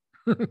here.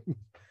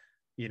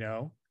 You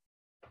know,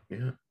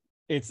 yeah,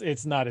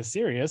 it's not as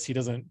serious. He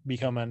doesn't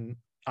become an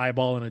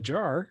eyeball in a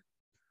jar.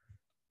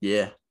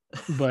 Yeah,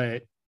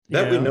 but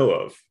we know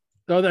of.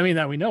 Oh, I mean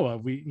that we know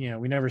of. We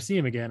never see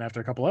him again after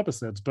a couple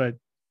episodes. But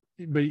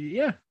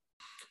yeah.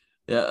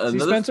 See,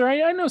 Spencer,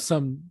 I know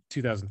some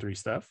 2003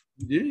 stuff.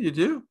 You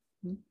do.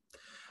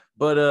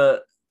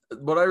 But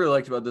what I really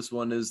liked about this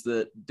one is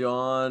that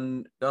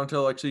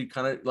Donatello actually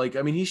kind of like,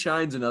 I mean, he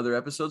shines in other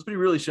episodes, but he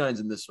really shines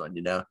in this one,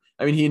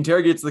 I mean, he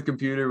interrogates the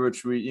computer,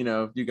 which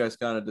you guys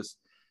kind of just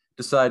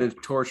decided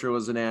torture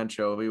was an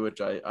anchovy,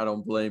 which I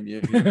don't blame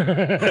you.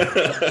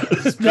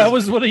 That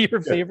was one of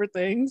your favorite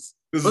things.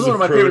 This is one of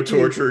my favorite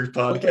torture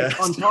podcasts.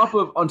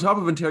 On top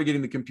of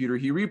interrogating the computer,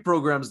 he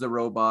reprograms the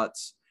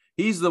robots.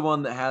 He's the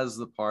one that has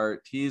the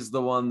part. He's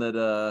the one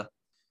that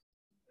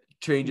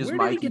changes Where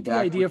Mikey did he get the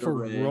back idea with the for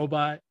ray.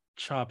 robot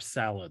chopped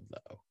salad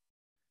though?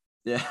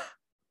 Yeah.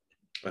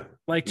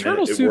 Like Man,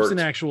 turtle it soup's worked. an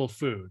actual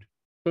food,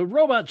 but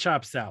robot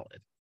chopped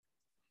salad.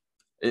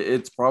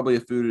 It's probably a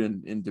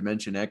food in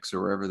Dimension X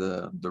or wherever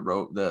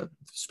the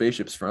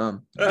spaceship's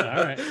from. All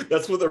right.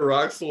 That's what the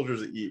rock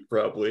soldiers eat,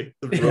 probably.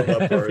 The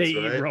robot parts, They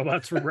right? eat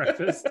robots for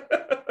breakfast.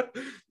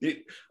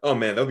 Oh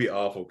man, that'd be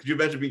awful. Could you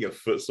imagine being a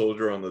foot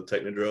soldier on the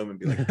Technodrome and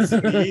be like, "Is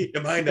it me?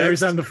 Am I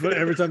next?"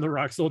 every time the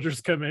rock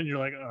soldiers come in, you're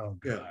like, oh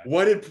god.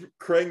 Why did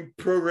Krang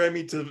program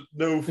me to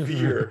know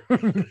fear?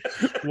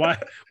 why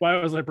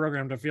was I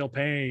programmed to feel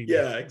pain?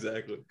 Yeah,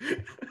 exactly.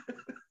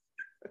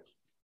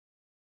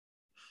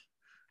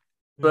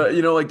 But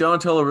like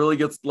Donatello really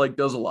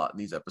does a lot in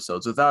these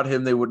episodes. Without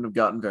him, they wouldn't have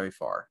gotten very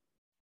far.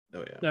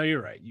 Oh yeah, No,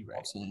 you're right.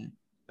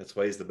 that's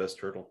why he's the best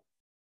turtle.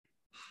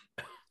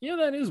 Yeah,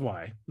 that is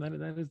why. That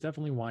is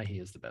definitely why he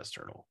is the best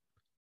turtle.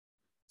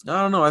 I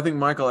don't know. I think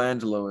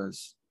Michelangelo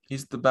is.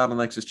 He's the Battle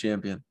Nexus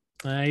champion.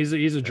 He's a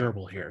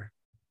gerbil here.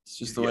 It's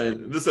just the way.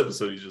 This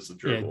episode, he's just a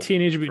gerbil. Yeah,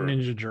 Teenage Mutant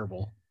Ninja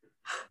gerbil.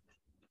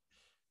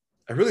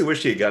 I really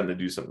wish he had gotten to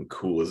do something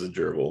cool as a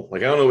gerbil.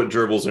 Like, I don't know what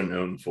gerbils are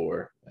known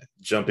for.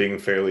 Jumping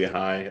fairly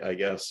high, I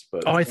guess.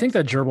 But I think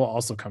that gerbil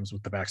also comes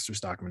with the Baxter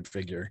Stockman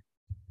figure.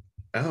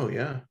 Oh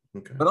yeah.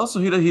 Okay. But also,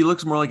 he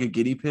looks more like a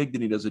guinea pig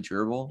than he does a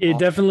gerbil. It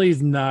definitely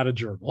is not a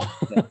gerbil.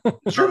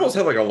 Gerbils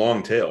have like a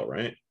long tail,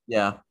 right?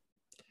 Yeah.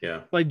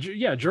 Yeah.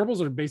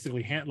 Gerbils are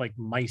basically like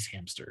mice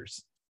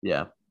hamsters.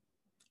 Yeah.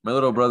 My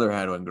little brother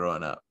had one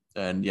growing up.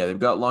 And yeah, they've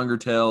got longer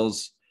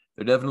tails.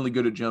 They're definitely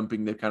good at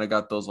jumping. They've kind of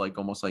got those like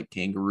almost like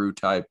kangaroo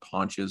type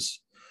haunches,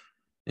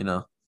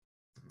 Anyway.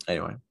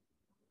 I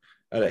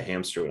had a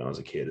hamster when I was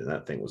a kid, and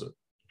that thing was a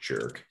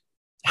jerk.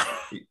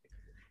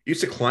 He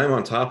used to climb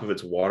on top of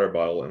its water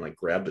bottle and like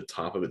grab the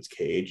top of its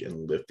cage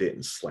and lift it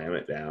and slam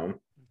it down.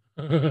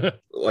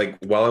 Like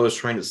while I was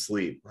trying to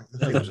sleep. Like, the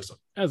thing was just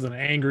As an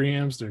angry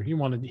hamster, he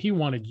wanted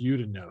you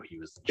to know he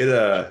was the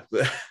jerk.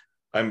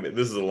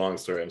 this is a long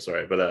story, I'm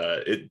sorry, but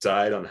it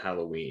died on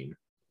Halloween.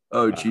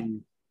 Oh, gee.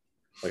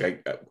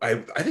 Like I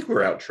think we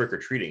were out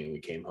trick-or-treating and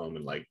we came home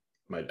and like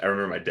I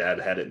remember my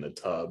dad had it in the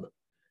tub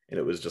and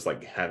it was just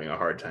like having a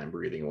hard time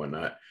breathing and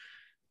whatnot.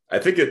 I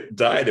think it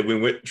died and we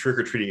went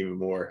trick-or-treating even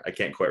more. I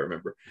can't quite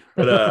remember.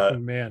 But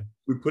man,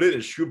 we put it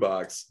in a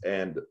shoebox,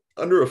 and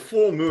under a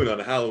full moon on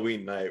a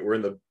Halloween night, we're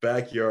in the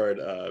backyard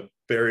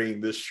burying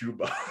this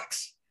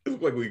shoebox. It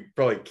looked like we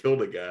probably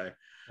killed a guy.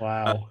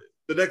 wow.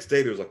 The next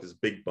day there was like this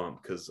big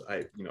bump because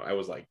I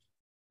was like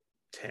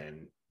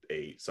 10,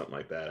 8, something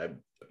like that. I'm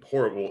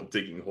horrible at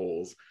digging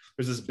holes.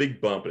 There's this big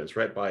bump and it's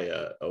right by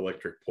a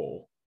electric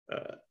pole.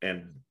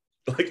 And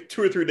like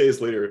 2 or 3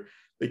 days later,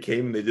 they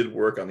came and they did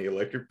work on the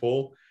electric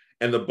pole,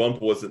 and the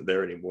bump wasn't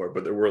there anymore,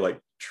 but there were like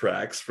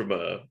tracks from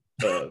a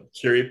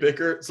cherry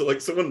picker. So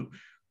like someone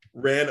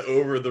ran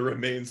over the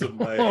remains of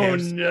my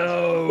hamster.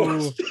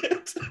 No.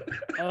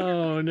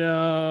 Oh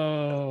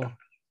no.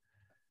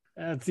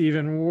 That's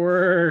even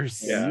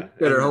worse. Yeah. You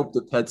better hope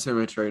the pet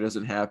cemetery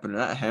doesn't happen.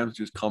 That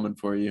hamster's coming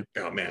for you.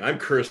 Oh man, I'm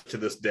cursed to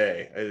this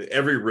day.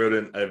 Every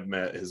rodent I've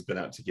met has been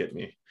out to get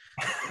me.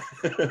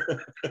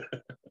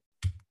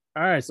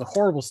 All right, so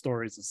horrible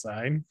stories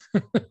aside.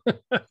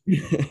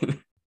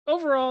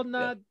 Overall,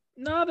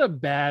 not a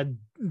bad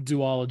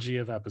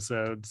duology of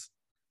episodes.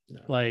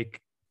 No.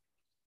 Like,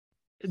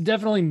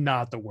 definitely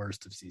not the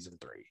worst of season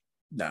 3.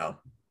 No.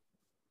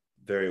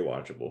 Very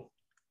watchable,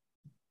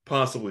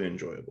 possibly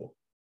enjoyable.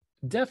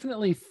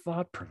 Definitely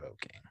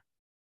thought-provoking.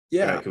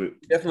 Yeah,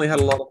 definitely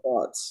had a lot of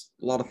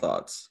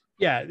thoughts.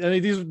 Yeah, I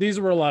mean, these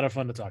were a lot of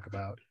fun to talk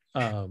about.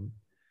 But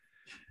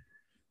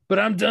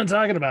I'm done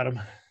talking about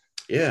them.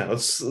 Yeah,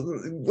 let's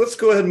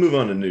go ahead and move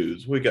on to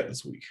news. What we got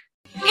this week?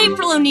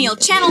 April O'Neil,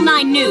 Channel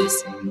 9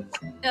 News.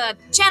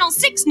 Channel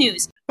 6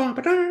 News. I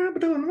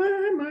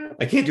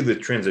can't do the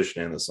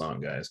transition and the song,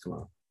 guys. Come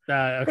on.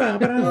 Okay.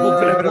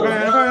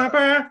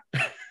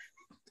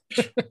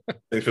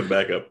 Thanks for the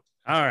backup.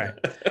 All right.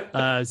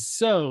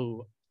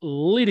 So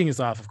leading us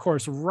off, of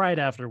course, right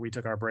after we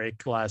took our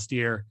break last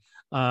year,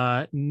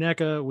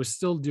 NECA was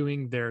still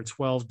doing their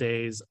 12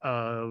 days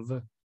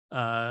of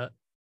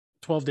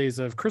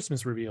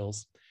Christmas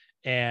reveals.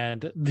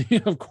 And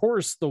of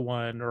course, the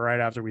one right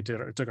after we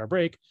took our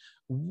break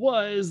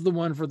was the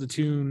one for the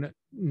Toon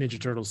Ninja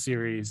Turtles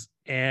series.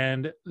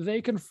 And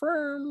they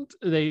confirmed,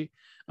 they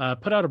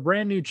put out a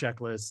brand new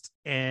checklist,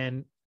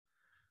 and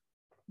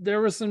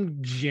there were some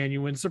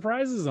genuine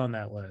surprises on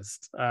that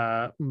list.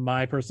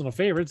 My personal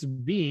favorites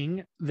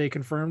being they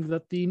confirmed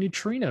that the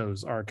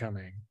Neutrinos are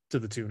coming to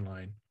the Toon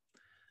line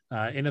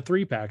in a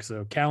 3-pack.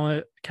 So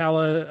Kala,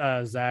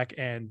 Zach,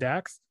 and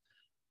Dax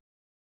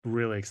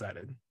Really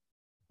excited.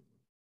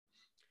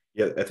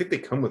 Yeah, I think they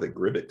come with a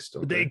Gribbix,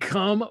 don't They they?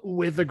 come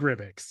with the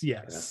Gribbix,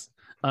 yes.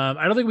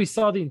 I don't think we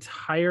saw the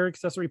entire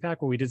accessory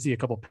pack, but we did see a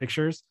couple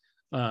pictures.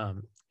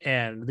 And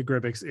the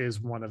Gribbix is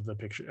one of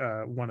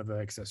the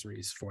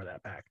accessories for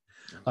that pack.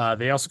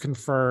 They also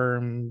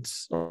confirmed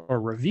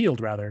or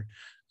revealed rather.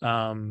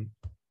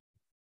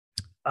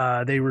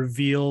 They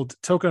revealed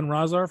Toka and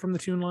Razar from the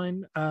Toon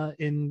line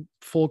in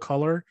full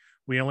color.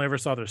 We only ever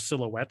saw their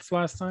silhouettes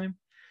last time.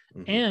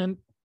 And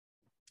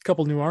a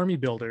couple new army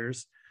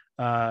builders.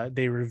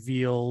 They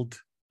revealed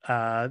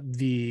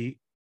the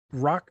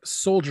Rock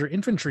Soldier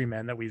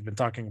Infantrymen that we've been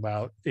talking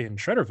about in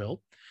Shredderville,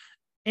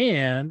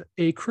 and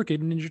a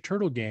Crooked Ninja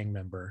Turtle Gang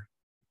member.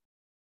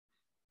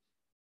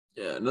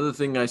 Yeah, another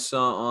thing I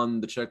saw on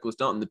the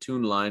checklist, not in the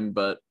Toon line,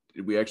 but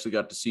we actually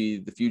got to see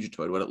the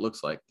Fugitoid, what it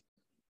looks like.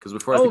 Because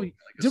before,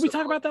 did we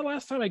talk about that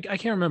last time? I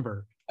can't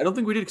remember. I don't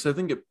think we did, because I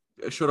think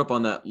it showed up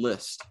on that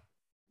list.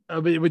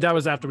 But that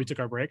was after we took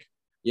our break.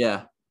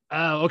 Yeah.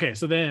 Okay.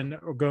 So then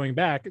going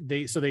back,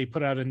 they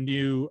put out a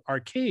new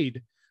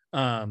arcade /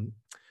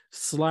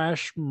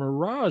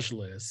 Mirage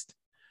list,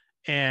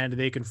 and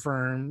they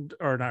confirmed,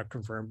 or not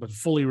confirmed, but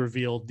fully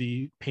revealed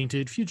the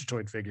painted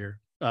Fugitoid figure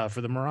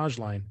for the Mirage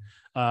line.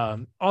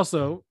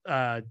 Also,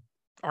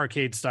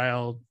 arcade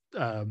style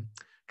Trigon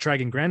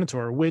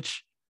Granitor,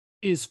 which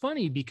is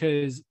funny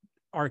because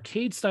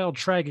arcade style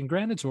Trigon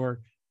Granitor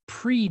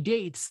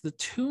predates the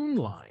Toon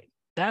line.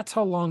 That's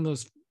how long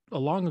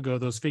ago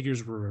those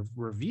figures were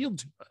revealed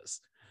to us.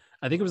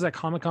 I think it was at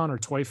Comic-Con or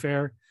Toy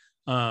Fair,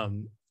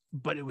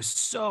 but it was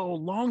so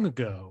long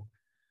ago.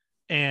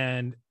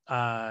 And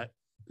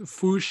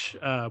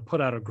Foosh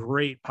put out a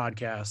great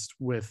podcast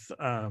with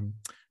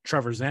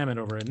Trevor Zaman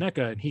over at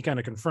NECA, and he kind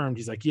of confirmed.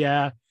 He's like,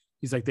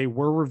 they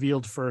were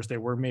revealed first. They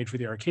were made for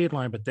the arcade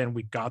line, but then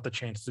we got the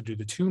chance to do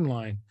the Toon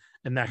line,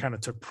 and that kind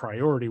of took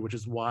priority, which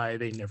is why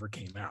they never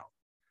came out.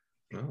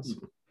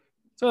 Awesome.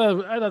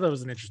 So I thought that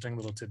was an interesting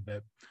little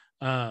tidbit.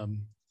 So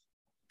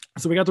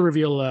we got the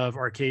reveal of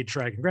Arcade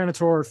Trigon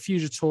Granitor,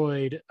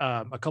 Fugitoid,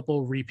 a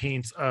couple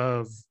repaints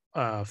of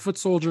Foot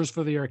Soldiers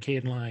for the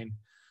arcade line.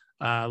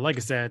 Like I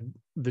said,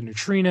 the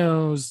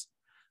Neutrinos.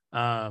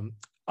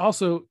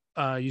 Also,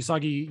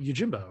 Usagi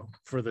Yojimbo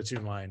for the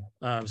Toon line.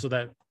 So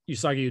that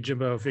Usagi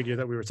Yojimbo figure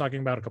that we were talking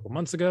about a couple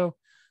months ago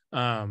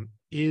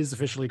is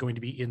officially going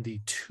to be in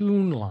the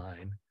Toon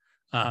line,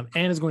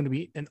 and is going to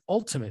be an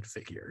Ultimate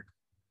figure.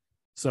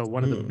 So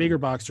one of the bigger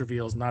box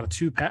reveals, not a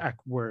 2-pack,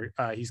 where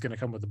he's going to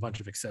come with a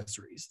bunch of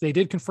accessories. They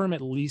did confirm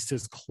at least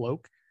his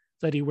cloak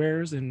that he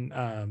wears in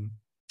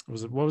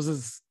what was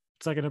his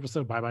second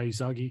episode? Bye Bye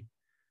Usagi.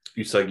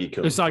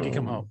 Usagi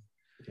come home.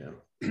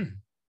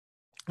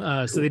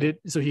 Yeah. So they did.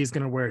 So he's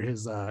going to wear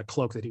his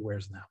cloak that he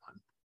wears in that one.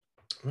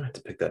 I'm gonna have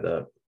to pick that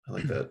up. I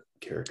like that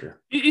character.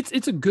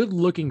 It's a good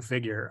looking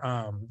figure.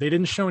 They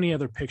didn't show any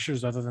other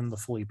pictures other than the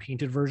fully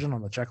painted version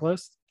on the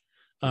checklist,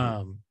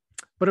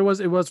 but it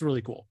was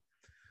really cool.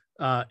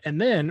 And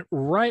then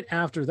right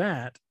after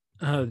that,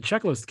 the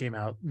checklist came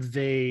out.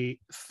 They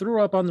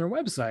threw up on their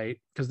website,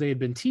 because they had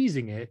been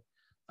teasing it,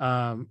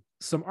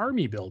 some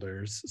army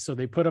builders. So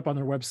they put up on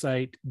their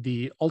website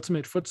the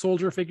Ultimate Foot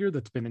Soldier figure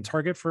that's been in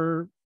Target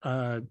for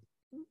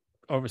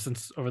over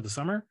the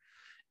summer,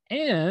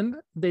 and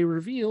they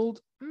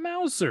revealed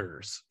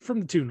Mousers from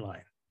the Toon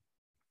line,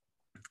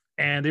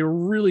 and they were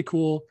really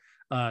cool.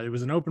 It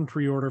was an open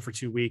pre-order for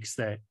 2 weeks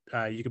that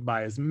you could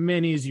buy as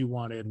many as you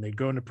wanted, and they'd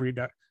go into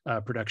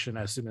production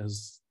as soon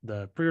as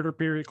the pre-order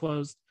period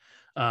closed.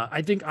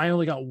 I think I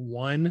only got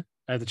one.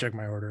 I had to check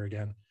my order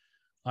again,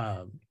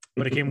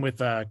 but it came with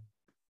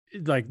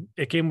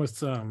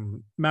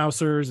some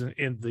Mousers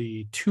in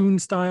the Toon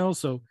style.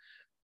 So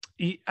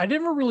I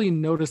never really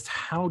noticed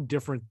how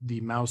different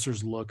the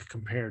Mousers look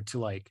compared to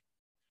like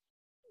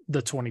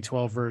the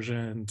 2012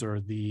 versions or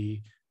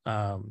the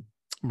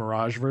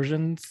Mirage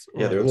versions.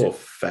 Yeah, they're a little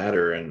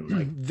fatter, and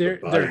like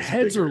their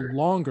heads bigger. are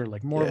longer,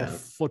 like more of a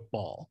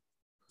football.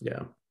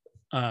 Yeah.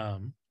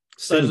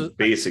 So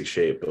basic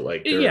shape, but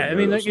like I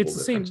mean, like it's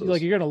the same.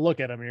 Like you're gonna look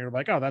at them and you're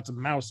like, oh, that's a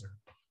Mouser.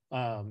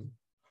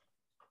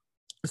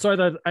 So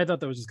I thought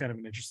that was just kind of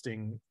an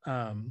interesting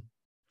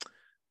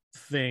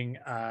thing.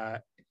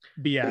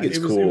 But yeah, it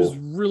was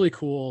really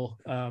cool.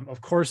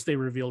 Of course, they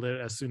revealed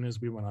it as soon as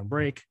we went on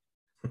break.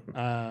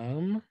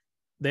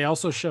 They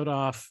also showed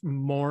off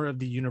more of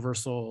the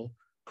Universal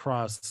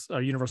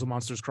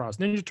Monsters Cross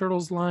Ninja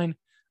Turtles line.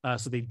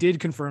 So they did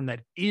confirm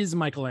that is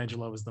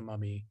Michelangelo as the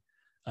mummy.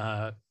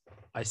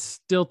 I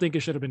still think it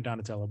should have been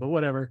Donatello, but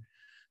whatever.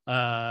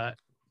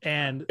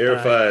 And Air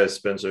 5,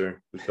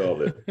 Spencer. We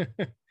called it.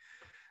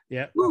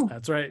 Yeah,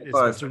 that's right.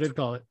 Spencer did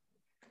call it.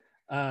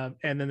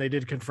 And then they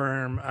did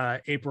confirm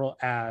April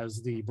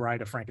as the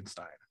Bride of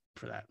Frankenstein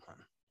for that one.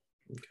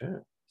 Okay.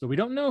 So we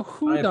don't know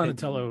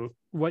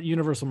what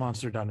Universal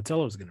Monster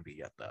Donatello is going to be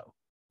yet, though.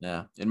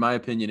 Yeah, in my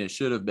opinion, it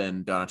should have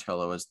been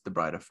Donatello as the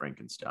Bride of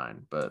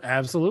Frankenstein, but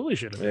absolutely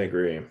should have been. I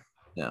agree.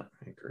 Yeah,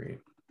 I agree.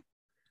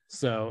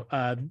 So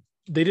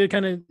they did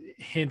kind of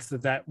hint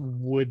that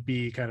would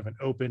be kind of an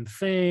open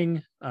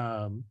thing.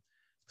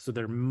 So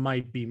there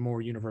might be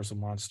more Universal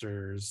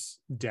monsters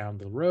down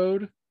the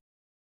road,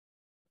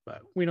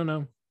 but we don't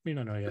know. We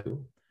don't know yet.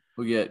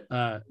 We'll get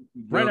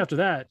right after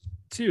that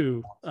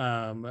too.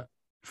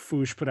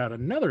 Foosh put out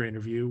another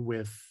interview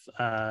with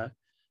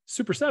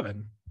Super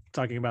 7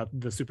 talking about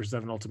the Super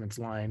 7 Ultimates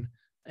line,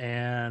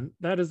 and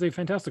that is a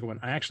fantastic one.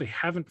 I actually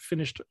haven't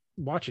finished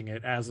watching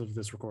it as of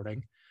this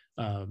recording,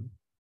 but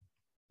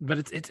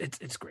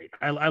it's great.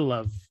 I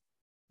love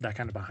that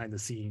kind of behind the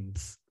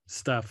scenes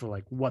stuff for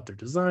like what they're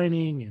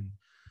designing and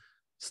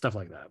stuff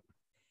like that.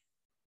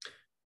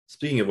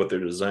 Speaking of what they're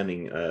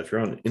designing, if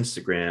you're on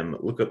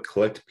Instagram, look up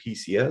Collect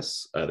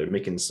PCS. They're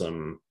making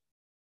some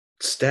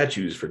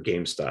statues for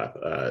GameStop.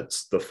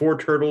 It's the 4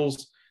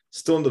 turtles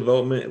still in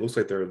development. It looks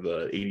like they're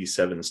the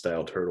 87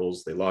 style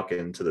turtles. They lock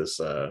into this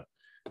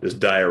this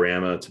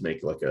diorama to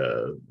make like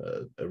a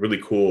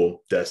really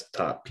cool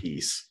desktop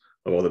piece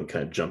of all them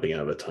kind of jumping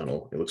out of a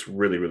tunnel. It looks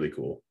really, really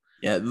cool.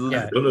 Yeah. I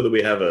don't know that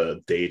we have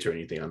a date or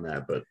anything on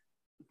that, but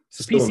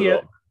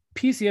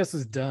PCS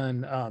has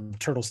done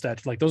turtle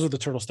statues. Like those are the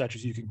turtle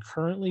statues you can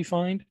currently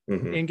find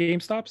in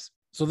GameStops.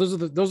 So those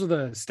are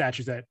the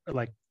statues that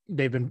like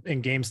they've been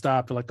in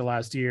GameStop for like the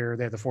last year.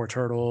 They have the 4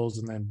 turtles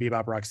and then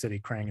Bebop,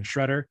 Rocksteady, Krang, and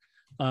Shredder.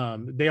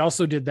 They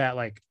also did that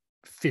like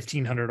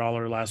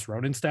 $1,500 Last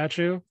Ronin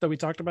statue that we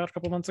talked about a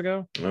couple months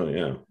ago. Oh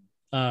yeah.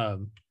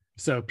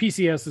 So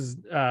PCS is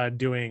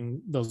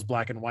doing those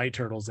black and white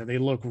turtles, and they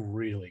look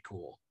really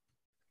cool.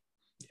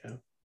 Yeah.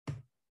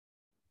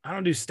 I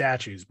don't do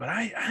statues, but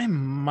I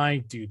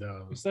might do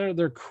those.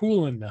 They're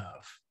cool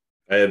enough.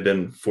 I have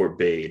been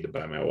forbade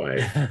by my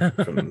wife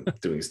from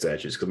doing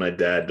statues because my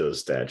dad does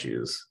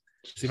statues.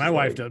 See, my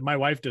wife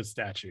does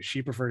statues.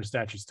 She prefers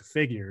statues to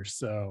figures,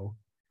 so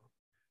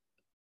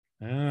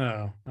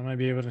I might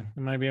be able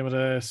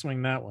to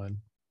swing that one.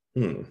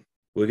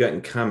 We got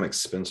in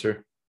comics,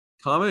 Spencer.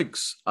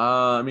 Comics,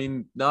 I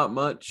mean, not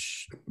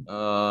much.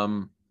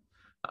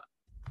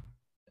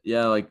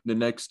 Yeah, like the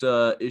next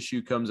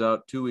issue comes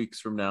out 2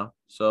 weeks from now.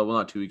 So, well,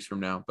 not 2 weeks from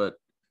now, but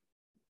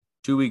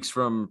 2 weeks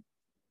from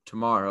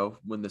tomorrow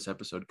when this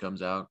episode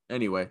comes out.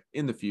 Anyway,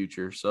 in the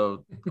future.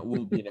 So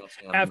we'll be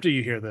announcing after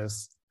you hear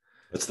this.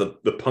 That's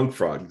the Punk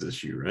Frogs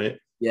issue, right?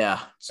 Yeah.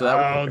 So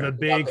that the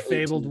big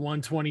fabled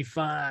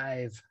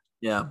 125.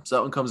 Yeah. So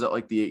that one comes out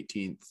like the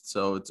 18th.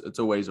 So it's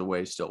a ways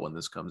away still. When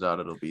this comes out,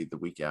 it'll be the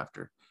week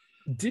after.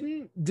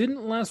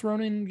 Didn't Last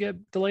Ronin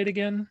get delayed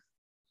again?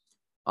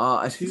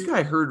 I think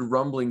I heard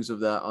rumblings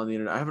of that on the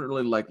internet. I haven't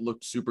really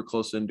looked super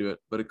close into it,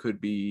 but it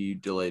could be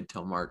delayed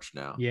till March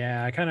now.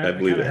 Yeah, I kind of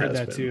heard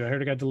that too. I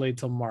heard it got delayed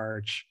till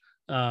March.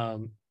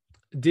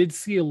 Did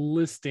see a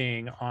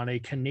listing on a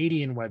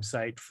Canadian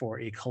website for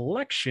a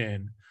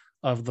collection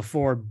of the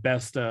 4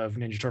 best of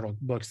Ninja Turtle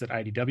books that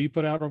IDW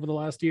put out over the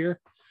last year.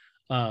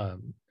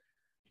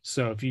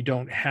 So if you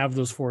don't have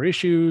those 4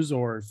 issues,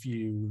 or if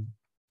you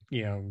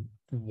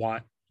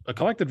want a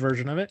collected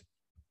version of it,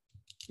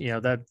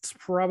 that's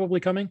probably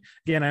coming.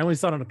 Again, I only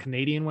saw it on a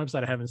Canadian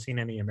website. I haven't seen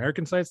any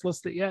American sites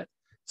list it yet.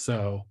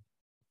 So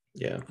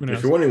yeah,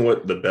 if you're wondering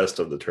what the best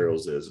of the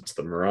turtles is, it's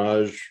the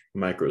Mirage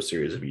micro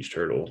series of each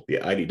turtle, the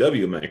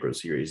IDW micro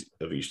series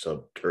of each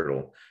sub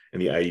turtle,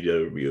 and the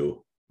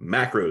IDW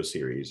macro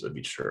series of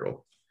each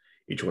turtle.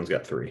 Each one's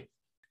got 3.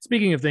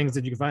 Speaking of things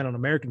that you can find on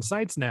American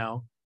sites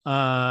now,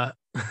 that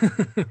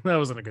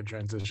wasn't a good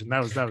transition.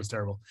 That was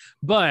terrible.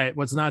 But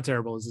what's not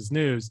terrible is this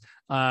news.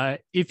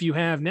 If you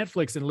have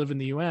Netflix and live in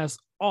the US,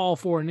 all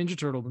 4 Ninja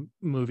Turtle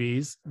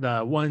movies,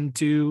 the 1,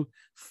 2,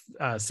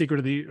 Secret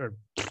of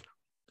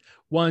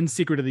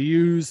the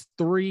Ooze,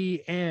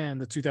 3,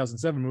 and the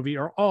 2007 movie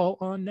are all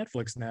on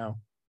Netflix now.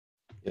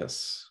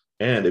 Yes.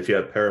 And if you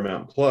have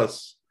Paramount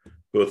Plus,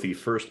 both the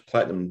first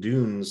Platinum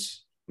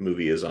Dunes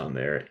movie is on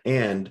there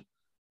and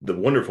the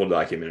wonderful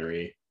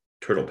documentary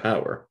Turtle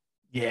Power.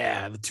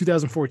 Yeah, the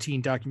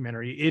 2014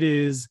 documentary. It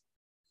is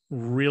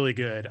really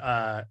good.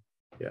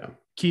 Yeah.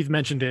 Keith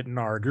mentioned it in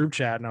our group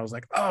chat, and I was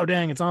like, "Oh,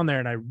 dang, it's on there!"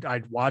 And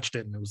I watched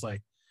it, and it was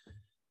like,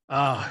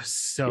 "Oh,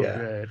 so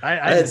good."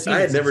 I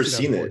had never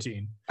seen it.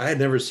 I had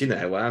never seen it.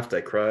 I laughed.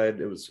 I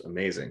cried. It was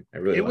amazing.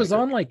 It was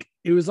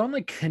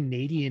on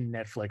Canadian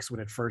Netflix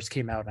when it first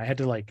came out, and I had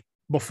to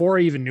before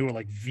I even knew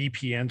what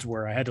VPNs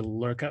were, I had to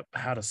look up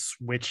how to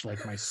switch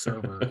my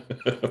server.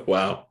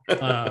 Wow.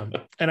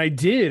 And I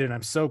did, and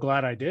I'm so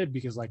glad I did,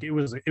 because it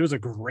was a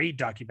great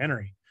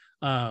documentary.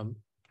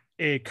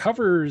 It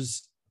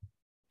covers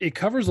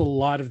a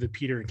lot of the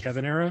Peter and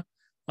Kevin era,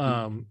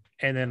 and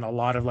then a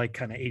lot of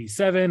kind of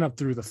 87 up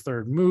through the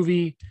 3rd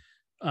movie,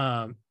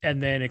 and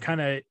then it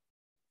kind of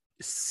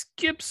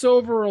skips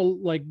over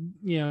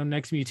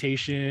Next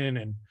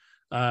Mutation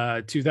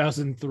and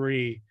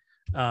 2003.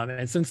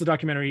 And since the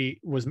documentary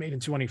was made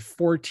in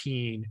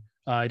 2014,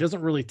 it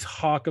doesn't really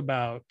talk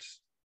about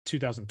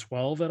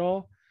 2012 at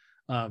all.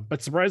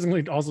 But surprisingly,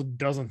 it also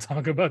doesn't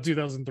talk about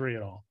 2003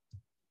 at all.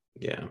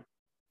 Yeah.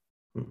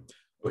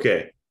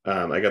 Okay.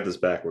 I got this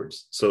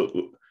backwards.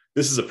 So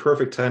this is a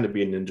perfect time to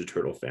be a Ninja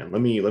Turtle fan.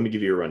 Let me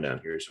give you a rundown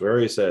here. So I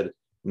already said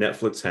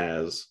Netflix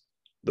has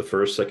the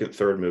 1st, 2nd,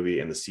 3rd movie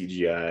and the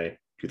CGI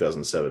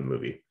 2007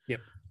 movie.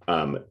 Yep.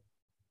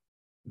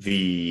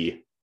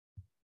 The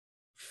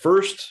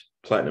first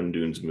Platinum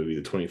Dunes movie,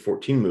 the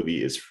 2014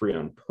 movie, is free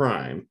on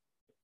Prime.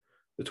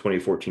 The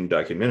 2014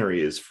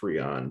 documentary is free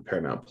on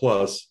Paramount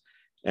Plus,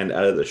 and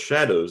Out of the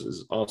Shadows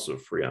is also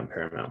free on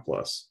Paramount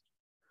Plus.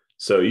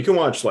 So you can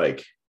watch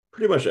like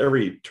pretty much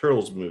every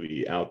Turtles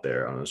movie out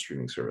there on a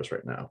streaming service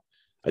right now.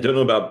 I don't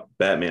know about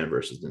Batman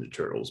versus Ninja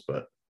Turtles,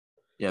 but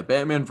yeah,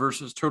 Batman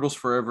versus Turtles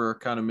Forever are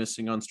kind of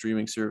missing on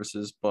streaming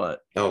services, but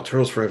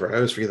Turtles Forever, I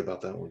always forget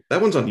about that one.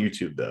 That one's on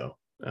YouTube though.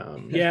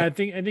 Yeah, I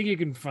think you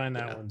can find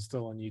that one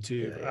still on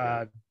YouTube.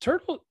 Yeah.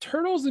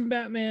 Turtles and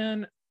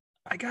Batman,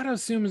 I gotta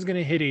assume is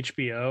gonna hit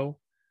HBO.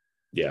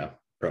 Yeah,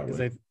 probably.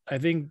 Because I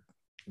think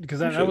because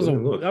that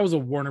was a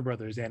Warner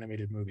Brothers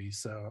animated movie,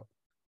 so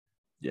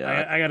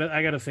yeah,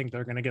 I gotta think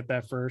they're gonna get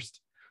that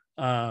first.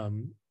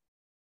 Kind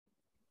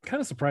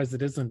of surprised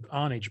it isn't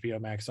on HBO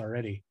Max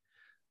already.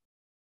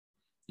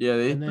 Yeah,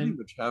 they pretty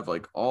much have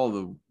like all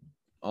the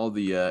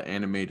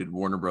animated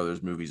Warner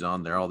Brothers movies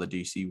on there, all the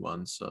DC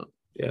ones. So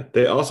yeah,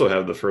 they also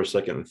have the first,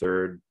 second, and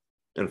third,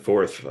 and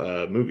fourth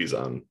movies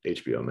on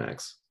HBO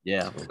Max.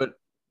 Yeah, but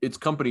it's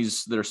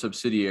companies that are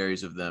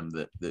subsidiaries of them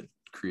that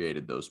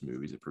created those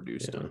movies, that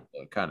produced them.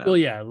 So kind of. Well,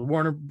 yeah,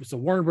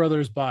 Warner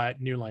Brothers bought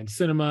New Line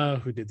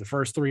Cinema, who did the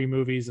first three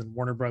movies, and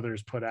Warner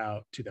Brothers put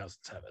out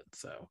 2007.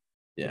 So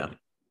yeah,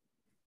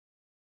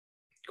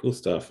 cool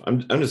stuff.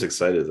 I'm just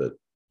excited that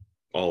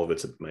all of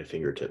it's at my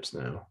fingertips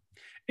now.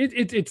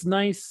 It's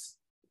nice.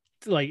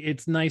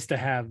 It's nice to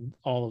have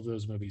all of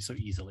those movies so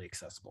easily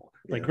accessible.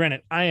 Like,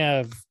 granted, I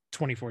have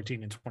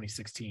 2014 and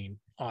 2016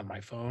 on my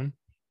phone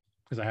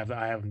because I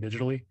have them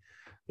digitally.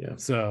 Yeah.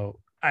 So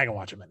I can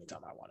watch them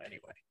anytime I want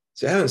anyway.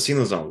 See, I haven't seen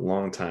those in a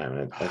long time,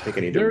 and I think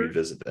I need to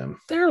revisit them.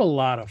 They're a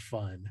lot of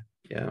fun.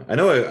 Yeah, I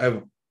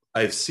know.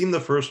 I've seen the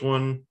first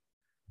one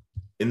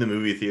in the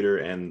movie theater,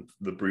 and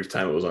the brief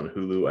time it was on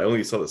Hulu. I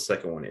only saw the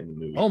second one in the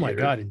movie. Oh my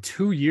theater. God! In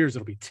 2 years,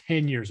 it'll be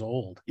 10 years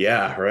old.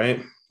 Yeah,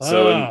 right.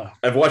 So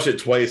I've watched it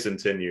twice in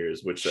 10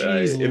 years, which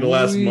in the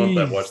last month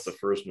I've watched the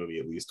first movie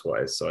at least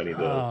twice. So I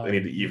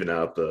need to even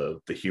out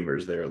the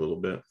humors there a little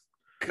bit.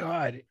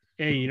 God,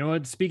 hey, you know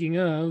what? Speaking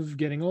of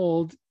getting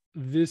old,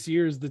 this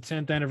year is the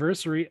 10th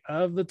anniversary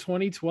of the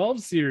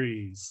 2012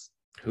 series.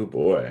 Oh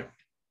boy.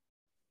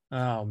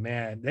 Oh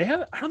man, I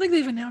don't think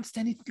they've announced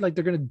anything like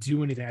they're gonna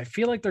do anything. I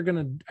feel like they're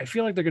gonna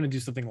do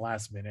something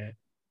last minute.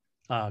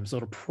 So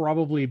it'll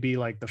probably be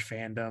like the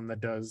fandom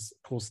that does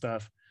cool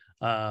stuff.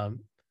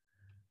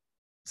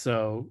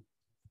 So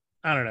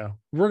I don't know.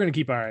 We're gonna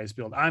keep our eyes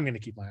peeled. I'm gonna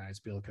keep my eyes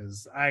peeled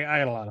because I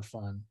had a lot of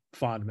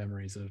fond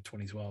memories of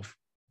 2012.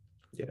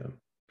 Yeah.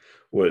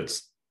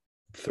 It's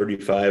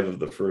 35 of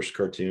the first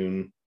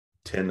cartoon,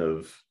 10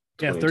 of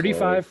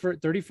 35 for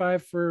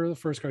the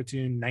first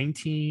cartoon,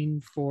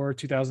 19 for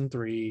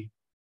 2003,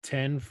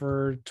 10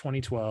 for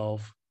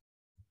 2012,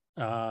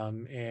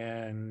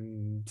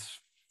 and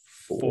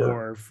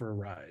 4 for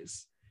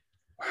Rise.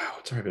 Wow,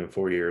 it's already been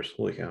 4 years.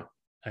 Holy cow.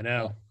 I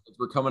know.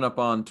 We're coming up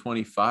on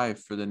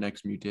 25 for the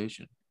next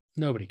mutation.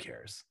 Nobody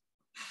cares.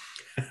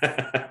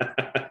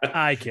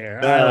 I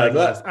care.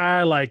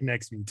 I like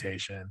Next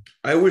Mutation.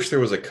 I wish there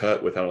was a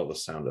cut without all the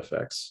sound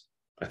effects.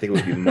 I think it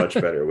would be much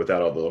better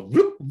without all the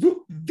whoop,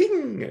 whoop,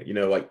 ding.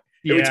 Like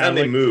every time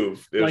they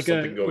move, there's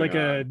something going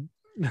on.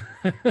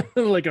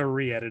 Like a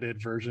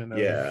re-edited version of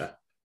that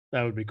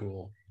would be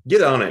cool.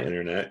 Get on it,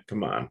 internet.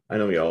 Come on. I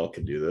know we all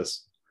can do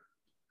this.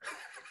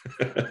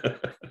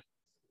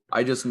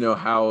 I just know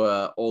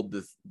how old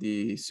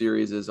the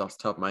series is off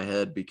the top of my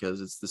head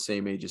because it's the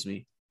same age as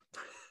me.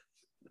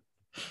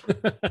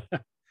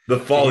 The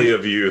folly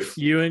of youth.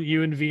 You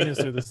and Venus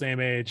are the same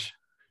age.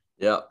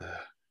 Yeah.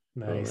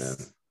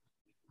 Nice.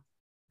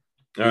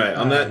 All right.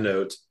 On that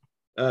note,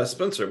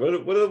 Spencer, what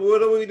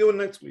are we doing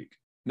next week?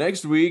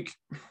 Next week,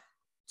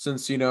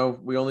 since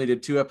we only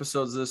did 2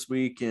 episodes this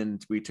week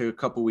and we took a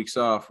couple weeks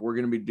off, we're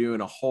going to be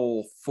doing a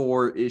whole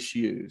 4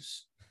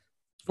 issues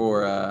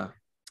for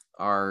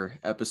our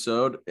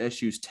episode,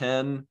 issues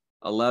 10,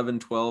 11,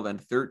 12,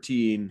 and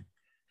 13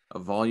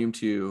 of volume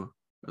 2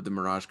 of the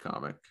Mirage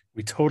comic.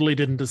 We totally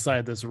didn't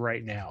decide this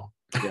right now.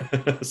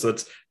 Yeah. So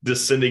it's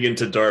descending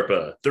into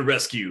DARPA, the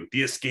rescue,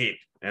 the escape,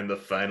 and the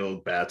final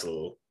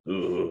battle.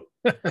 Ooh.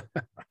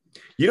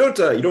 You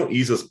don't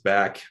ease us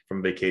back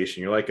from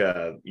vacation. You're like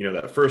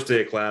that first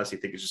day of class, you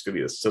think it's just gonna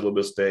be a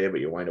syllabus day, but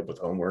you wind up with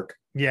homework.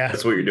 Yeah,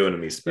 that's what you're doing to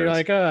me, Spence. You're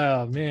like,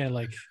 oh man,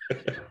 like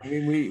I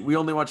mean, we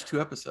only watched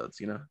 2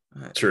 episodes,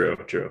 True.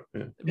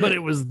 Yeah. But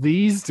it was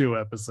these 2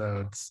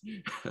 episodes.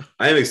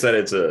 I am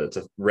excited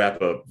to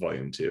wrap up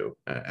volume 2.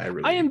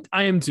 I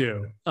am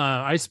too.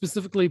 I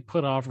specifically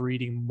put off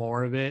reading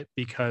more of it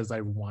because I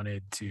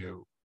wanted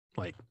to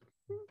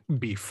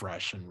be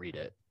fresh and read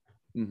it.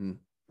 Mm-hmm.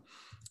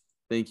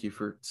 Thank you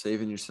for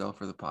saving yourself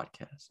for the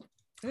podcast.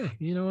 Hey,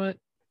 you know what?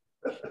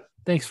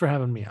 Thanks for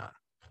having me on.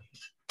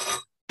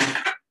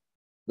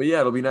 But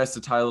yeah, it'll be nice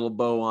to tie a little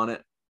bow on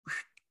it.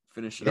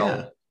 Finish it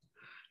all.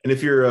 And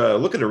if you're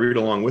looking to read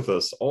along with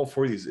us, all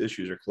 4 of these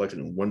issues are collected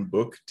in one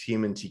book,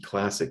 TMNT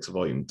Classics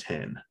Volume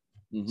 10.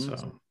 Mm-hmm.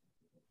 So,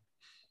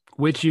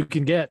 which you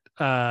can get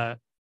on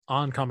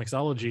on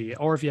Comixology,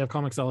 or if you have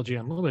Comixology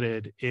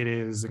Unlimited, it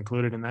is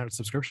included in that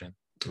subscription.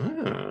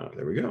 Ah,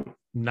 there we go.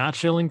 Not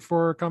shilling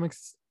for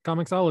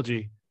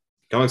Comixology.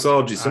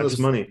 Comixology, send us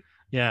money.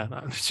 Yeah,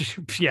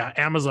 yeah.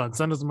 Amazon,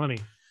 send us money.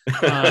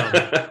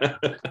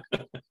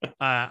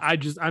 I'm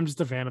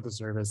just a fan of the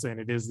service, and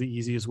it is the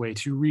easiest way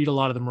to read a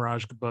lot of the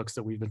Mirage books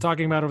that we've been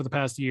talking about over the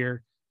past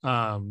year.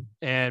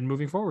 And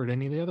moving forward,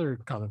 any of the other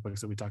comic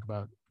books that we talk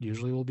about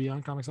usually will be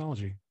on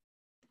Comixology.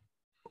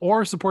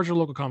 Or support your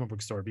local comic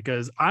book store,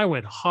 because I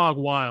went hog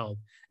wild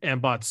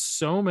and bought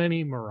so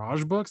many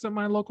Mirage books at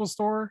my local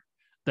store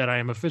that I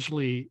am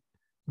officially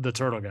the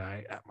turtle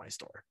guy at my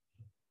store.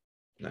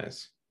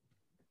 Nice.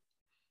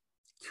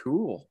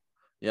 Cool.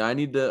 Yeah, I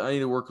need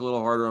to work a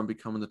little harder on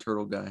becoming the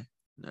turtle guy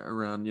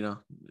around,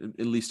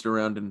 at least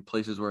around in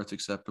places where it's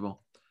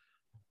acceptable.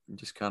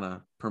 Just kind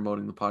of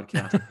promoting the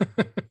podcast.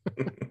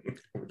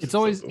 It's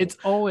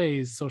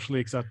always socially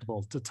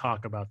acceptable to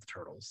talk about the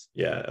turtles.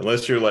 Yeah,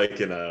 unless you're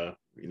like in a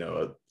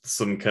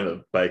some kind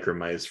of biker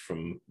mice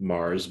from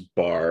Mars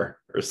bar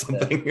or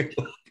something.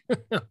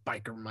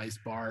 Biker mice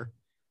bar.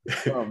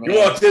 Oh, you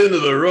walked into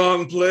the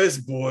wrong place,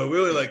 boy. We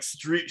only like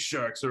street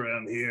sharks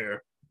around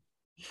here.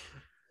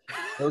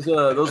 Those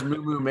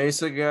Moo Moo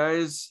Mesa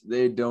guys,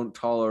 they don't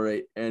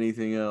tolerate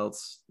anything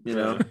else,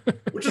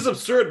 Which is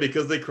absurd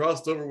because they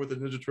crossed over with the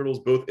Ninja Turtles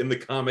both in the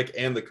comic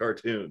and the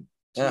cartoon.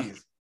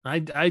 Jeez. Yeah.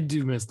 I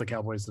do miss the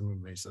Cowboys of Moo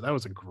Moo Mesa. That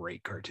was a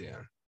great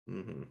cartoon.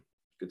 Mm-hmm.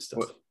 Good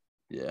stuff.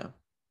 Yeah.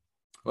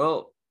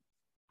 Well,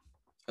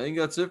 I think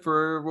that's it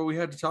for what we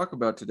had to talk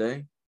about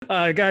today.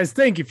 Guys,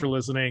 thank you for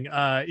listening.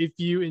 If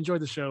you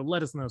enjoyed the show,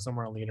 let us know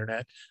somewhere on the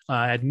internet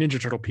at Ninja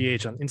Turtle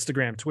PH on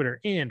Instagram, Twitter,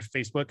 and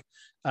Facebook.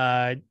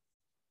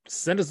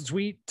 Send us a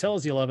tweet. Tell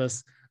us you love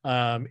us.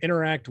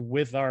 Interact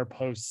with our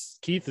posts.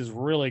 Keith is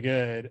really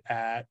good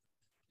at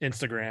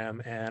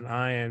Instagram, and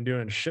I am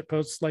doing shit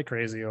posts like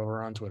crazy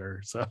over on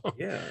Twitter. So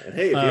yeah, and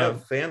hey, if you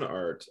have fan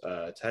art,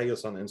 tag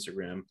us on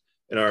Instagram.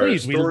 In our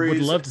please, stories, we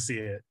would love to see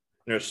it.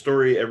 In our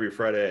story every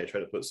Friday, I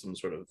try to put some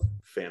sort of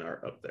fan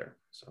art up there.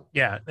 So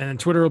yeah, and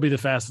Twitter will be the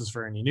fastest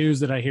for any news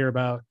that I hear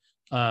about.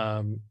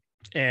 And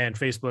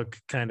Facebook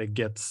kind of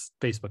gets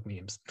Facebook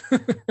memes,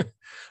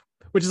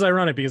 which is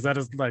ironic because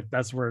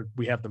that's where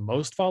we have the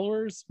most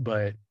followers.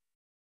 But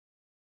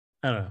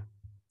I don't know.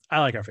 I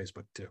like our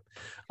Facebook too.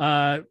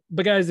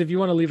 But guys, if you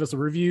want to leave us a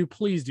review,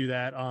 please do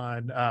that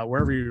on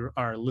wherever you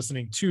are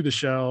listening to the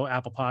show,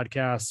 Apple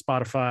Podcasts,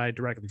 Spotify,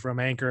 directly from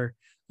Anchor.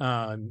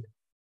 Yeah.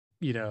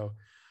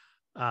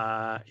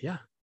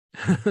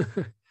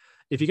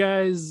 If you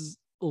guys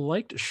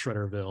liked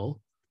Shredderville,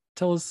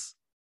 tell us,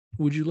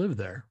 would you live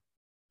there?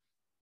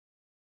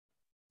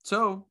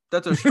 So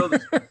that's our show.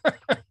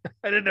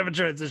 I didn't have a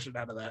transition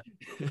out of that.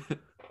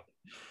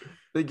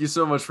 Thank you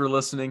so much for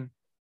listening.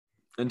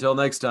 Until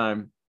next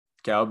time,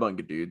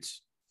 cowabunga,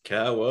 dudes.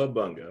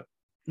 Cowabunga.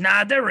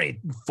 Nah, there ain't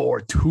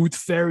 4 Tooth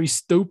Fairy,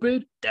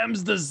 stupid.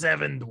 Them's the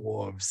 7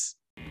 dwarves.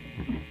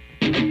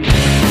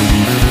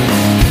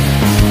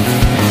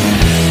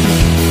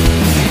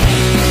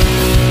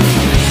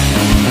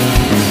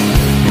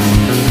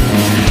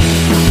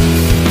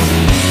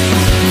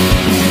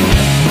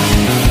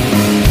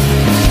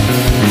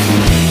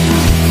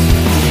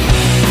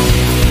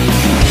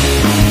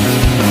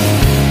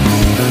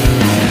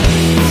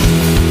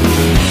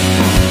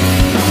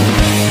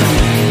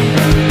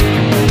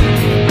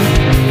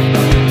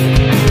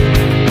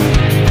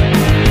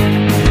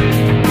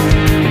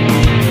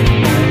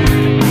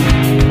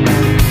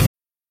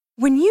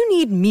 When you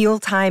need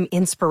mealtime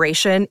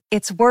inspiration,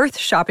 it's worth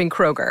shopping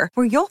Kroger,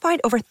 where you'll find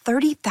over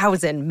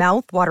 30,000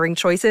 mouth-watering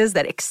choices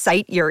that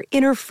excite your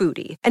inner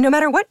foodie. And no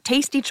matter what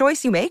tasty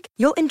choice you make,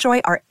 you'll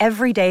enjoy our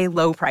everyday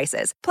low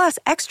prices, plus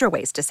extra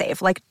ways to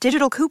save, like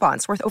digital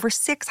coupons worth over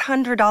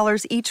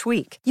 $600 each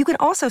week. You can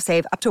also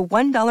save up to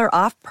 $1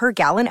 off per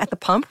gallon at the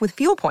pump with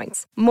fuel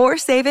points. More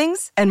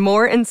savings and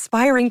more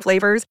inspiring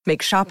flavors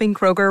make shopping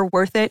Kroger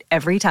worth it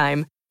every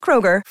time.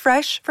 Kroger,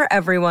 fresh for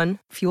everyone.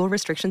 Fuel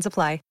restrictions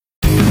apply.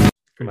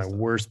 My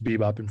worst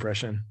Bebop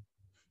impression.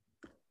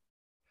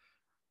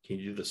 Can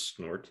you do the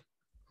snort?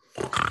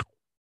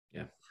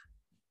 Yeah.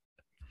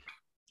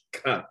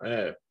 God,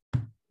 I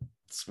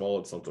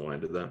swallowed something when I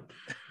did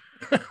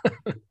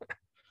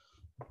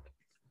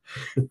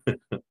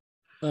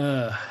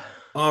that.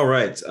 All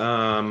right.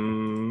 So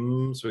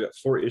we got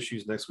 4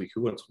 issues next week.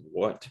 Who wants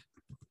what?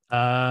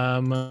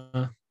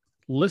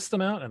 List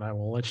them out and I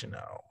will let you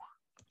know.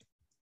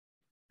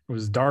 It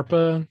was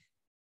DARPA.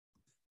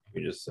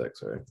 You just a sec,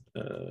 sorry.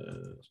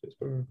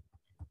 Spacebar.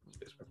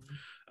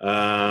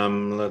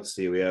 Let's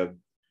see. We have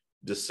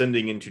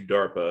Descending into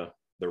DARPA,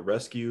 The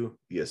Rescue,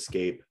 The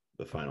Escape,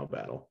 The Final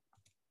Battle.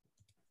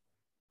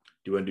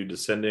 Do you want to do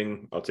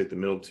Descending? I'll take the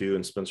middle 2,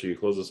 and Spencer, you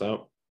close us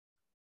out?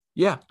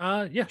 Yeah.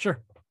 Yeah,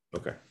 sure.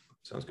 Okay.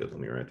 Sounds good. Let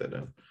me write that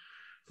down.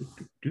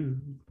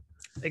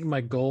 I think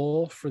my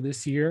goal for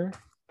this year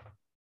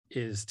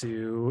is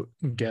to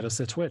get us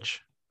a Twitch.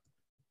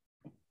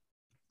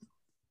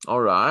 All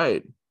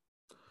right.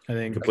 I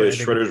think play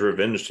Shredder's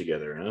Revenge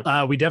together,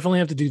 huh? We definitely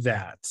have to do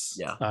that.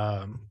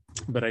 Yeah.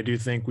 but I do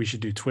think we should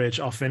do Twitch.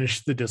 I'll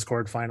finish the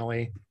Discord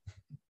finally.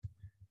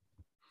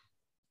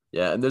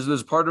 Yeah, and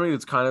there's part of me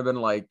that's kind of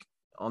been like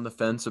on the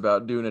fence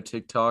about doing a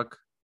TikTok.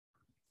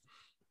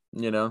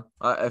 You know,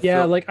 I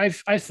yeah, feel, like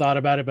I've thought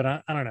about it, but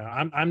I don't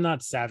know. I'm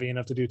not savvy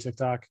enough to do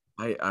TikTok.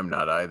 I'm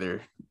not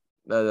either.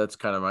 That's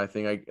kind of my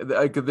thing.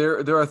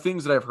 There are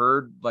things that I've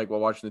heard like while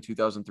watching the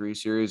 2003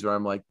 series where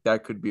I'm like,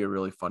 that could be a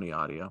really funny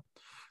audio.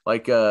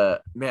 Like,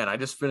 man, I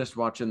just finished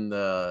watching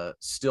the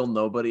Still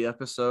Nobody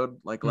episode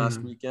like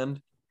last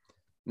weekend.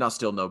 Not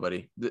Still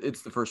Nobody.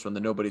 It's the first one, the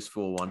Nobody's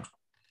Fool one.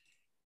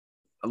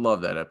 I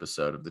love that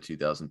episode of the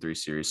 2003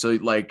 series. So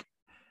like,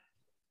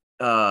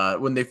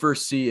 when they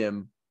first see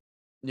him,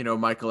 you know,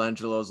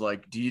 Michelangelo's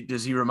like,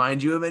 does he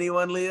remind you of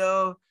anyone,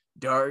 Leo?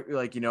 Dark,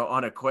 like, you know,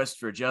 on a quest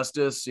for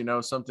justice, you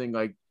know, something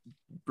like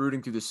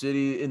brooding through the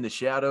city in the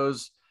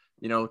shadows,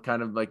 you know,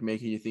 kind of like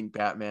making you think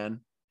Batman.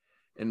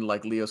 And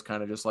like Leo's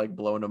kind of just like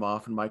blowing him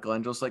off, and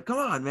Michelangelo's like, come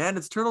on, man,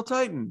 it's Turtle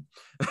Titan.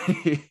 And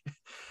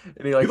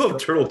he like, you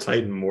love Turtle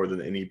Titan more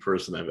than any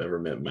person I've ever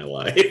met in my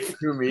life.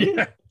 Who, me?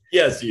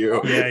 Yes,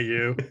 you. Yeah,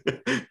 you.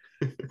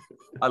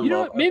 You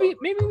know what? Maybe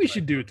we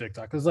should do a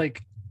TikTok, because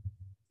like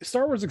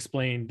Star Wars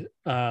Explained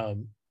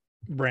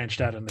branched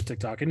out on the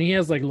TikTok, and he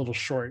has like a little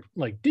short,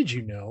 like, did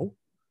you know?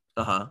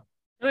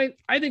 And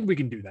I think we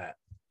can do that.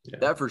 Yeah.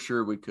 That for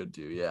sure we could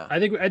do. Yeah. I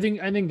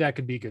think that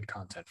could be good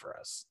content for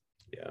us.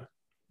 Yeah.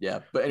 Yeah.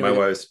 But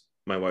anyway,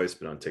 my wife's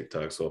been on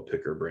TikTok, so I'll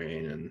pick her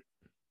brain, and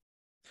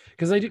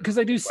because I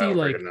do see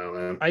like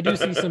I do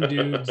see some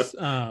dudes.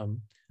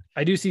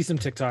 I do see some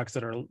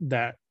TikToks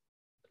that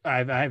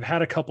I've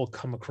had a couple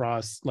come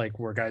across, like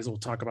where guys will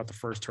talk about the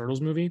first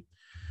Turtles movie,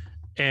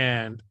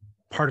 and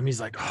part of me is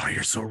like, oh,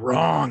 you're so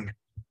wrong.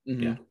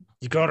 Yeah,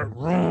 you got it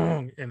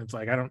wrong. And it's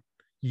like, I don't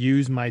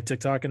use my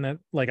TikTok in that.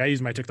 Like, I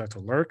use my TikTok to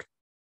lurk.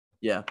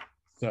 Yeah.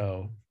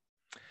 So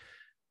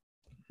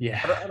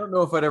yeah, I don't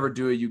know if I'd ever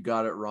do a "you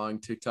got it wrong"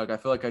 TikTok. I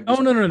feel like I'd. Oh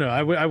no,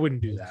 I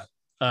wouldn't do that.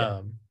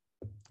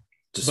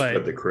 Just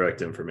spread the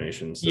correct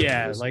information. So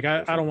yeah, like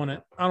I don't want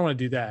to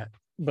do that.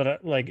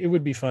 But like, it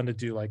would be fun to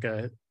do like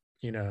a,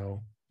 you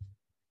know,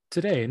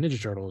 today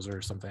Ninja Turtles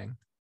or something.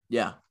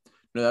 Yeah,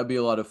 no, that'd be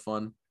a lot of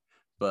fun.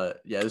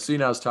 But yeah, the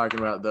scene I was talking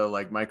about though,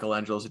 like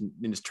Michelangelo's in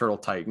his Turtle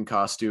Titan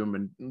costume,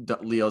 and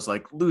Leo's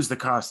like, lose the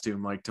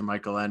costume, like to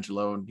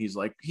Michelangelo, and he's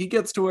like, he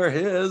gets to wear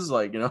his,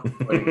 like, you know.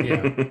 Like,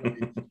 yeah.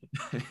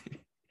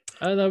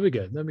 That'd be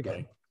good. I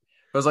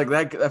was like,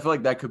 that. I feel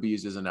like that could be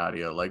used as an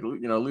audio, like,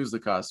 you know, lose the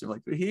costume,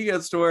 like he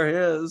gets to wear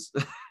his.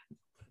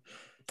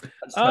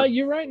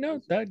 You're right. No,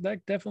 that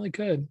definitely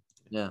could.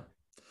 Yeah.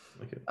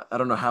 I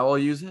don't know how I'll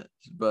use it,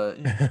 but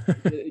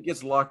it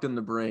gets locked in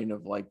the brain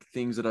of like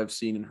things that I've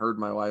seen and heard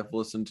my wife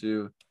listen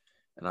to,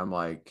 and I'm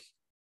like,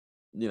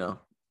 you know,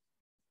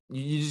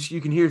 you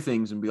can hear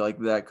things and be like,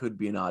 that could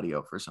be an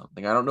audio for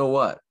something. I don't know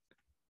what,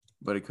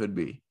 but it could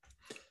be.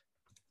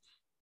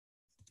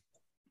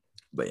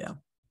 But yeah.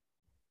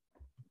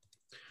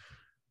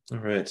 All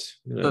right,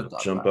 I'm gonna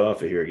jump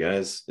off of here,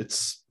 guys.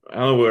 I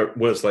don't know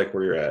what it's like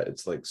where you're at.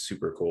 It's like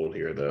super cold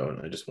here though,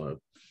 and I just want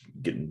to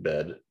get in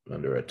bed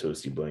under a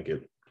toasty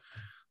blanket.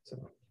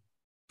 So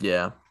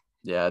yeah,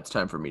 it's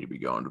time for me to be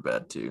going to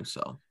bed too.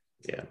 So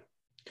yeah,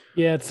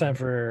 it's time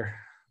for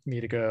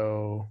me to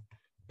go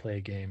play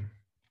a game.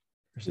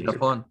 Have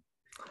fun.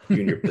 You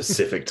in your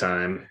Pacific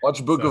time.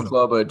 Watch Book of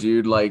Bubba,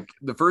 dude. Like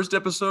the first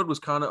episode was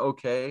kind of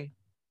okay.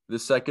 The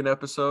second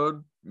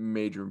episode,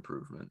 major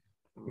improvement.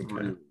 Okay.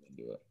 Really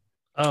into it.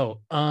 Oh,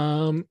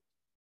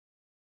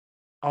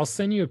 I'll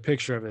send you a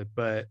picture of it,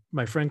 but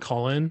my friend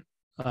Colin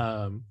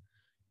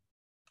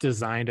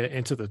designed it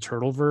into the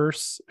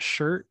Turtleverse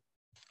shirt.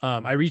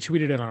 I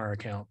retweeted it on our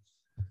account.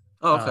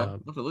 Oh, okay.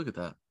 I'll have to look at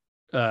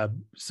that.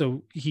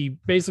 So he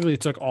basically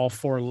took all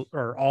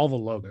the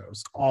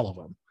logos, all of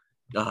them,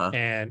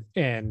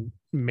 and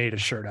made a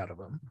shirt out of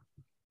them.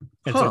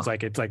 And so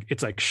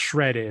it's like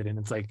shredded, and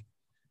it's like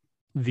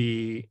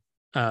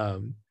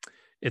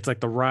it's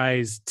like the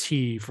Rise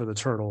T for the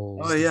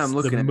Turtles. Oh yeah, I'm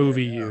looking at the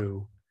movie.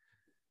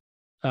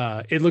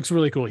 Yeah. It looks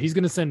really cool. He's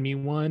gonna send me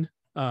one.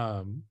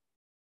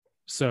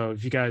 So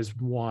if you guys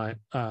want,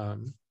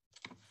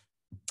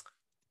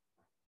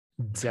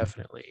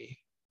 definitely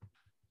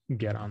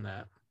get on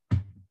that.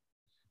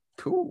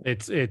 Cool.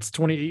 It's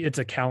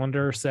a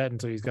calendar set,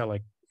 and so he's got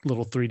like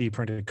little 3D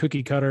printed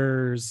cookie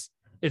cutters.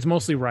 It's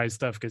mostly Rise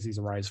stuff because he's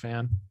a Rise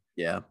fan.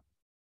 Yeah.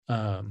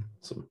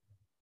 So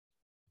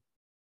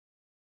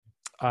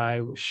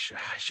I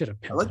should have.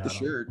 I like the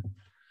shirt.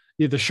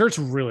 Yeah, the shirt's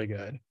really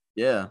good.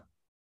 Yeah.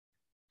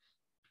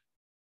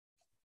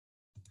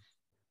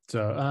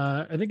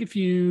 So I think if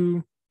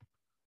you,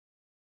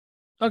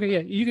 okay, yeah,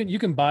 you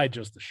can buy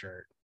just the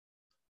shirt.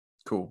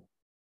 Cool.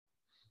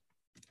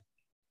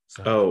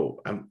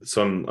 So. I'm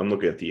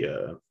looking at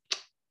the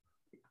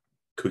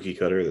cookie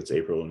cutter. That's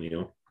April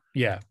O'Neil.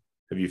 Yeah.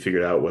 Have you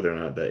figured out whether or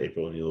not that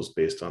April O'Neil is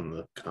based on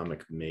the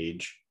comic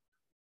Mage?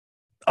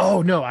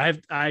 Oh no, I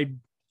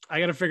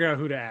got to figure out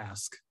who to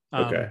ask.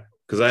 Okay,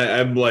 because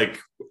I'm like,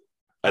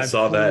 I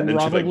saw that, and then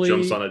she like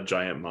jumps on a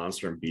giant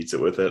monster and beats it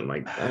with it. I'm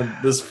like,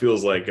 this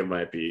feels like it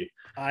might be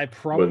I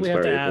probably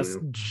have to inspired you, ask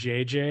William?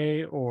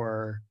 JJ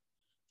or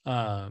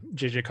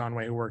JJ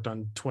Conway, who worked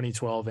on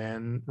 2012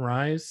 and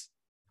Rise.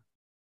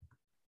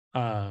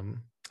 I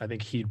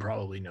think he'd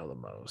probably know the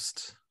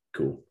most.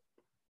 Cool.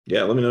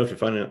 Yeah, let me know if you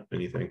find out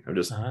anything. I'm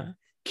just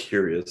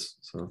curious.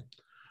 So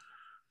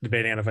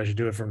Debating on if I should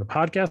do it from the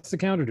podcast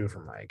account or do it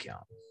from my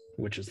account,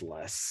 which is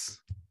less.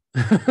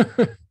 do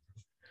it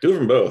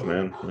from both,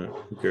 man. Yeah,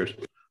 who cares?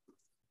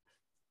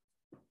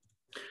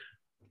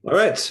 All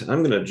right,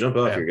 I'm gonna jump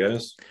off here,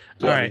 guys.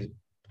 All right.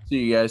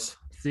 See you guys.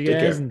 See you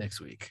Take guys care.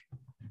 next week.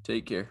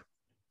 Take care.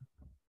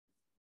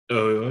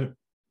 Oh,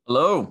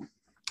 Hello.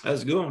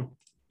 how's it going?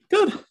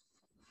 Good.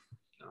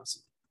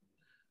 Awesome.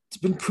 It's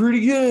been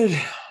pretty good.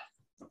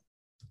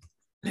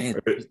 Man,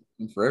 it's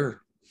been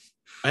forever.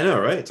 I know,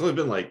 right? It's only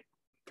been like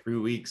 3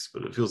 weeks,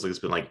 but it feels like it's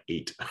been like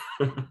 8.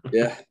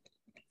 Yeah.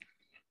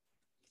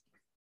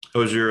 How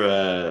was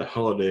your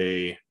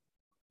holiday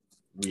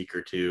week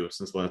or two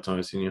since the last time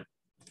I seen you?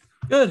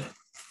 Good.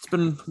 It's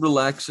been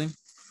relaxing.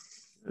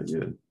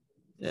 Good.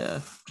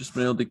 Yeah. Just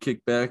been able to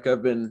kick back.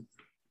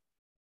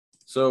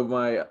 So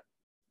my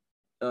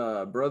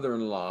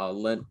brother-in-law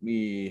lent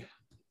me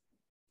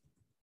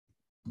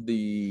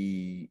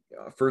the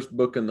first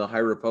book in the High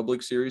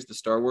Republic series, the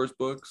Star Wars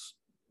books.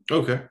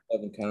 Okay.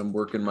 I've been kind of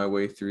working my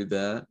way through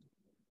that.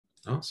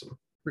 Awesome.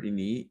 Pretty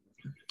neat.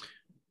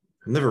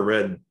 I've never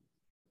read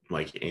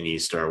like any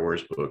Star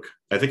Wars book.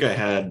 I think I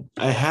had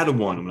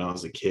one when I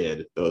was a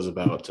kid that was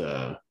about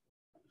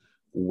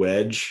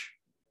Wedge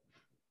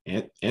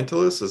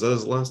Antilles. Is that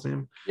his last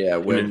name? Yeah,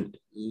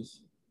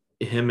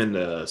 Him and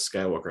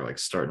Skywalker like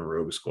starting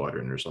Rogue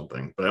Squadron or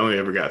something. But I only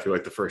ever got through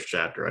like the first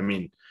chapter. I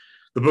mean,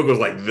 the book was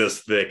like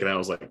this thick, and I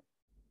was like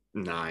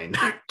 9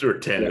 or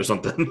 10 or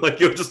something.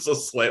 Like it was just so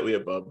slightly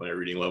above my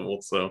reading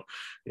level. So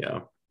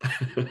yeah.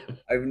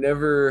 I've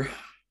never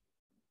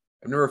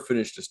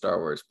finished a Star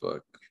Wars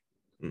book.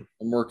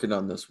 I'm working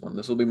on this one.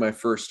 This will be my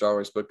first Star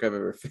Wars book I've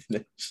ever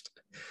finished.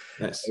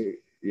 Nice.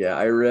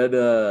 I read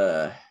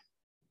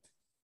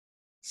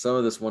some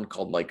of this one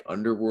called like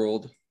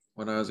Underworld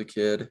when I was a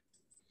kid.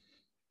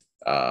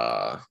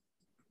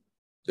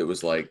 It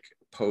was like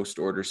post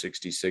Order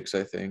 66,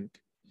 I think.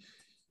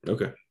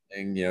 Okay.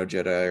 And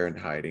Jedi are in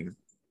hiding.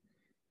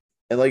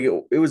 And like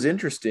it was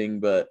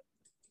interesting, but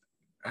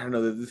I don't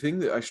know. The thing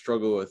that I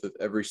struggle with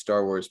every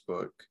Star Wars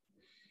book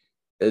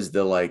is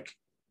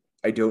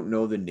I don't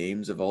know the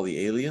names of all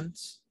the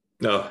aliens.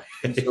 No.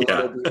 So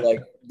Yeah. it'll be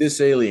like this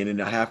alien, and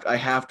I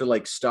have to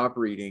like stop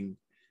reading,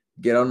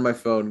 get on my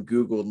phone,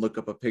 Google, and look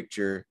up a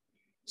picture,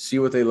 see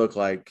what they look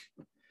like,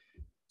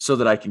 so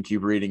that I can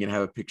keep reading and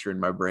have a picture in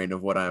my brain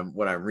of what I'm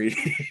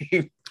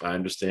reading. I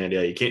understand.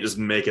 Yeah, you can't just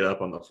make it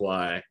up on the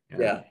fly.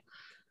 Yeah.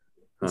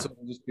 Huh. So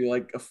it'll just be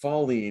like a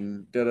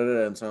falling,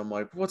 and so I'm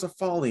like, what's a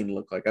falling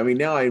look like? I mean,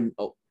 now I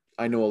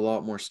know a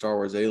lot more Star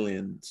Wars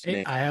aliens.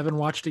 Hey, I haven't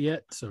watched it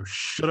yet, so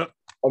shut up.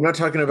 I'm not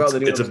talking about the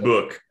new. It's a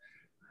book.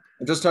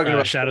 I'm just talking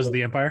about Shadows of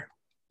the Empire.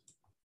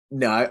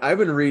 No, I've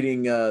been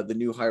reading the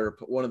new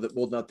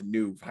not the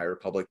new High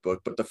Republic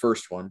book, but the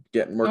first one.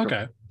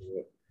 Okay.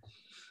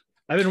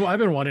 I've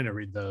been wanting to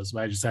read those,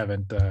 but I just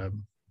haven't.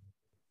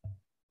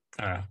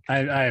 I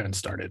haven't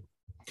started.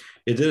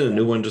 It did a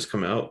new one just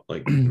come out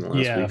like in the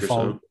last week or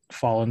so.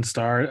 Fallen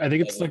Star. I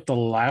think it's like the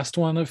last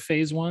one of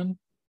Phase 1.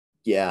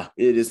 Yeah,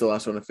 it is the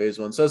last one of Phase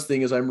 1. So that's the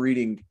thing is I'm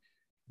reading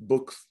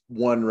book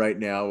 1 right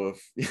now of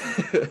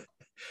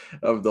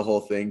of the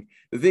whole thing.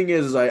 The thing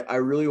is I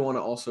really want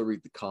to also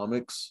read the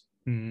comics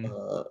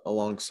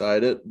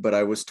alongside it, but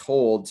I was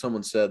told,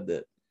 someone said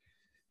that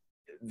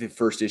the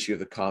first issue of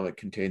the comic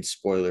contains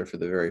spoiler for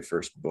the very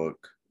first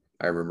book.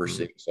 I remember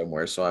seeing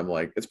somewhere. So I'm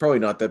like, it's probably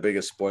not that big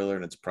a spoiler,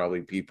 and it's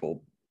probably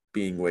people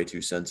being way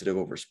too sensitive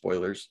over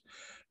spoilers.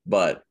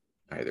 But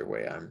either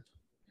way,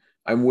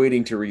 I'm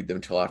waiting to read them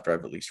until after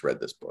I've at least read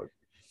this book.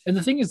 And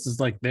the thing is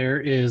like there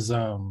is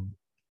a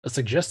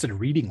suggested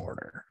reading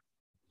order,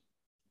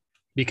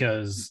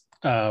 because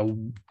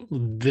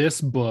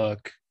this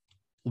book,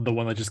 the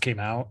one that just came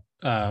out,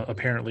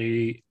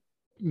 apparently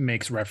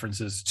makes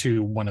references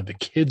to one of the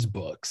kids'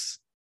 books.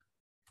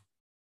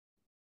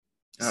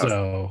 Oh.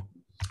 So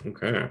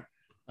Okay.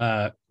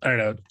 I don't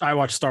know. I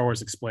watched Star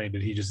Wars Explained,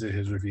 and he just did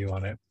his review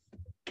on it.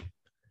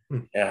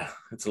 Yeah,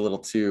 it's a little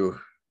too,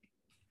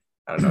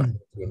 I don't know,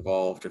 too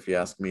involved if you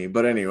ask me.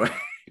 But anyway.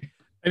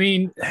 I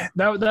mean,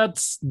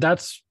 that's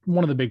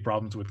one of the big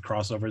problems with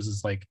crossovers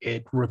is like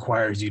it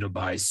requires you to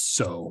buy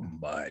so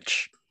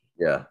much.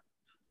 Yeah.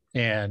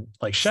 And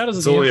like Shadows of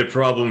It's the only a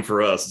problem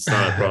for us. It's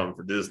not a problem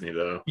for Disney,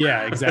 though.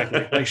 Yeah,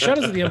 exactly. Like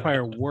Shadows of the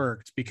Empire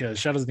worked because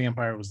Shadows of the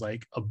Empire was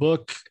like a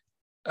book,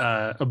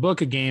 a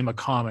game, a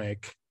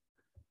comic,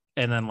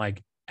 and then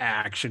like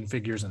action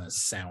figures and a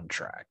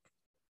soundtrack.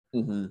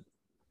 Mm-hmm.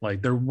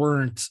 Like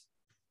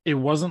it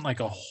wasn't like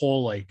a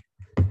whole like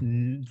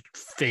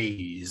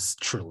phase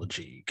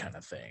trilogy kind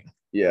of thing.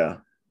 Yeah.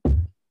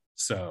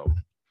 So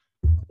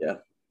yeah,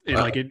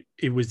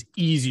 it was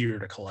easier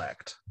to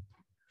collect.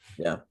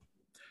 Yeah.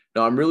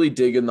 No, I'm really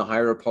digging the High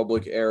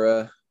Republic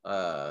era.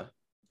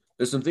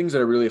 There's some things that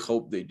I really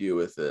hope they do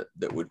with it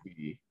that would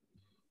be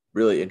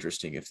really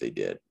interesting if they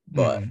did.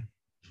 But Mhm.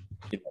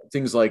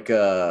 things like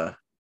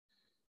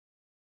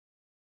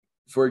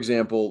for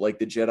example, like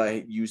the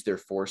Jedi use the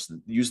force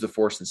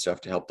and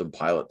stuff to help them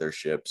pilot their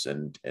ships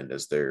and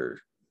as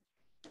their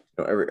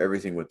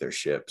everything with their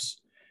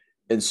ships.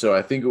 And so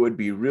I think it would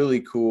be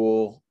really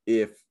cool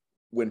if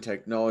when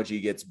technology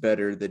gets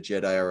better, the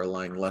Jedi are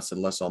relying less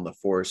and less on the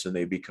force and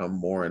they become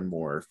more and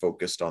more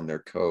focused on their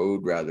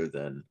code rather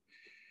than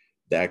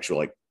the actual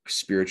like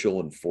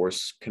spiritual and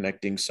force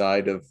connecting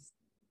side of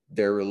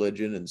their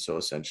religion. And so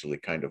essentially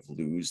kind of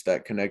lose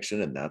that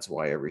connection. And that's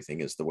why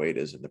everything is the way it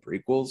is in the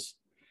prequels.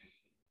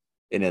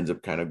 It ends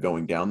up kind of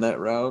going down that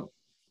route.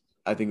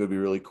 I think it would be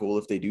really cool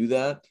if they do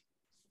that,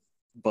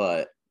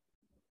 but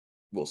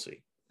we'll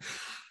see.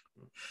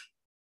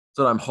 That's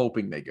what I'm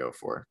hoping they go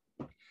for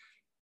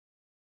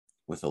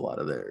with a lot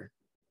of their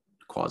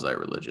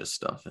quasi-religious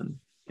stuff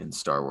in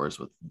Star Wars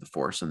with the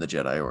Force and the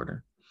Jedi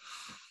Order.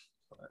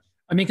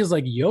 I mean, because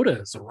like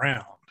Yoda is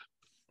around.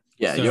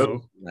 Yeah, So-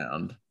 Yoda's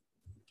around.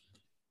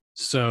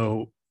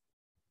 So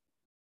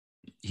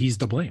he's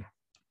to blame,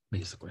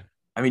 basically.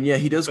 I mean, yeah,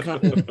 he does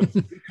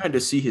kind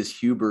of see his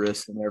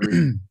hubris and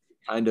everything.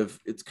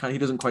 He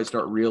doesn't quite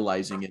start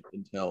realizing it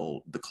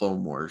until the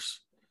Clone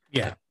Wars.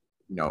 Yeah.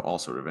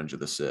 Also Revenge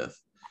of the Sith.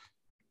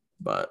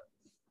 But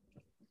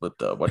with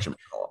the whatchamacallit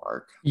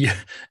arc. Yeah.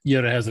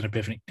 Yoda has an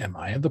epiphany. Am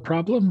I the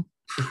problem?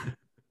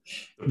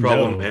 The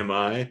problem No. am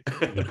I?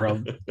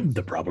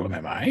 The problem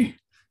am I?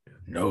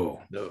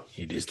 No. No.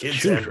 It is the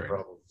Kids have the children.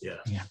 problem. Yeah.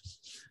 Yeah.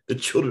 The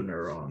children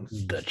are wrong.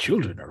 The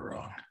children are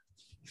wrong.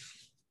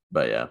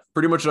 But yeah,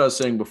 pretty much what I was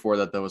saying before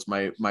that was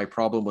my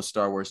problem with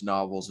Star Wars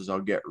novels is I'll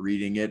get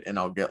reading it and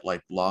I'll get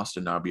like lost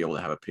and not be able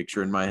to have a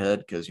picture in my head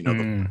because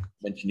the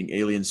mentioning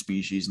alien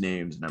species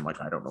names and I'm like,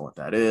 I don't know what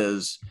that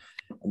is.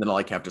 And then I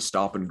like have to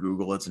stop and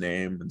Google its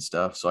name and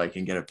stuff so I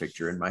can get a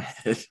picture in my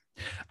head.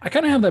 I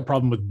kind of have that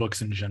problem with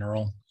books in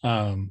general.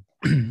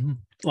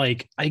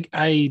 Like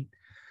I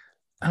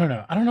don't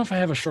know. I don't know if I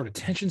have a short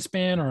attention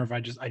span or if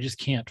I just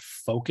can't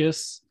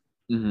focus.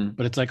 Mm-hmm.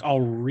 But it's like I'll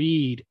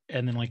read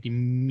and then like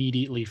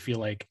immediately feel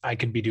like I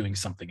could be doing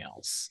something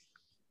else.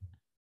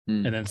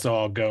 And then so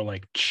I'll go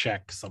like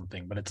check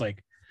something. But it's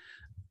like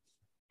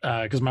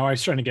because my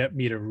wife's trying to get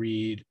me to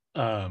read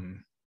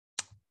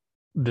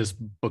this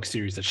book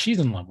series that she's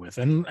in love with.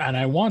 And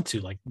I want to,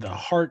 like, the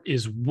heart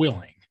is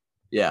willing.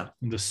 Yeah.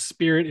 The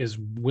spirit is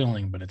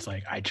willing, but it's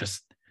like I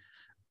just,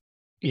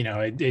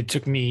 it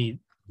took me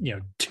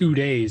 2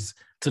 days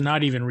to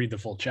not even read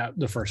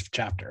the first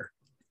chapter.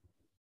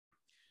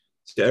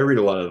 See, I read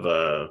a lot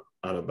of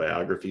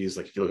autobiographies.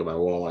 Like if you look at my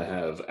wall, I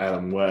have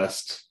Adam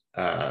West,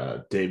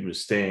 Dave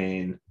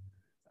Mustaine.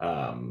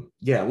 A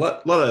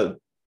lot of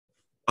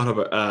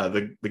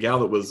the gal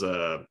that was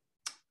what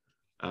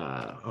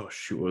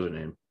was her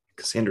name?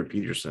 Cassandra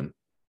Peterson.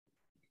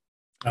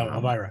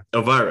 Elvira.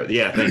 Elvira,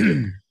 yeah, thank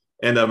you.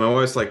 And my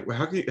wife's like, well,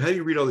 how do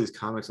you read all these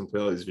comics and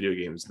play all these video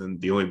games? And then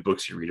the only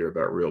books you read are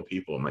about real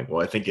people. I'm like,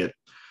 well, I think I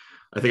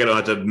don't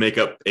have to make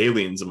up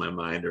aliens in my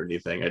mind or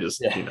anything. I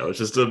just, it's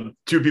just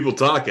two people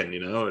talking,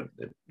 it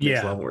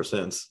makes a lot more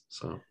sense.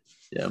 So,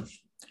 yeah.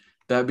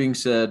 That being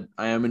said,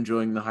 I am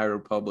enjoying the High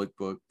Republic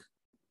book.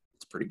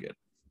 It's pretty good,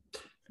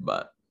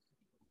 but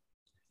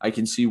I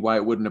can see why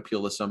it wouldn't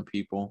appeal to some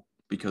people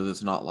because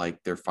it's not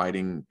like they're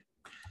fighting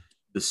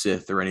the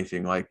Sith or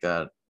anything like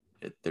that.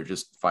 They're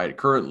just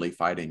currently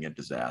fighting a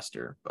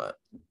disaster, but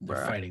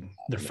they're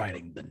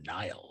fighting the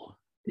Nile.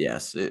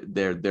 Yes,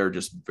 they're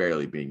just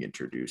barely being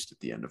introduced at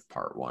the end of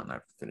part 1.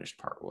 I've finished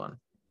part 1.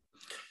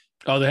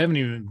 Oh, they haven't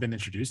even been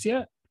introduced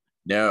yet?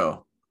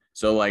 No.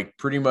 So like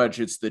pretty much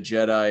it's the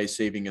Jedi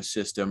saving a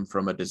system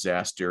from a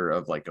disaster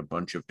of like a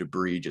bunch of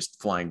debris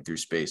just flying through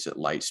space at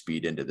light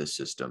speed into the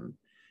system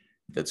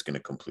that's going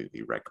to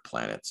completely wreck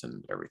planets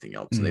and everything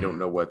else. And they don't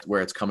know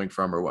where it's coming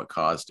from or what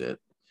caused it.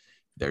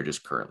 They're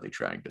just currently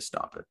trying to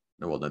stop it.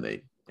 Well,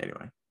 then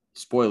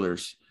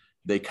spoilers,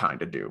 they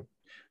kind of do.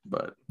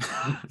 But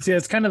see,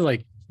 that's kind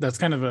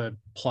of a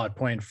plot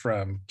point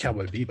from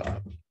Cowboy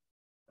Bebop.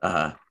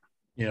 How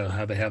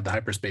they have the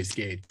hyperspace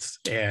gates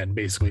and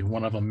basically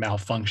one of them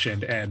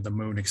malfunctioned and the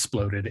moon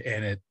exploded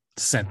and it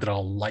sent it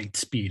all light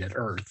speed at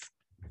Earth.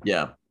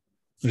 Yeah.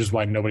 Which is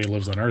why nobody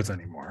lives on Earth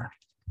anymore.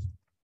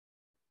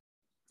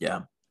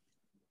 Yeah.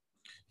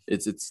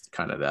 It's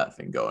kind of that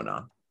thing going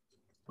on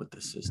with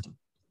the system.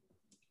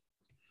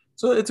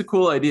 So it's a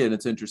cool idea and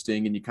it's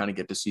interesting, and you kind of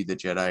get to see the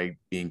Jedi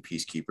being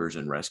peacekeepers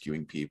and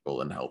rescuing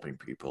people and helping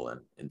people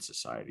in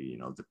society,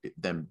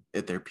 them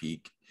at their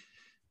peak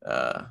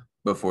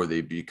before they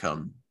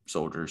become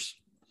soldiers.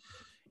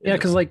 Yeah,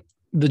 because like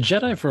the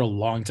Jedi for a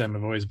long time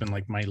have always been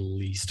like my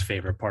least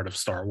favorite part of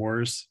Star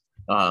Wars.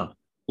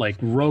 Like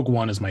Rogue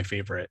One is my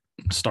favorite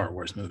Star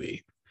Wars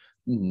movie.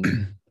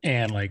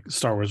 And like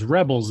Star Wars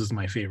Rebels is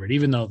my favorite,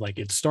 even though like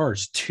it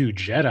stars 2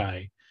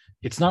 Jedi.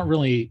 It's not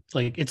really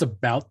like it's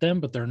about them,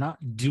 but they're not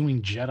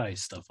doing Jedi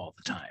stuff all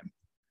the time.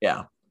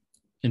 Yeah.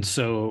 And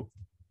so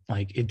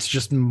like, it's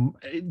just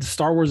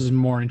Star Wars is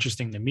more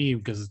interesting to me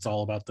because it's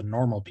all about the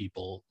normal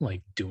people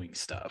like doing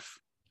stuff.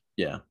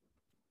 Yeah.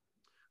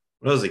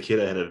 When I was a kid,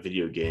 I had a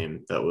video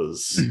game that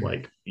was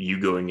like you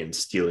going and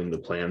stealing the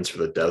plans for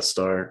the Death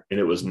Star, and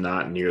it was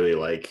not nearly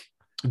like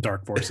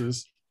Dark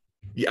Forces.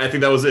 Yeah, I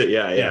think that was it.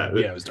 Yeah.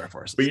 It was Dark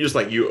Forces. But you just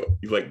like you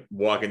like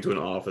walk into an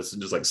office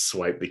and just like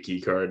swipe the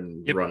key card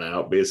and run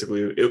out.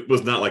 Basically, it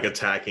was not like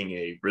attacking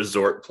a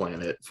resort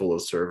planet full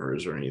of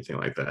servers or anything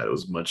like that. It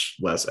was much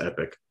less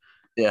epic.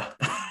 Yeah.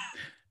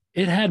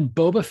 It had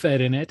Boba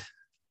Fett in it.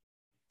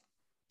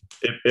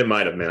 It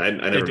might have, man.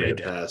 I never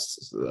made it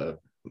past.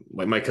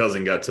 My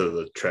cousin got to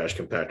the trash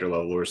compactor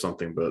level or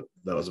something, but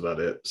that was about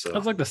it. So that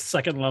was like the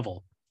second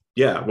level.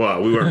 Yeah,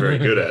 well, we weren't very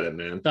good at it,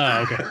 man.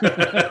 Oh,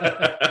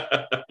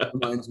 okay.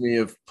 Reminds me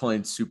of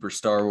playing Super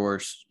Star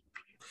Wars.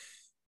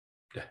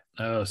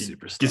 Oh,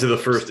 Super Star Get to the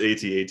Wars. first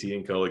AT-AT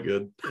and call it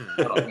good.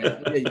 Oh,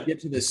 man. Yeah, you get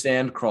to the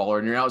sand crawler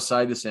and you're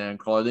outside the sand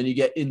crawler. Then you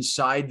get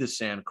inside the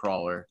sand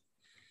crawler.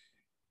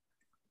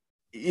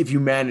 If you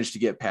manage to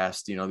get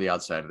past, the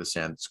outside of the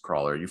sand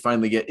crawler, you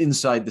finally get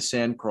inside the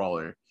sand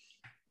crawler,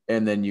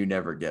 and then you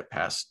never get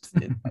past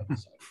the inside the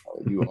sand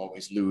crawler. You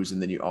always lose,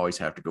 and then you always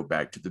have to go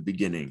back to the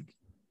beginning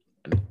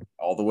and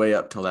all the way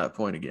up till that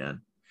point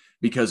again,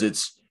 because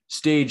it's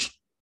stage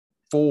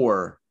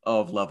 4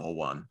 of level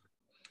 1.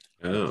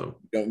 Oh, you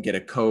don't get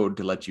a code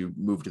to let you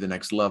move to the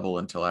next level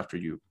until after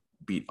you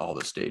beat all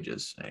the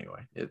stages.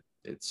 Anyway, it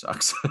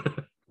sucks.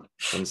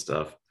 fun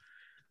stuff.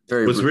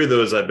 What's weird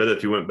though is I bet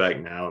if you went back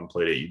now and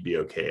played it, you'd be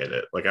okay at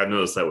it. Like I've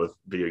noticed that with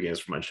video games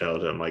from my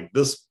childhood. I'm like,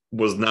 this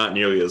was not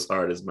nearly as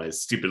hard as my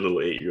stupid little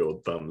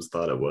 8-year-old thumbs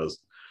thought it was.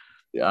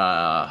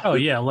 Oh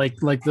yeah, like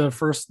the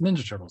first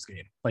Ninja Turtles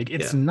game. Like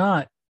it's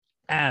not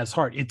as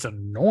hard. It's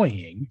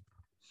annoying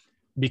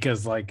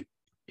because like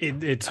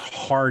it's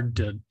hard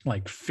to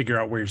like figure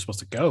out where you're supposed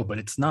to go, but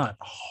it's not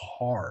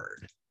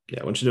hard.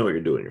 Yeah, once you know what you're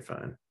doing, you're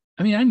fine.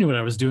 I mean, I knew what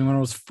I was doing when I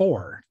was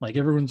 4. Like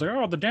everyone's like,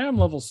 "Oh, the dam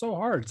level's so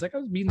hard." It's like I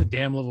was beating the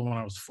dam level when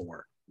I was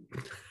 4.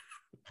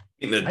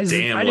 In the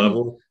damn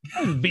level.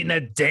 I was beating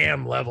that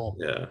damn level.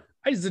 Yeah.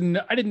 I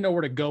didn't know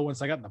where to go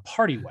once I got in the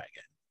party wagon.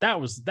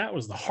 That was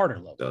the harder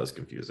level. That was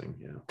confusing.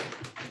 Yeah.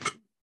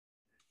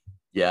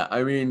 Yeah,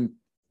 I mean,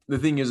 the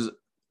thing is,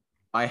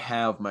 I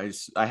have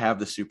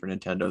the Super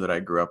Nintendo that I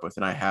grew up with,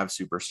 and I have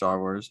Super Star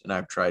Wars, and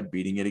I've tried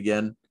beating it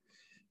again,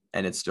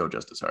 and it's still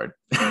just as hard.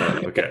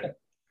 Okay.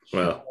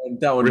 Well,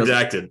 that one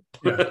redacted.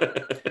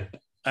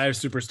 I have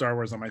Super Star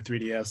Wars on my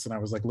 3DS, and I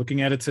was like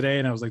looking at it today,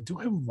 and I was like, "Do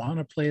I want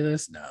to play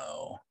this?"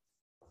 No.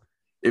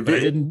 I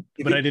didn't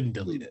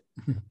delete it.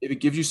 If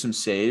it gives you some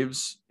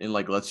saves and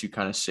like lets you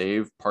kind of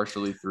save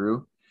partially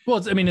through. Well,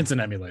 it's an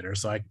emulator,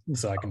 so I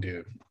can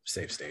do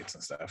save states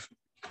and stuff.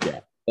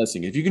 Yeah, that's the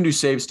thing. If you can do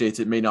save states,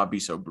 it may not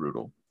be so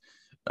brutal.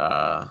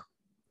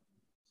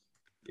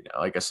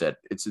 Like I said,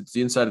 it's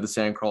the inside of the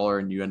sandcrawler,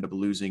 and you end up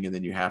losing, and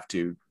then you have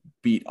to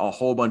beat a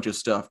whole bunch of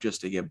stuff just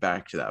to get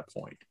back to that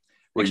point.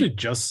 I actually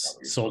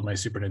just sold my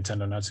Super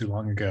Nintendo not too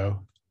long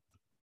ago.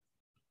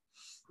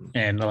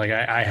 And like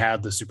I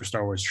had the Super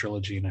Star Wars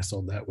trilogy, and I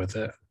sold that with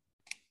it.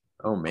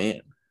 Oh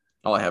man,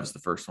 all I have is the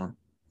first one.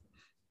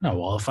 Oh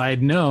well, if I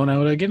had known, I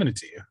would have given it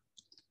to you.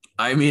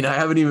 I mean, I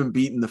haven't even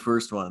beaten the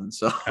first one,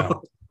 so.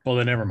 Oh, well,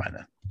 then never mind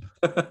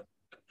then.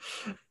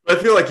 I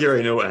feel like you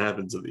already know what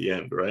happens at the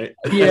end, right?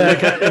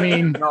 Yeah, I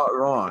mean, not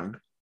wrong.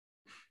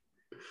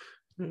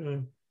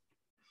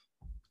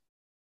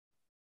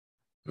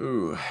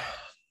 Ooh.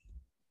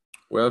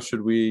 Well,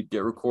 should we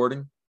get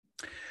recording?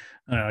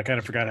 I don't know, I kind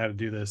of forgot how to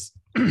do this.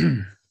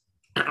 The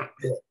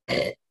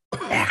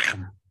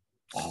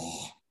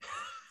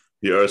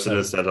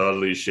arsonist had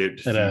oddly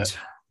shaped Had a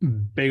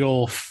big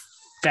old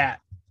fat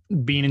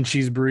bean and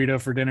cheese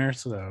burrito for dinner,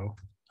 so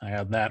I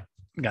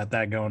got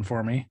that going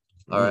for me.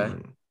 All right.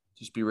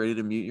 Just be ready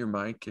to mute your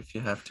mic if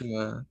you have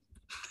to.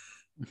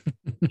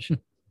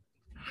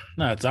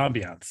 No, it's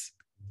ambiance.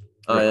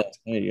 Oh, yeah.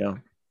 There you go.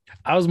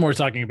 I was more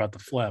talking about the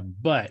phlegm,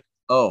 but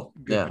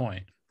good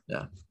point.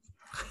 Yeah.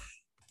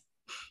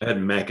 I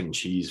had mac and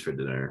cheese for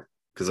dinner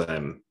because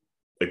I'm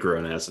a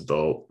grown-ass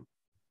adult.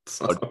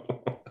 So.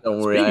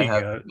 Don't worry.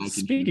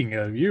 Speaking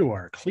of, you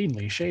are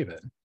cleanly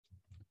shaven.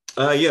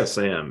 Yes,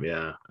 I am.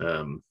 Yeah.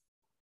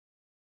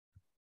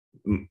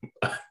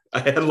 I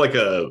had like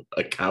a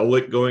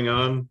cowlick going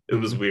on. It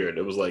was weird.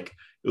 It was like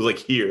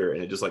here,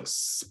 and it just like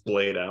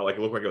splayed out. Like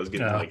it looked like I was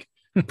getting like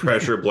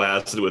pressure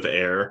blasted with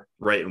air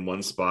right in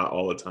one spot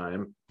all the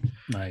time.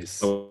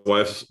 Nice. I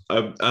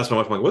asked my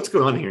wife, I'm like, what's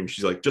going on here? And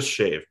she's like, just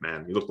shave,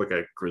 man. You look like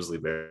a grizzly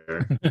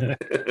bear.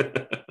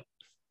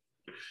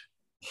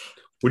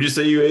 Would you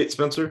say you ate,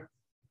 Spencer?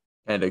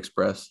 Panda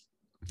Express.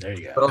 There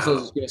you go. But also,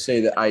 I was going to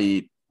say that I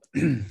eat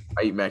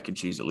mac and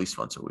cheese at least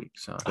once a week.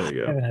 So there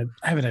you go.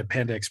 I haven't had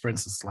Panda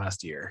Express since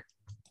last year.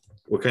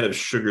 What kind of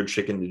sugar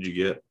chicken did you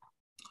get?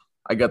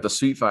 I got the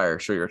Sweet Fire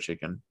sugar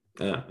chicken.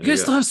 Yeah, you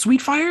guys still have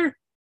Sweet Fire?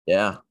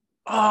 Yeah.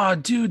 Oh,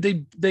 dude,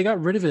 they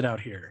got rid of it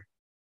out here.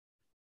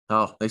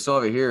 Oh, they still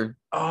have it here.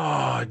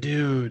 Oh,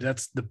 dude,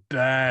 that's the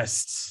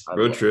best.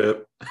 Road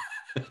trip.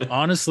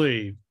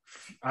 Honestly,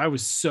 I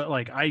was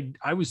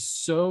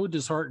so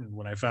disheartened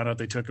when I found out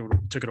they took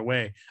it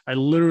away. I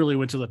literally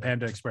went to the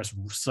Panda Express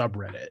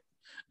subreddit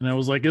And I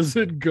was like, is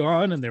it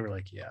gone? And they were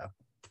like, yeah.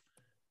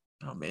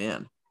 Oh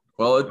man.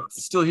 Well,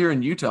 it's still here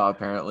in Utah.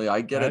 Apparently,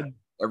 I get it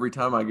every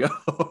time I go.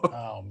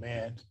 Oh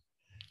man.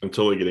 I'm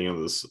totally getting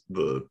on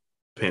the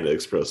Panda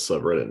Express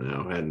subreddit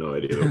now. I had no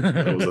idea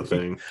that was a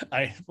thing.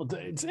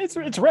 It's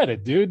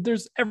Reddit, dude.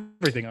 There's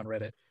everything on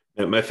Reddit.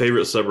 And my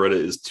favorite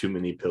subreddit is Too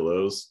Many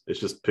Pillows. It's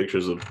just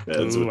pictures of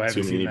beds with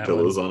too many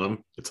pillows on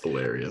them. It's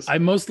hilarious. I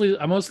mostly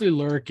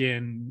lurk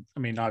in, I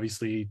mean,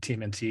 obviously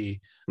TMNT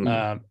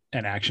and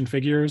action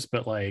figures,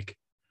 but like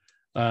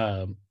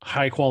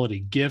high quality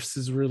gifts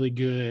is really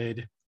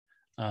good.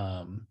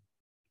 God,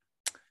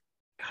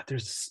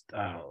 there's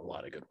a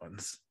lot of good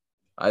ones.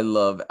 I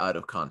love Out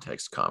of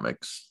Context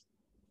comics.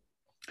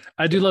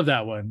 I do love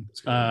that one.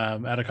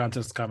 Out of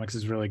Context comics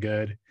is really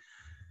good.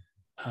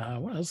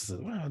 What else?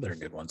 What other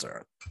good ones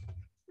am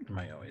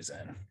I always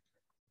in?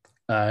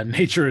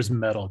 Nature is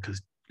Metal, because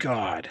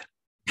God.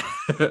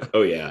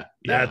 Oh yeah.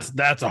 That's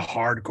a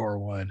hardcore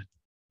one.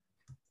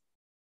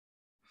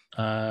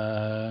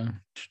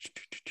 Am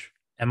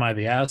I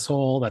the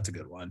Asshole? That's a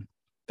good one.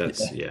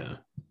 That's yeah.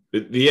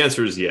 The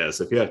answer is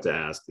yes. If you have to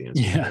ask, the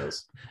answer is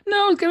yes.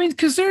 No, I mean,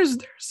 because there's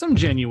some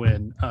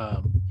genuine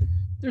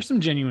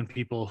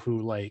people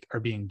who like are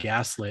being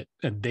gaslit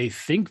and they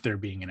think they're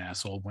being an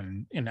asshole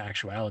when in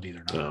actuality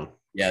they're not. Oh,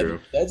 yeah,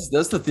 true.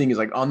 That's the thing is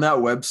like on that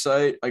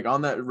website, like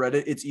on that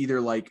Reddit, it's either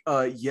like,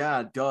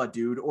 yeah, duh,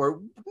 dude, or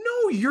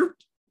no, you're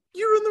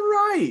in the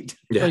right.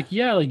 Yeah. Like,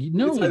 yeah, like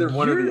no, it's either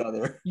one or the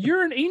other.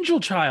 You're an angel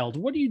child.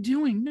 What are you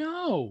doing?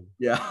 No.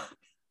 Yeah.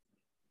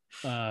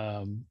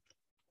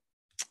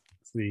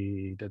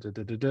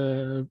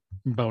 The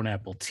Bone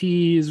Apple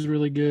Tea is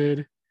really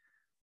good.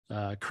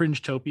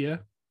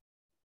 Cringetopia.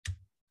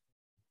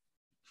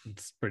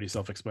 It's pretty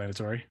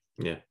self-explanatory.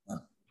 Yeah.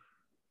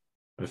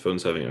 My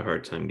phone's having a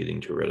hard time getting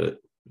to Reddit.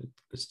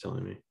 It's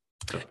telling me.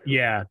 Oh,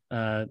 yeah.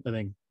 I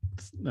think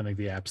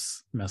the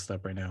app's messed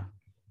up right now.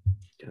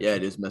 Yeah,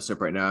 it is messed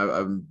up right now.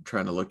 I'm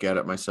trying to look at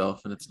it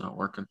myself and it's not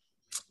working.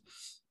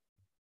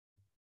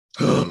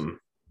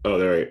 Oh,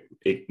 there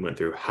it went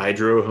through.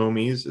 Hydro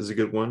Homies is a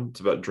good one. It's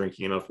about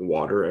drinking enough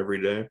water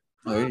every day.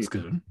 Oh, that's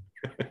good.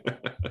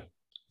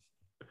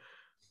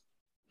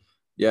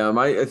 Yeah,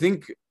 I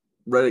think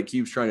Reddit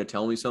keeps trying to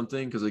tell me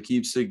something because it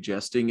keeps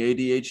suggesting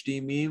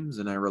ADHD memes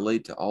and I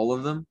relate to all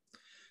of them.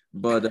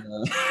 But I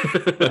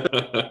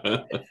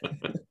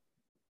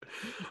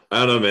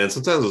don't know, man.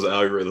 Sometimes those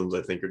algorithms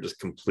I think are just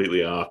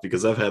completely off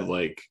because I've had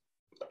like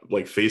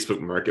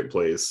Facebook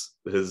Marketplace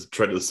has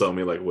tried to sell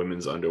me like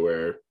women's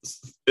underwear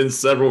in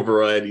several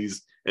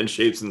varieties and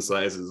shapes and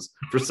sizes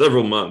for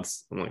several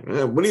months. I'm like,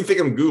 what do you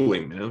think I'm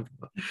Googling, man?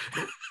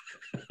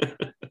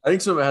 I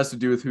think some of it has to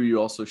do with who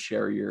you also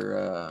share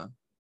your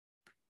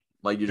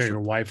your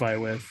Wi-Fi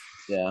with.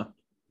 Yeah.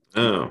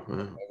 Oh,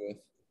 well.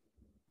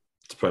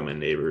 It's probably my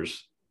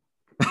neighbors.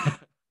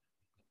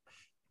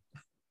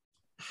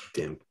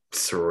 Damn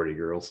sorority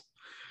girls.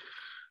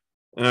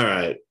 All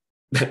right.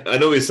 I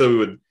know we said we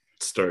would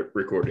start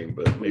recording,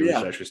 but maybe we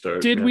should actually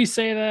start. Did we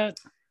say that?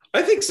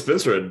 I think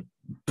Spencer had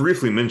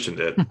briefly mentioned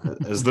it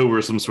as though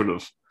we're some sort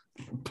of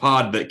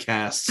pod that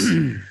casts.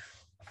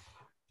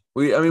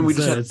 We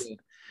just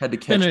had to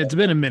catch. It's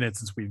been a minute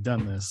since we've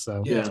done this,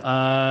 so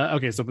yeah.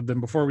 Okay, so but then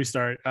before we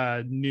start,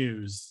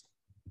 news.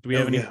 Do we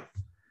have any?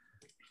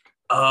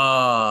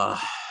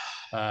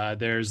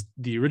 There's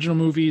the original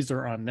movies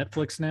are on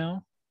Netflix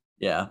now.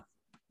 Yeah.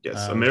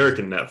 Yes,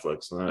 American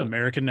Netflix.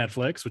 American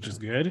Netflix, which is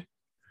good.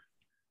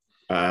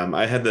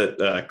 I had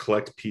that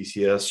Collect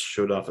PCS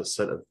showed off a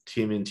set of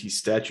TMNT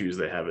statues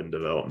they have in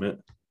development.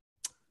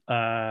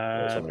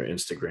 It's on their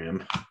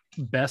Instagram.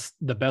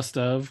 The best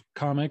of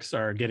comics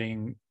are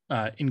getting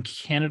in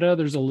Canada.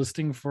 There's a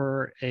listing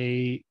for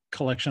a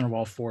collection of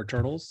all 4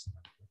 turtles.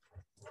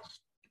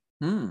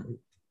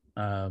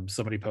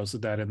 Somebody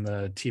posted that in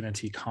the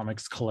TMNT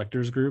Comics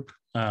collectors group.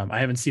 I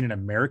haven't seen an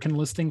American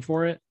listing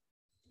for it.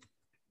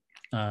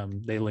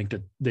 They linked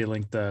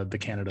the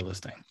Canada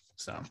listing.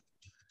 So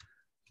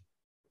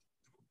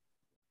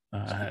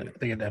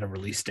they had a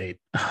release date.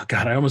 Oh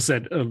God, I almost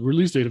said a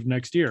release date of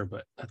next year,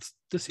 but that's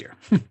this year.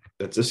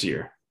 That's this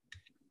year.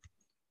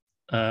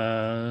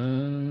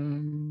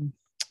 Oh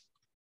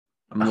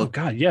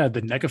God, yeah,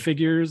 the NECA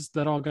figures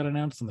that all got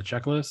announced on the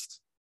checklist.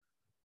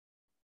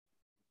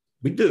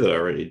 We did that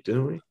already,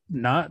 didn't we?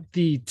 Not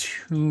the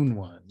Toon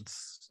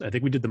ones. I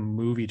think we did the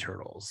movie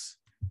Turtles.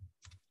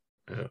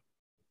 Yeah.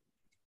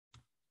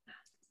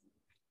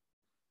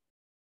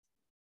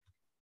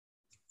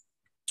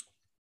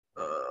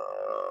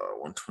 Uh,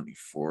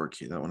 124.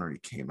 Okay, that one already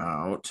came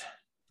out.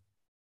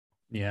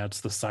 Yeah,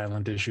 it's the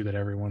silent issue that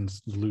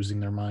everyone's losing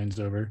their minds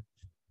over.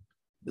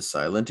 The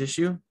silent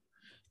issue?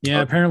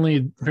 Yeah,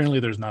 apparently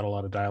there's not a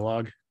lot of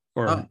dialogue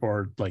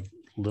or like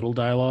little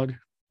dialogue.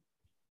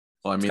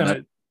 Well, I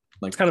mean,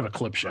 it's kind of a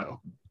clip show.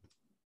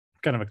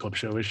 Kind of a clip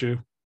show issue.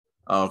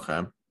 Oh,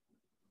 okay.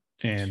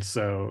 And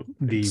so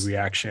the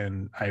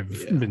reaction I've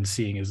been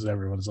seeing is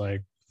everyone's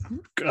like,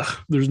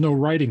 there's no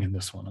writing in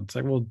this one. It's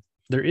like, well,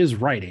 there is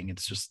writing.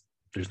 It's just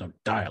there's no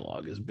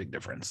dialogue is a big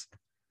difference.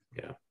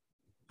 Yeah.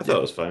 I thought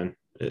it was fine.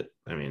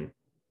 I mean,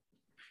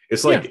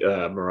 it's like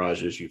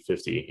Mirage issue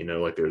 50. You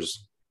know, like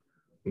there's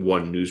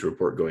one news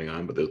report going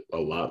on, but there's a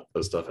lot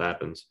of stuff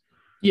happens.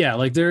 Yeah,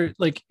 like they're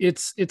like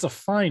it's a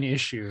fine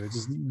issue. It's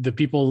just the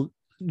people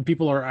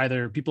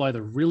either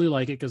really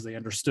like it because they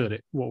understood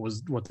it,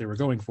 what they were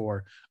going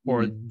for,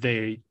 or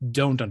they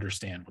don't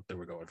understand what they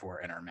were going for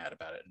and are mad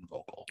about it and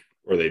vocal.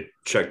 Or they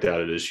checked out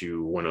at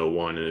issue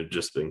 101 and have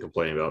just been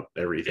complaining about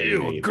everything.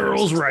 Ew,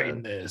 girls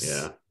writing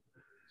this.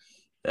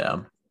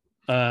 Yeah.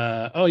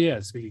 Oh yeah.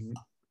 Speaking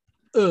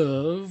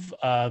of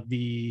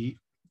the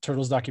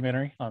Turtles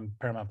documentary on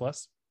Paramount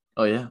Plus.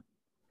 Oh yeah.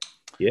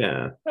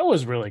 Yeah. That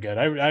was really good.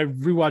 I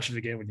rewatched it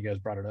again when you guys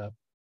brought it up.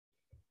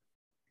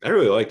 I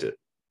really liked it.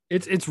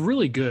 It's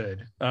really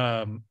good.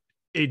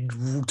 It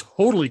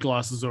totally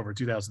glosses over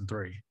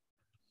 2003.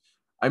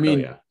 I mean,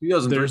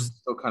 2003 is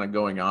still kind of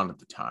going on at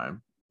the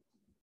time,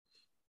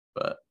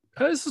 but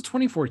this is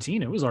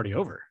 2014. It was already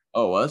over.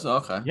 Oh, it was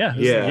okay. Yeah,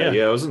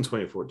 it was in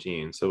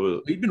 2014.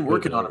 So we've been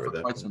working on it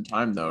for quite some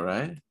time, though,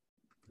 right?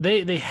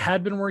 They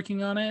had been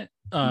working on it,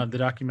 the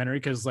documentary,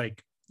 because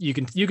like you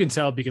can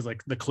tell because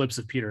like the clips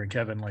of Peter and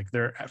Kevin, like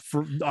they're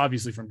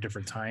obviously from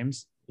different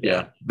times.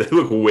 Yeah, they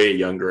look way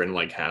younger in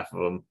like half of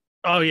them.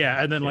 Oh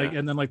yeah, and then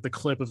like the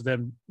clip of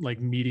them like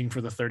meeting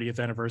for the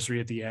 30th anniversary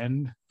at the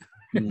end.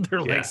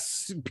 They're like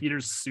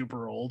Peter's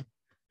super old.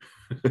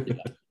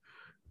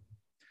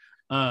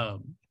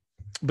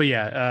 But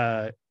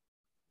yeah,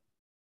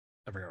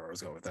 I forgot where I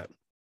was going with that.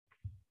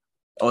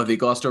 Oh, they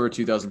glossed over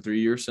 2003.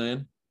 You're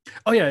saying?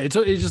 Oh yeah, it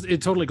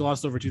totally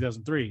glossed over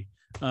 2003.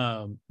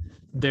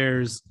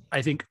 There's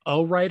I think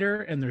a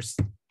writer, and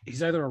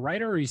he's either a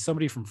writer or he's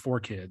somebody from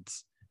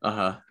 4Kids.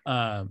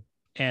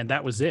 And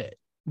that was it.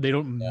 They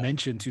don't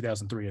mention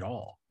 2003 at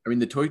all. I mean,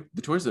 the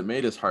Toys That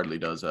Made Us hardly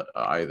does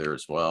either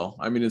as well.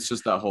 I mean, it's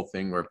just that whole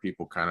thing where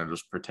people kind of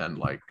just pretend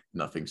like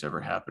nothing's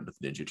ever happened with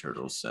Ninja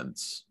Turtles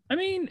since. I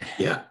mean,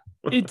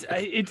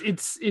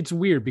 it's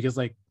weird because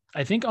like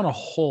I think on a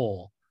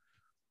whole,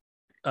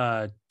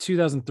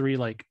 2003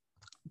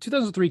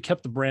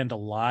 kept the brand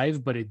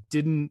alive, but it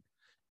didn't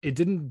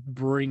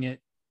bring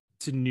it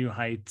to new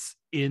heights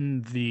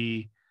in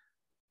the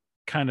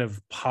kind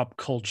of pop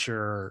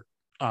culture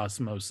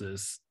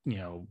osmosis,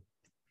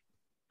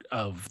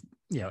 of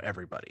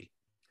everybody.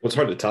 Well, it's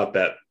hard to top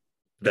that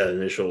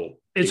initial.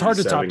 It's hard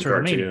to top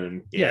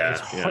Turtlemania.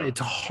 Cartoon. It's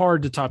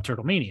hard to top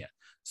Turtlemania.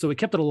 So it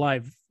kept it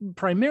alive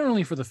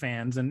primarily for the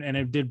fans, and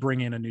it did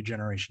bring in a new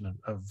generation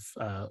of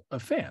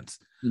fans,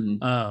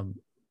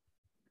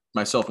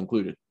 myself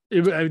incled.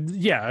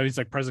 I was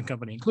like present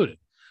company included.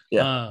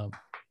 Yeah.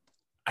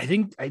 I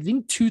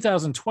think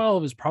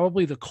 2012 is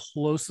probably the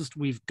closest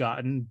we've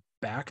gotten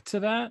back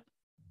to that.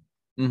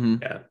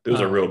 Yeah, there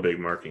was a real big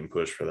marketing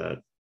push for that.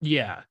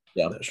 Yeah,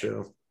 that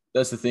show.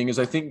 That's the thing is,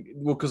 I think,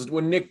 because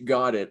when Nick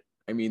got it,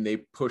 I mean, they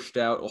pushed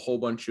out a whole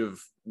bunch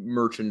of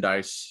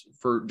merchandise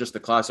for just the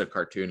classic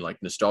cartoon, like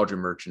nostalgia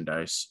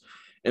merchandise,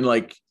 and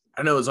like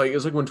I don't know, it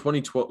was like when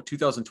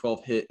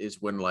 2012 hit is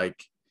when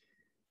like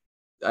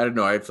I don't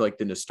know, I feel like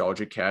the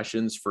nostalgia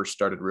cash-ins first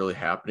started really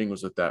happening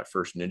was with that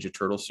first Ninja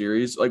Turtle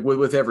series, like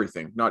with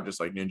everything, not just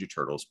like Ninja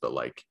Turtles, but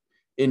like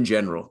in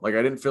general. Like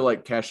I didn't feel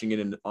like cashing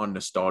in on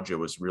nostalgia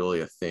was really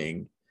a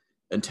thing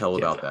until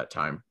about that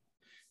time.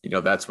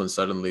 That's when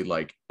suddenly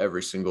like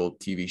every single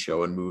TV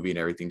show and movie and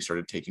everything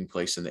started taking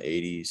place in the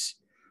 80s.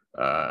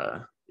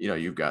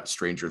 You've got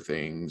Stranger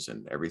Things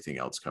and everything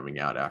else coming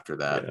out after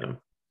that.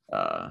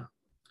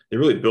 They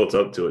really built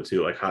up to it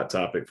too. Like Hot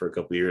Topic for a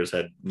couple of years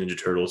had Ninja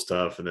Turtle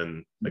stuff, and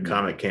then the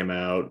comic came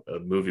out, a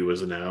movie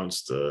was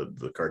announced,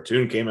 the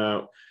cartoon came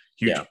out,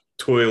 huge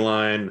toy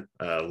line,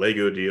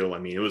 Lego deal. I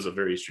mean, it was a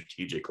very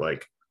strategic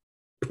like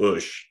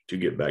push to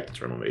get back to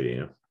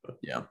Turtlemania.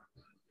 Yeah,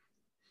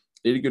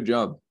 they did a good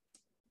job.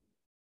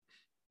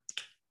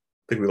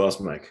 I think we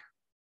lost Mike.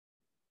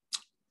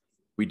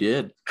 We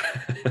did.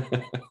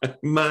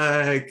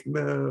 Mike,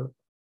 no.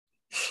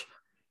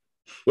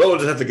 Well, we'll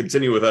just have to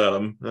continue without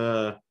him.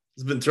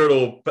 It's been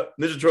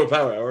Ninja Turtle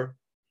Power Hour.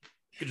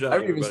 Good job. I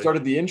haven't even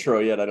started the intro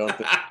yet, I don't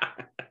think.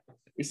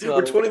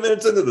 We're 20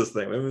 minutes into this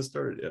thing. We haven't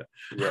started yet.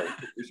 Right.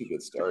 We should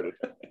get started.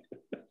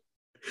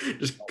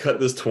 Just cut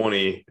this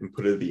 20 and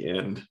put it at the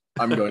end.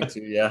 I'm going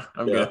to, yeah.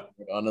 I'm going to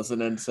put it on as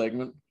an end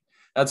segment.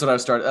 That's what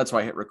I've started. That's why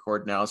I hit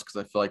record now, is because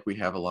I feel like we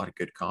have a lot of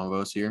good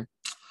combos here.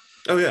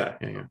 Oh, yeah.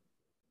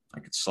 I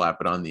could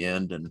slap it on the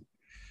end and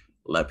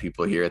let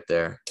people hear it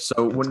there.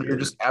 So when you're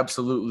just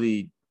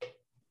absolutely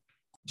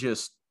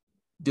just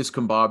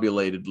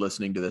discombobulated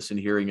listening to this and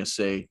hearing us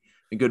say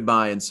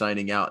goodbye and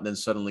signing out, and then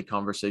suddenly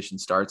conversation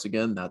starts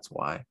again, that's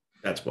why.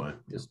 It's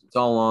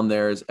all on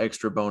there as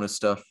extra bonus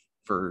stuff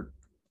for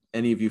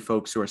any of you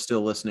folks who are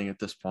still listening at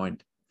this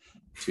point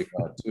to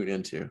tune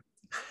into.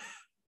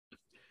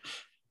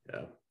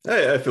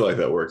 Yeah, I feel like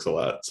that works a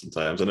lot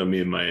sometimes. I know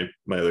me and my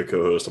other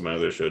co-host on my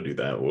other show do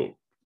that.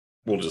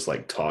 We'll just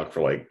like talk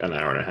for like an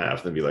hour and a half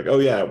and then be like, oh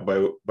yeah,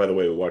 by the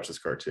way, we watched this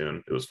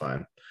cartoon, it was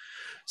fine,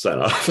 sign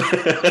off.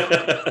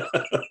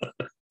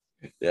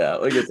 Yeah,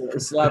 like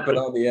slap it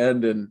on the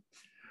end and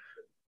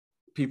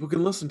people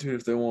can listen to it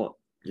if they want.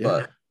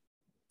 But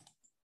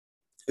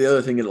The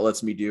other thing that it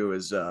lets me do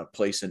is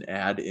place an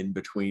ad in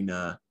between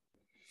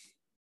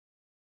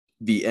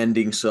the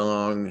ending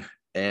song,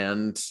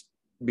 and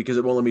because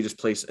it won't let me just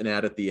place an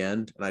ad at the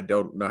end, and I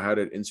don't know how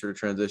to insert a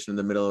transition in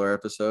the middle of our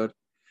episode.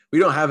 We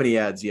don't have any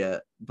ads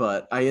yet,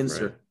 but I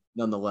insert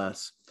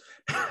nonetheless.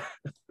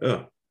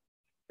 Oh.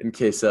 In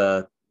case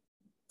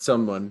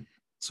someone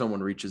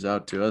reaches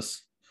out to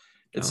us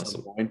at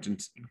some point, in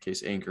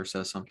case Anchor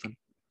says something.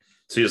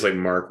 So you just like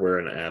mark where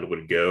an ad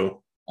would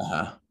go.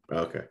 Uh-huh.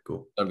 Okay,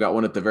 cool. I've got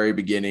one at the very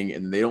beginning,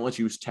 and they don't let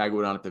you tag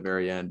one on at the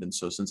very end. And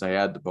so since I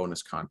add the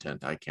bonus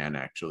content, I can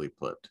actually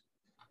put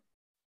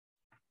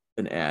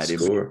an ad in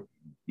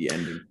the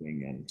ending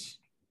thing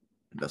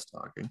and us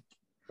talking.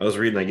 I was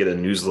reading, I get a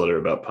newsletter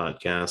about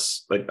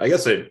podcasts. Like, I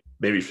guess I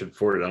maybe should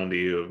forward it on to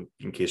you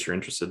in case you're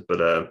interested. But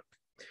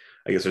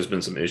I guess there's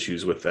been some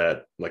issues with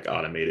that, like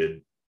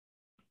automated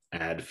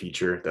ad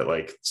feature that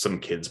like some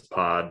kids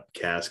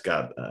podcast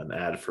got an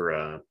ad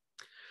for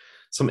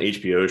some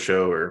HBO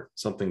show or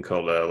something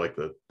called like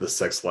the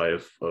sex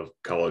life of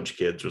college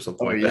kids or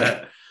something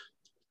that.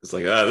 It's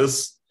like,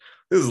 this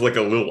is like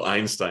a little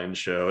Einstein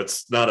show.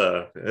 It's not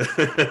a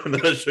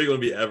show you want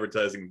to be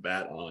advertising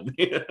that on.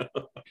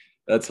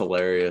 That's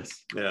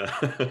hilarious. Yeah.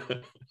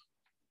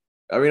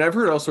 I mean, I've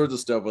heard all sorts of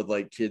stuff with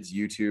like kids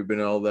YouTube and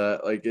all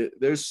that. Like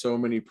there's so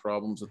many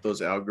problems with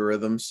those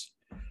algorithms.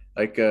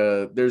 Like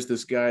there's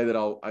this guy that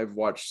I've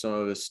watched some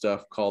of his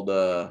stuff called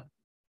a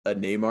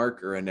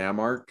Namark or a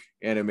Namark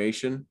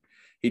animation.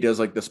 He does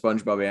like the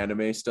SpongeBob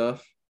anime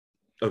stuff.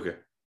 Okay.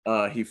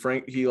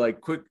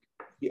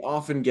 He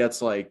often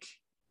gets like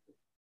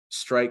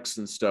strikes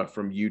and stuff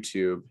from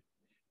YouTube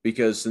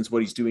because since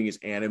what he's doing is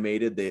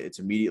animated, it's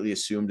immediately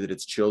assumed that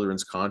it's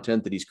children's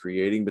content that he's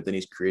creating, but then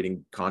he's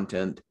creating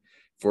content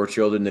for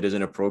children that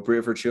isn't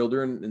appropriate for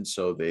children, and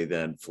so they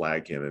then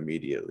flag him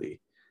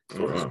immediately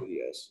for his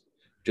videos,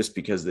 just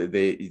because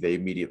they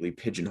immediately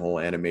pigeonhole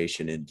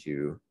animation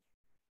into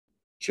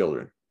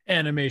children.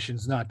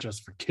 Animation's not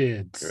just for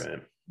kids.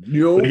 Right.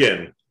 No. But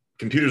again,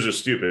 computers are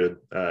stupid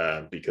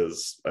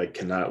because I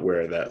cannot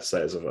wear that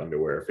size of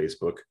underwear.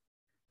 Facebook.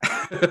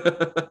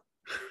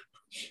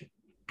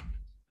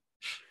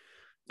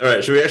 All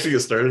right, should we actually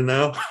get started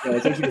now? Yeah,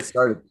 let's actually get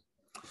started.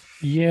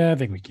 Yeah, I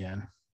think we can.